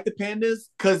don't like the pandas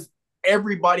because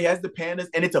everybody has the pandas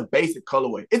and it's a basic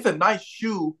colorway. It's a nice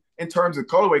shoe in terms of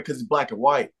colorway because it's black and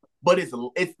white, but it's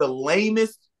the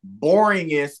lamest,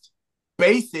 boringest,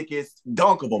 basicest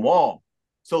dunk of them all.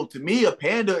 So to me, a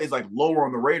panda is like lower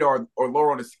on the radar or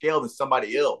lower on the scale than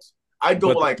somebody else. I'd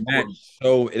go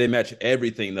they match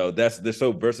everything though. They're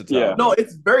so versatile. Yeah. No,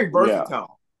 it's very versatile. Yeah.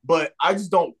 But I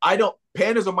don't.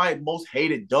 Pandas are my most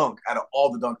hated dunk out of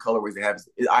all the dunk colorways they have.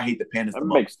 I hate the pandas. That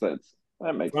makes sense.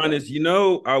 That makes sense. You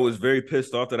know, I was very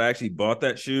pissed off that I actually bought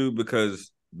that shoe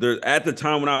because at the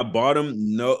time when I bought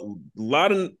them,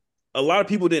 a lot of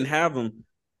people didn't have them.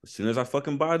 As soon as I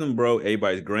fucking buy them, bro,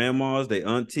 everybody's grandmas, they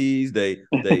aunties, they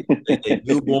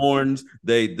newborns,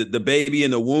 the baby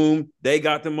in the womb, they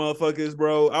got them motherfuckers,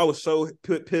 bro. I was so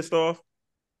pissed off.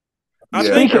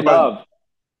 Speaking of,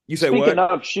 you say speaking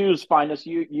what? of shoes, Finest,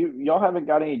 y'all haven't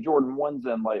got any Jordan 1s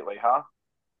in lately, huh?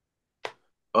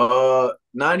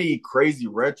 Not any crazy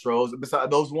retros. Besides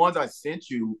those ones I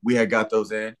sent you, we had got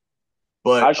those in.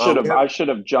 But I should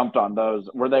have jumped on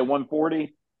those. Were they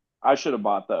 140? I should have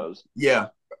bought those. Yeah.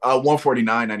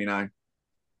 149.99.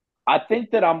 I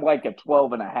think that I'm like a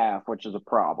 12.5, which is a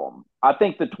problem. I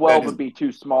think the 12 would be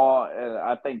too small.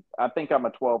 I think I'm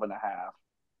a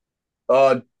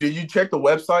 12.5. Did you check the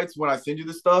websites when I send you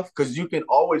the stuff? Because you can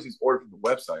always just order from the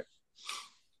website.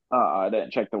 I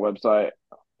didn't check the website.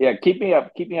 Yeah, keep me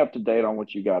up to date on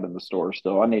what you got in the store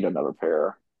still. I need another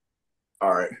pair.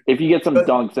 All right. If you get some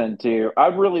dunks in too.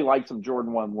 I'd really like some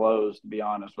Jordan 1 lows, to be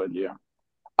honest with you.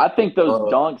 I think those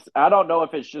dunks, I don't know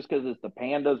if it's just because it's the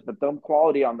pandas, but the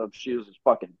quality on those shoes is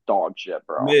fucking dog shit,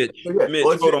 bro. Mitch,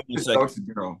 hold on a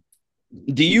second.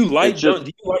 Do you like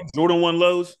Jordan 1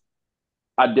 lows?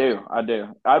 I do.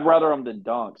 I'd rather them than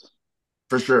dunks.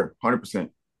 For sure. 100%.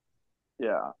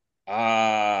 Yeah.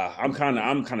 I'm kind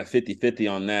of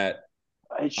 50-50 on that.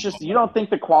 It's just, you don't think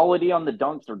the quality on the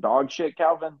dunks are dog shit,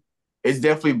 Calvin? It's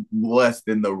definitely less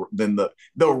than the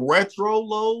retro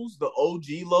lows, the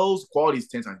OG lows. Quality is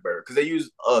 10 times better because they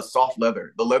use soft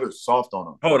leather. The leather's soft on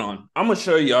them. Hold on, I'm gonna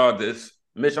show y'all this,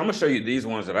 Mitch. I'm gonna show you these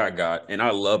ones that I got, and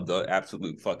I love the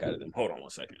absolute fuck out of them. Hold on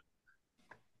one second.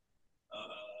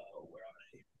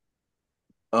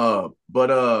 Where are they?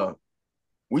 But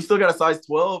we still got a size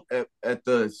 12 at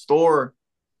the store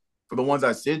for the ones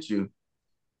I sent you.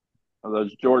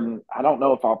 Those Jordan, I don't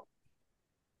know if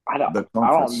I don't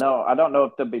know. I don't know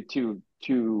if they'll be too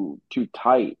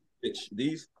tight.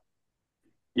 These?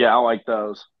 Yeah, I like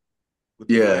those.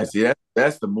 Yeah, see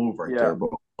that's the move right there,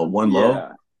 bro. A one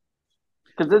low.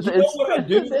 Because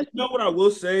you know what I will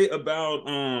say about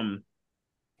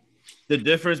the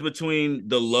difference between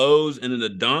the lows and then the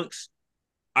dunks?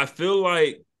 I feel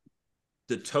like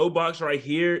the toe box right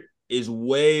here is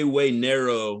way, way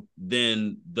narrow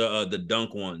than the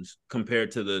dunk ones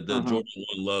compared to the Jordan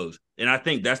 1 lows. And I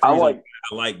think that's the reason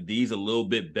I like these a little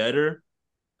bit better.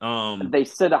 They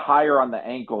sit higher on the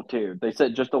ankle too. They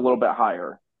sit just a little bit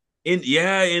higher. And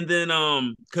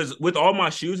then because with all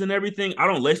my shoes and everything, I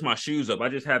don't lace my shoes up. I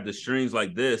just have the strings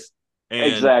like this. And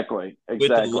exactly. With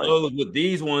the lows, with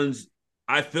these ones,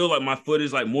 I feel like my foot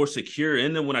is like more secure.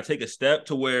 And then when I take a step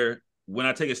in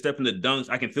the dunks,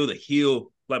 I can feel the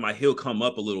heel, like my heel come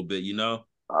up a little bit, you know?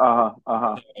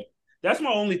 That's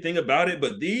my only thing about it.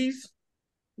 But these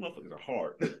motherfuckers are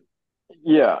hard.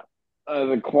 Yeah.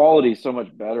 The quality is so much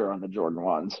better on the Jordan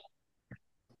 1s.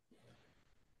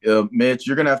 Yeah, Mitch,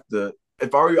 you're going to have to,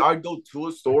 if I were you, I'd go to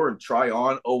a store and try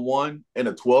on a 1 and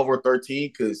a 12 or 13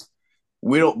 because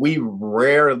we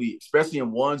rarely, especially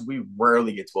in ones, we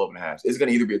rarely get 12.5. It's going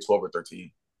to either be a 12 or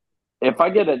 13. If I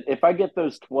get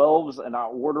those 12s and I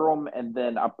order them and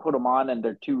then I put them on and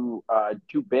they're too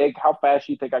big, how fast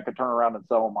do you think I could turn around and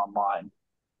sell them online?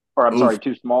 Or I'm sorry,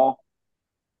 too small?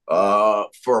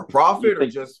 For a profit or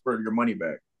just for your money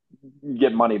back?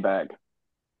 Get money back.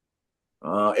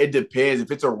 It depends.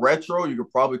 If it's a retro, you could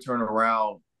probably turn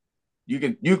around. You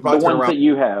could probably the ones that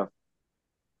you have.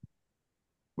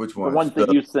 Which ones? The ones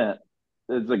that you sent.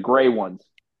 It's the gray ones.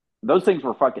 Those things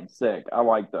were fucking sick. I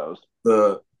like those.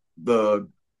 The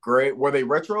gray, were they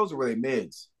retros or were they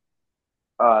mids?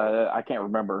 I can't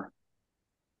remember.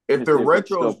 If they're retros,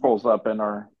 still pulls up in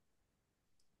our.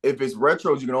 If it's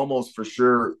retros, you can almost for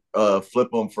sure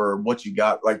flip them for what you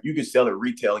got. Like you can sell it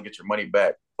retail and get your money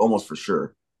back almost for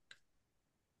sure.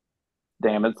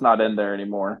 Damn, it's not in there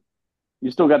anymore.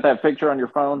 You still got that picture on your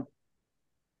phone?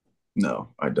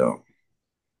 No, I don't.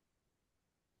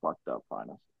 Fucked up,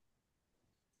 Finis.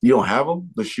 You don't have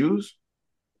them? The shoes?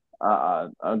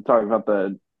 I'm talking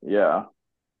about yeah.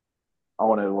 I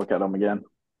want to look at them again.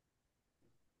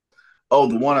 Oh,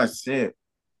 the one I sent.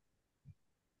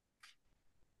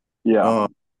 Yeah.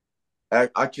 I'm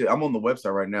on the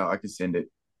website right now. I can send it.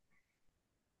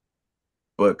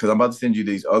 But because I'm about to send you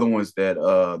these other ones that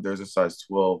there's a size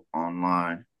 12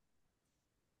 online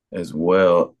as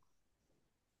well.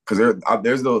 Because they're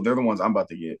the ones I'm about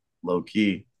to get low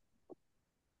key.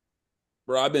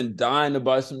 Bro, I've been dying to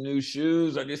buy some new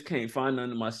shoes. I just can't find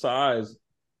none in my size.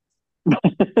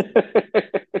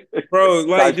 Bro,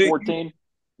 like size 14?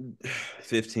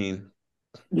 15.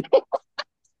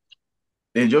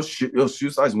 And your shoe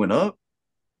size went up?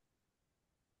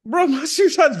 Bro, my shoe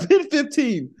size been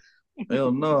 15.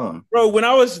 Hell no. Bro, when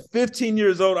I was 15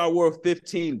 years old, I wore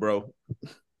 15, bro.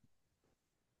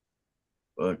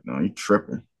 Fuck no, you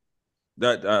tripping.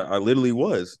 That I literally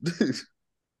was.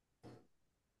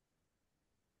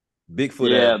 Bigfoot.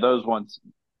 Yeah, those ones.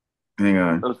 Hang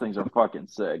on. Those things are fucking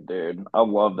sick, dude. I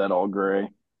love that all gray.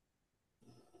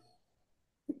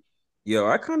 Yo,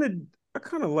 I kind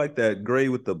of like that gray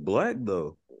with the black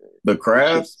though. The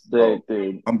crafts, sick,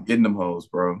 dude. I'm getting them hoes,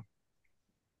 bro.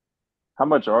 How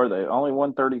much are they? Only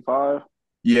 135.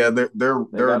 Yeah, they're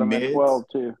mid 12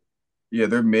 too. Yeah,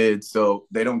 they're mid, so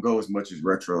they don't go as much as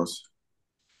retros.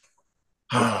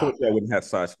 Of course, I wouldn't have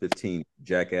size 15,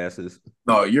 jackasses.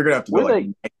 No, you're gonna have to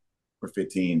go for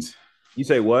 15s. You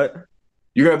say what?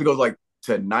 You're gonna have to go like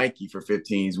to Nike for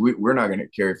 15s. We're not gonna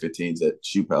carry 15s at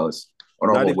Shoe Palace on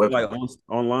our whole website. Like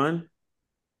online.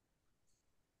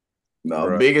 No,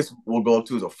 the biggest we'll go up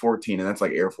to is a 14, and that's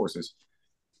like Air Forces.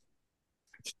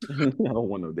 I don't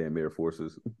want no damn Air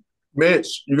Forces.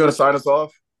 Mitch, you gonna sign us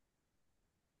off?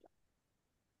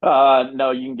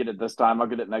 No, you can get it this time. I'll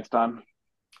get it next time.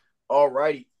 All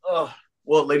righty.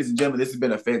 Well, ladies and gentlemen, this has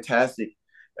been a fantastic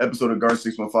episode of Guard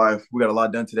 615. We got a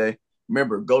lot done today.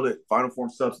 Remember, go to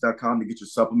finalformsubs.com to get your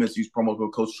supplements. Use promo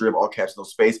code CoachTrib, all caps, no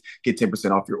space. Get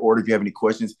 10% off your order. If you have any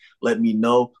questions, let me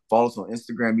know. Follow us on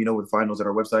Instagram. You know where to find those at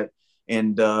our website.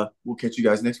 And we'll catch you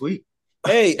guys next week.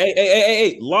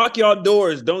 Hey. Lock y'all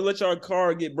doors. Don't let your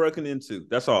car get broken into.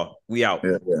 That's all. We out.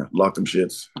 Yeah. Lock them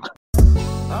shits.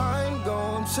 I'm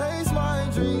gonna chase my